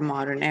future or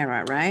modern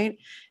era, right?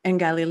 And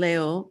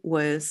Galileo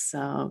was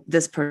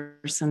this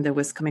person that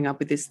was coming up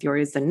with these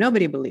theories that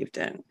nobody believed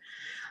in.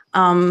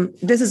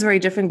 This is very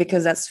different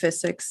because that's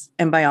physics,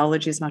 and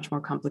biology is much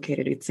more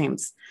complicated, it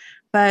seems.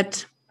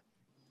 But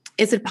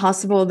is it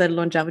possible that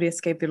longevity,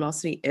 escape,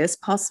 velocity is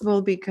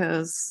possible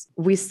because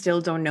we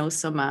still don't know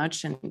so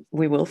much and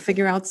we will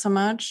figure out so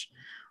much?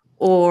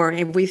 Or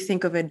if we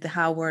think of it,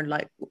 how we're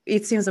like,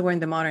 it seems that we're in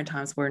the modern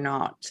times, we're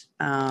not.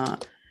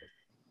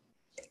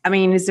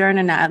 Is there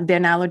the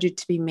analogy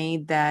to be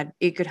made that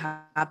it could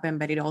happen,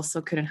 but it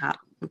also could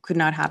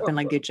not happen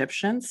like the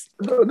Egyptians?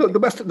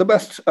 The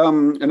best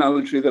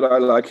analogy that I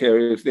like here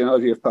is the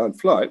analogy of powered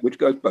flight, which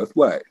goes both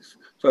ways.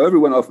 So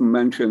everyone often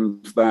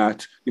mentions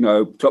that,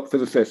 top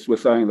physicists were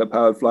saying that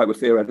powered flight was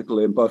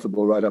theoretically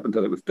impossible right up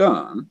until it was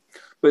done.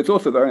 But it's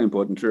also very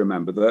important to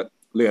remember that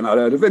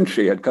Leonardo da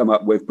Vinci had come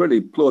up with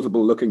pretty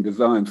plausible looking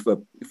designs for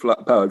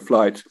powered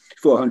flight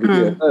 400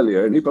 years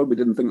earlier, and he probably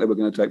didn't think they were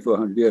going to take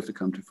 400 years to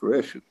come to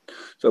fruition.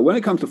 So when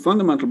it comes to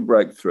fundamental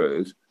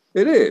breakthroughs,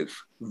 it is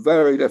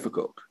very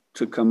difficult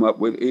to come up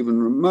with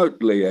even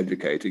remotely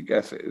educated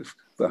guesses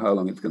for how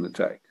long it's going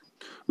to take.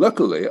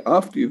 Luckily,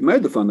 after you've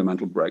made the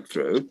fundamental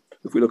breakthrough,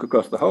 if we look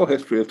across the whole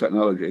history of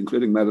technology,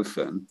 including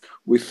medicine,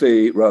 we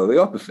see rather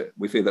the opposite.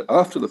 We see that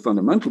after the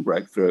fundamental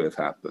breakthrough has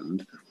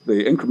happened,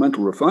 the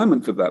incremental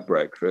refinements of that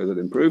breakthrough that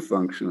improve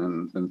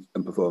function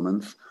and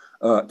performance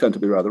tend to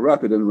be rather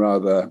rapid and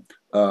rather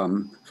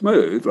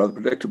smooth, rather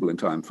predictable in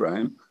time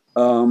frame,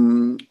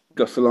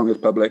 just so long as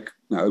public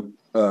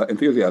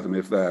enthusiasm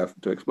is there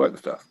to exploit the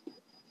stuff.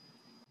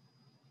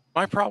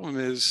 My problem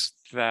is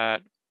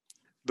that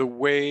the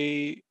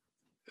way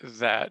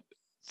that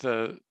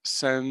the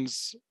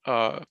SENS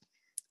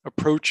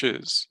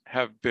approaches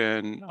have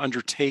been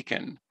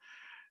undertaken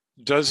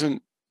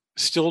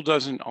still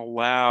doesn't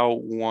allow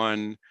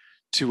one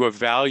to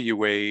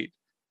evaluate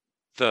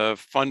the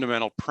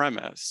fundamental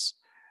premise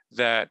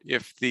that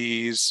if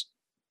these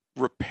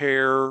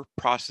repair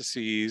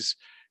processes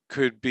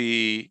could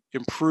be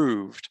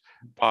improved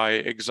by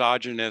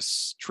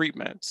exogenous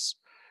treatments,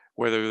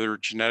 whether they're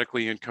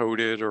genetically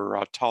encoded or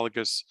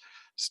autologous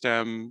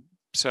stem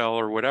cell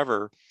or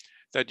whatever,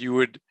 that you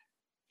would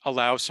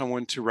allow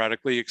someone to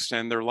radically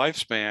extend their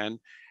lifespan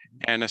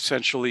and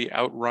essentially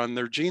outrun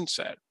their gene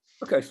set.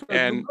 Okay, so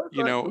And,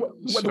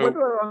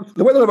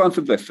 the way that I've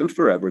answered this since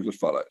forever is as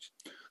follows.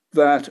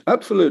 That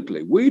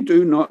absolutely, we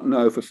do not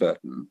know for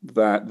certain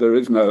that there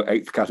is no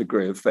eighth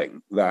category of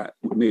thing that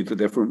needs a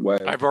different way.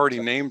 I've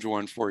already named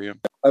one for you.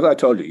 As I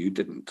told you, you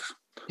didn't.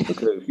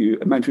 Because you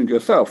mentioned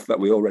yourself that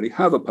we already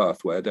have a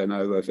pathway, a de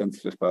novo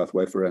synthesis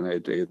pathway for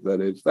NAD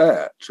that is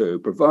there to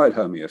provide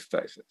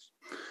homeostasis.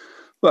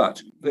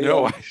 But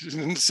no, I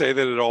didn't say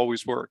that it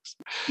always works.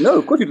 No,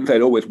 of course you didn't say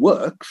it always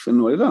works, and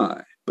nor did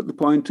I. But the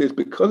point is,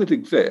 because it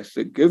exists,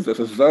 it gives us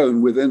a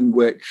zone within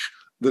which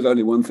there's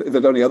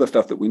only other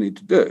stuff that we need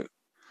to do.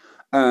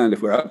 And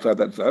if we're outside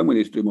that zone, we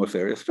need to do more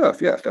serious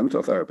stuff. Yeah, stem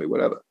cell therapy,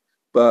 whatever.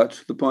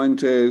 But the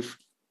point is,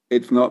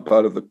 it's not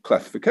part of the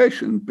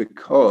classification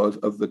because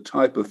of the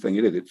type of thing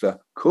it is. It's a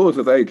cause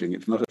of aging.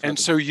 It's not. And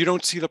so you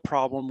don't see the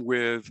problem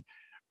with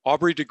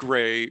Aubrey de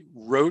Grey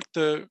wrote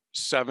the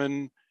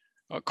 7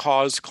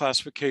 cause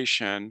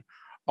classification.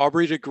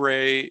 Aubrey de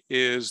Grey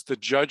is the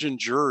judge and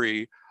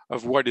jury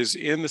of what is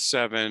in the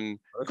 7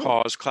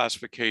 cause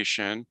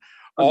classification.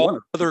 All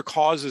other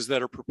causes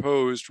that are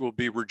proposed will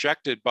be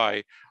rejected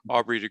by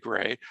Aubrey de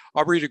Grey.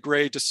 Aubrey de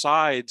Grey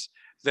decides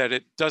that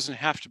it doesn't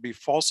have to be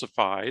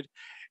falsified.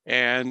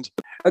 And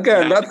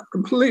again, that's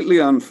completely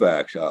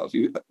unfair, Charles.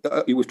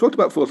 We've talked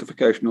about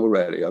falsification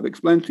already. I've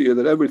explained to you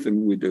that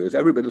everything we do is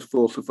every bit as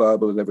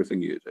falsifiable as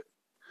everything you do.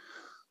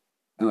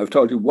 And I've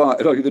told you why.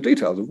 I told you the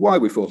details of why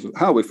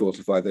how we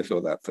falsify this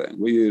or that thing.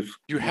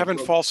 You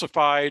haven't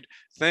falsified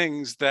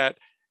things that,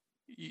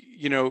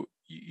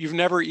 you've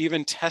never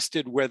even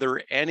tested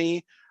whether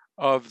any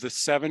of the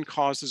 7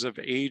 causes of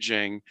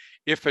aging,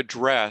 if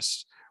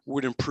addressed,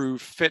 would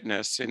improve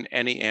fitness in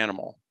any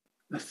animal.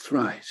 That's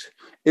right.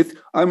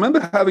 I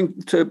remember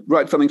having to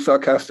write something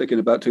sarcastic in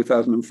about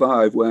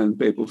 2005 when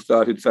people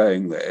started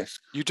saying this.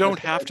 You don't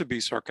have to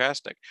be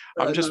sarcastic.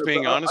 I'm just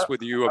being honest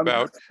with you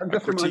about a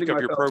critique of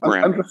your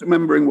program. I'm just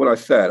remembering what I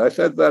said. I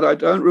said that I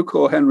don't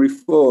recall Henry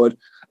Ford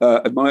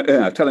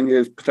telling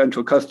his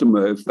potential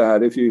customers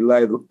that if you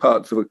lay the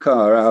parts of a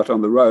car out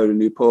on the road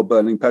and you pour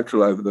burning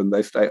petrol over them,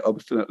 they stay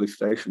obstinately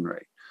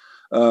stationary.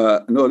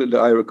 Nor did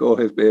I recall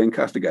his being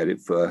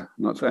castigated for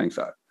not saying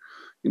so.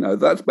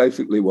 That's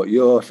basically what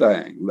you're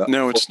saying. That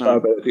no, it's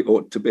not. Falsifiability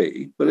ought to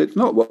be, but it's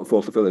not what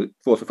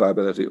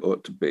falsifiability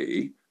ought to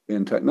be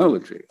in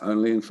technology,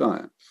 only in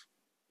science.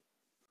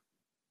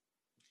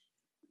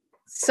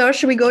 So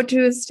should we go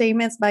to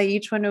statements by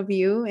each one of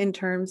you in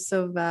terms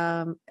of,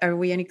 are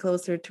we any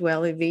closer to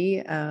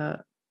LEV?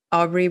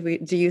 Aubrey,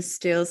 do you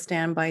still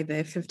stand by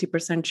the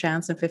 50%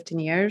 chance in 15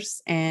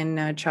 years?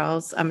 And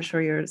Charles, I'm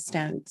sure you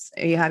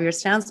have your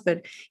stance,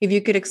 but if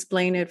you could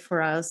explain it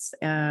for us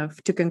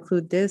to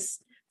conclude this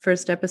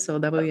first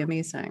episode, that would be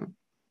amazing.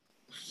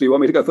 So you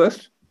want me to go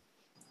first?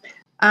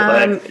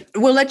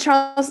 We'll let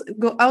Charles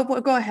go.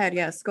 Oh, go ahead.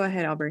 Yes, go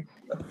ahead, Aubrey.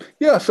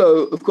 Yeah,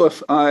 so of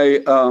course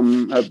I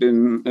have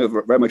been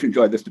very much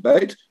enjoyed this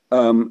debate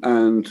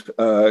and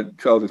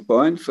Charles's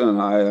points,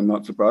 and I am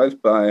not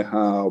surprised by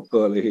how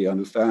poorly he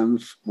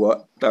understands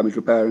what damage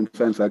repair in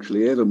sense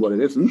actually is and what it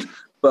isn't.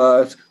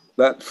 But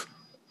that's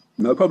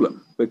no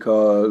problem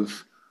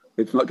because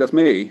it's not just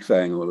me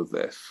saying all of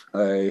this.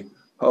 A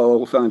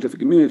whole scientific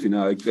community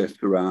now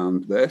exists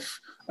around this,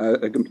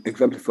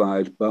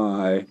 exemplified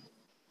by,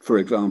 for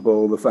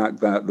example, the fact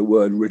that the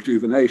word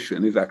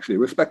rejuvenation is actually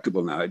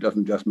respectable now. It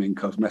doesn't just mean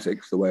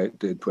cosmetics the way it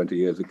did 20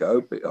 years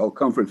ago. But whole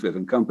conferences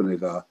and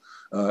companies are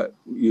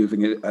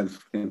using it as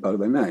in part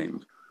of their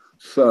names.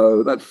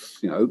 So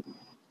that's,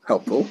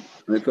 helpful.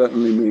 And it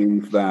certainly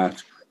means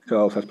that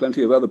Charles has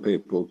plenty of other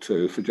people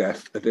to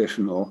suggest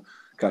additional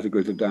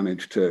categories of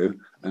damage to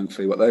and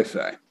see what they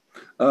say.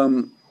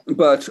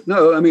 But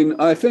no,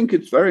 I think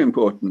it's very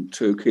important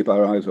to keep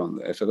our eyes on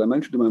this. As I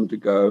mentioned a moment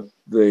ago,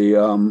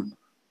 the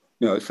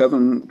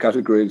 7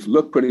 categories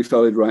look pretty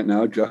solid right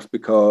now, just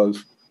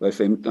because I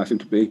seem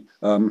to be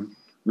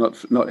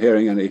not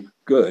hearing any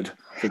good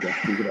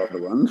suggestions of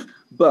other ones,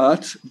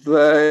 but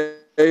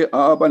they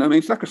are by no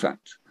means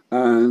sacrosanct.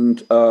 And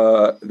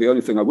the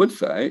only thing I would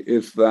say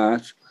is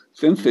that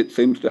since it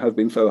seems to have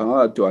been so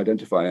hard to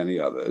identify any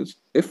others,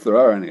 if there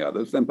are any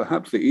others, then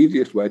perhaps the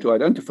easiest way to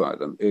identify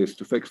them is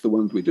to fix the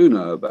ones we do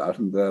know about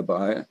and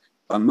thereby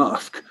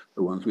unmask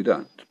the ones we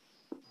don't.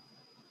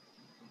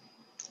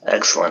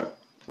 Excellent.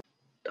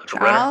 Dr.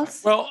 Brenner?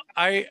 Well,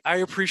 I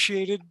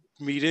appreciated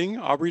meeting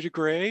Aubrey de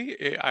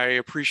Grey. I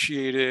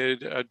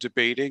appreciated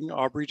debating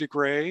Aubrey de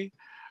Grey.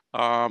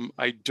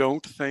 I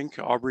don't think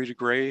Aubrey de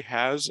Grey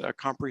has a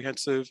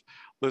comprehensive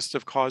list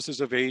of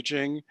causes of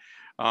aging.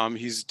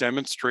 He's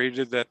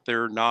demonstrated that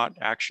they're not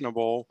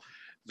actionable,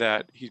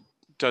 that he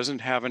doesn't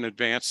have an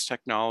advanced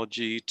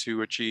technology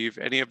to achieve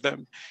any of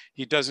them.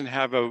 He doesn't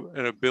have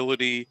an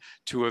ability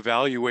to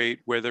evaluate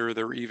whether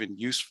they're even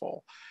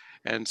useful.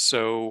 And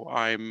so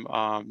I'm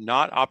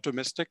not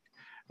optimistic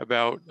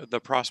about the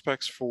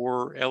prospects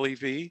for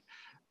LEV,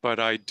 but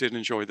I did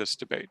enjoy this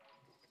debate.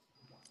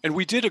 And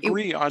we did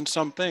agree on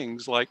some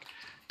things, like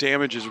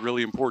damage is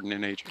really important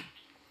in aging.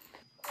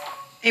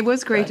 It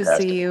was great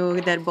Fantastic. to see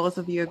you that both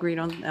of you agreed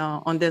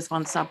on this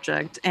one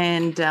subject,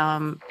 and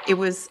it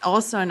was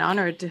also an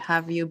honor to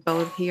have you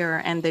both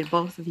here, and that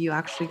both of you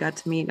actually got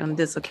to meet on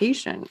this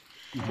occasion.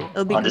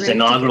 It'll be On this great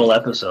inaugural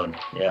episode.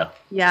 Yeah.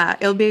 Yeah,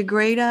 it'll be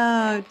great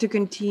to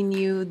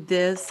continue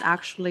this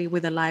actually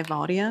with a live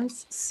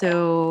audience.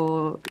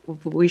 So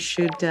we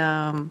should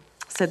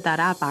set that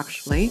up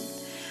actually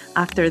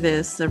after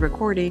this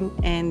recording.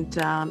 And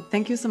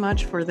thank you so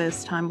much for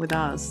this time with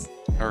us.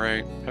 All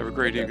right. Have a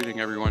great evening,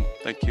 everyone.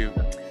 Thank you.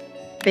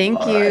 Thank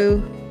All you.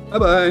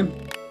 Bye-bye.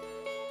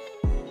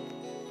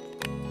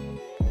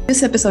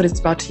 This episode is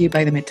brought to you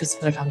by the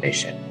Methuselah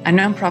Foundation, a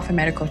nonprofit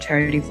medical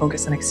charity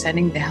focused on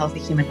extending the healthy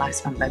human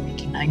lifespan by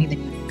making 90 the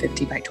new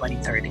 50 by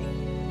 2030.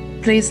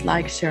 Please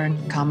like, share,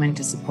 and comment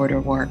to support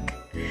our work.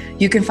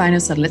 You can find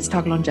us at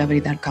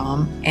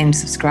letstalklongevity.com and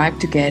subscribe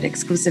to get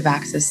exclusive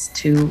access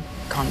to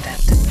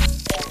content.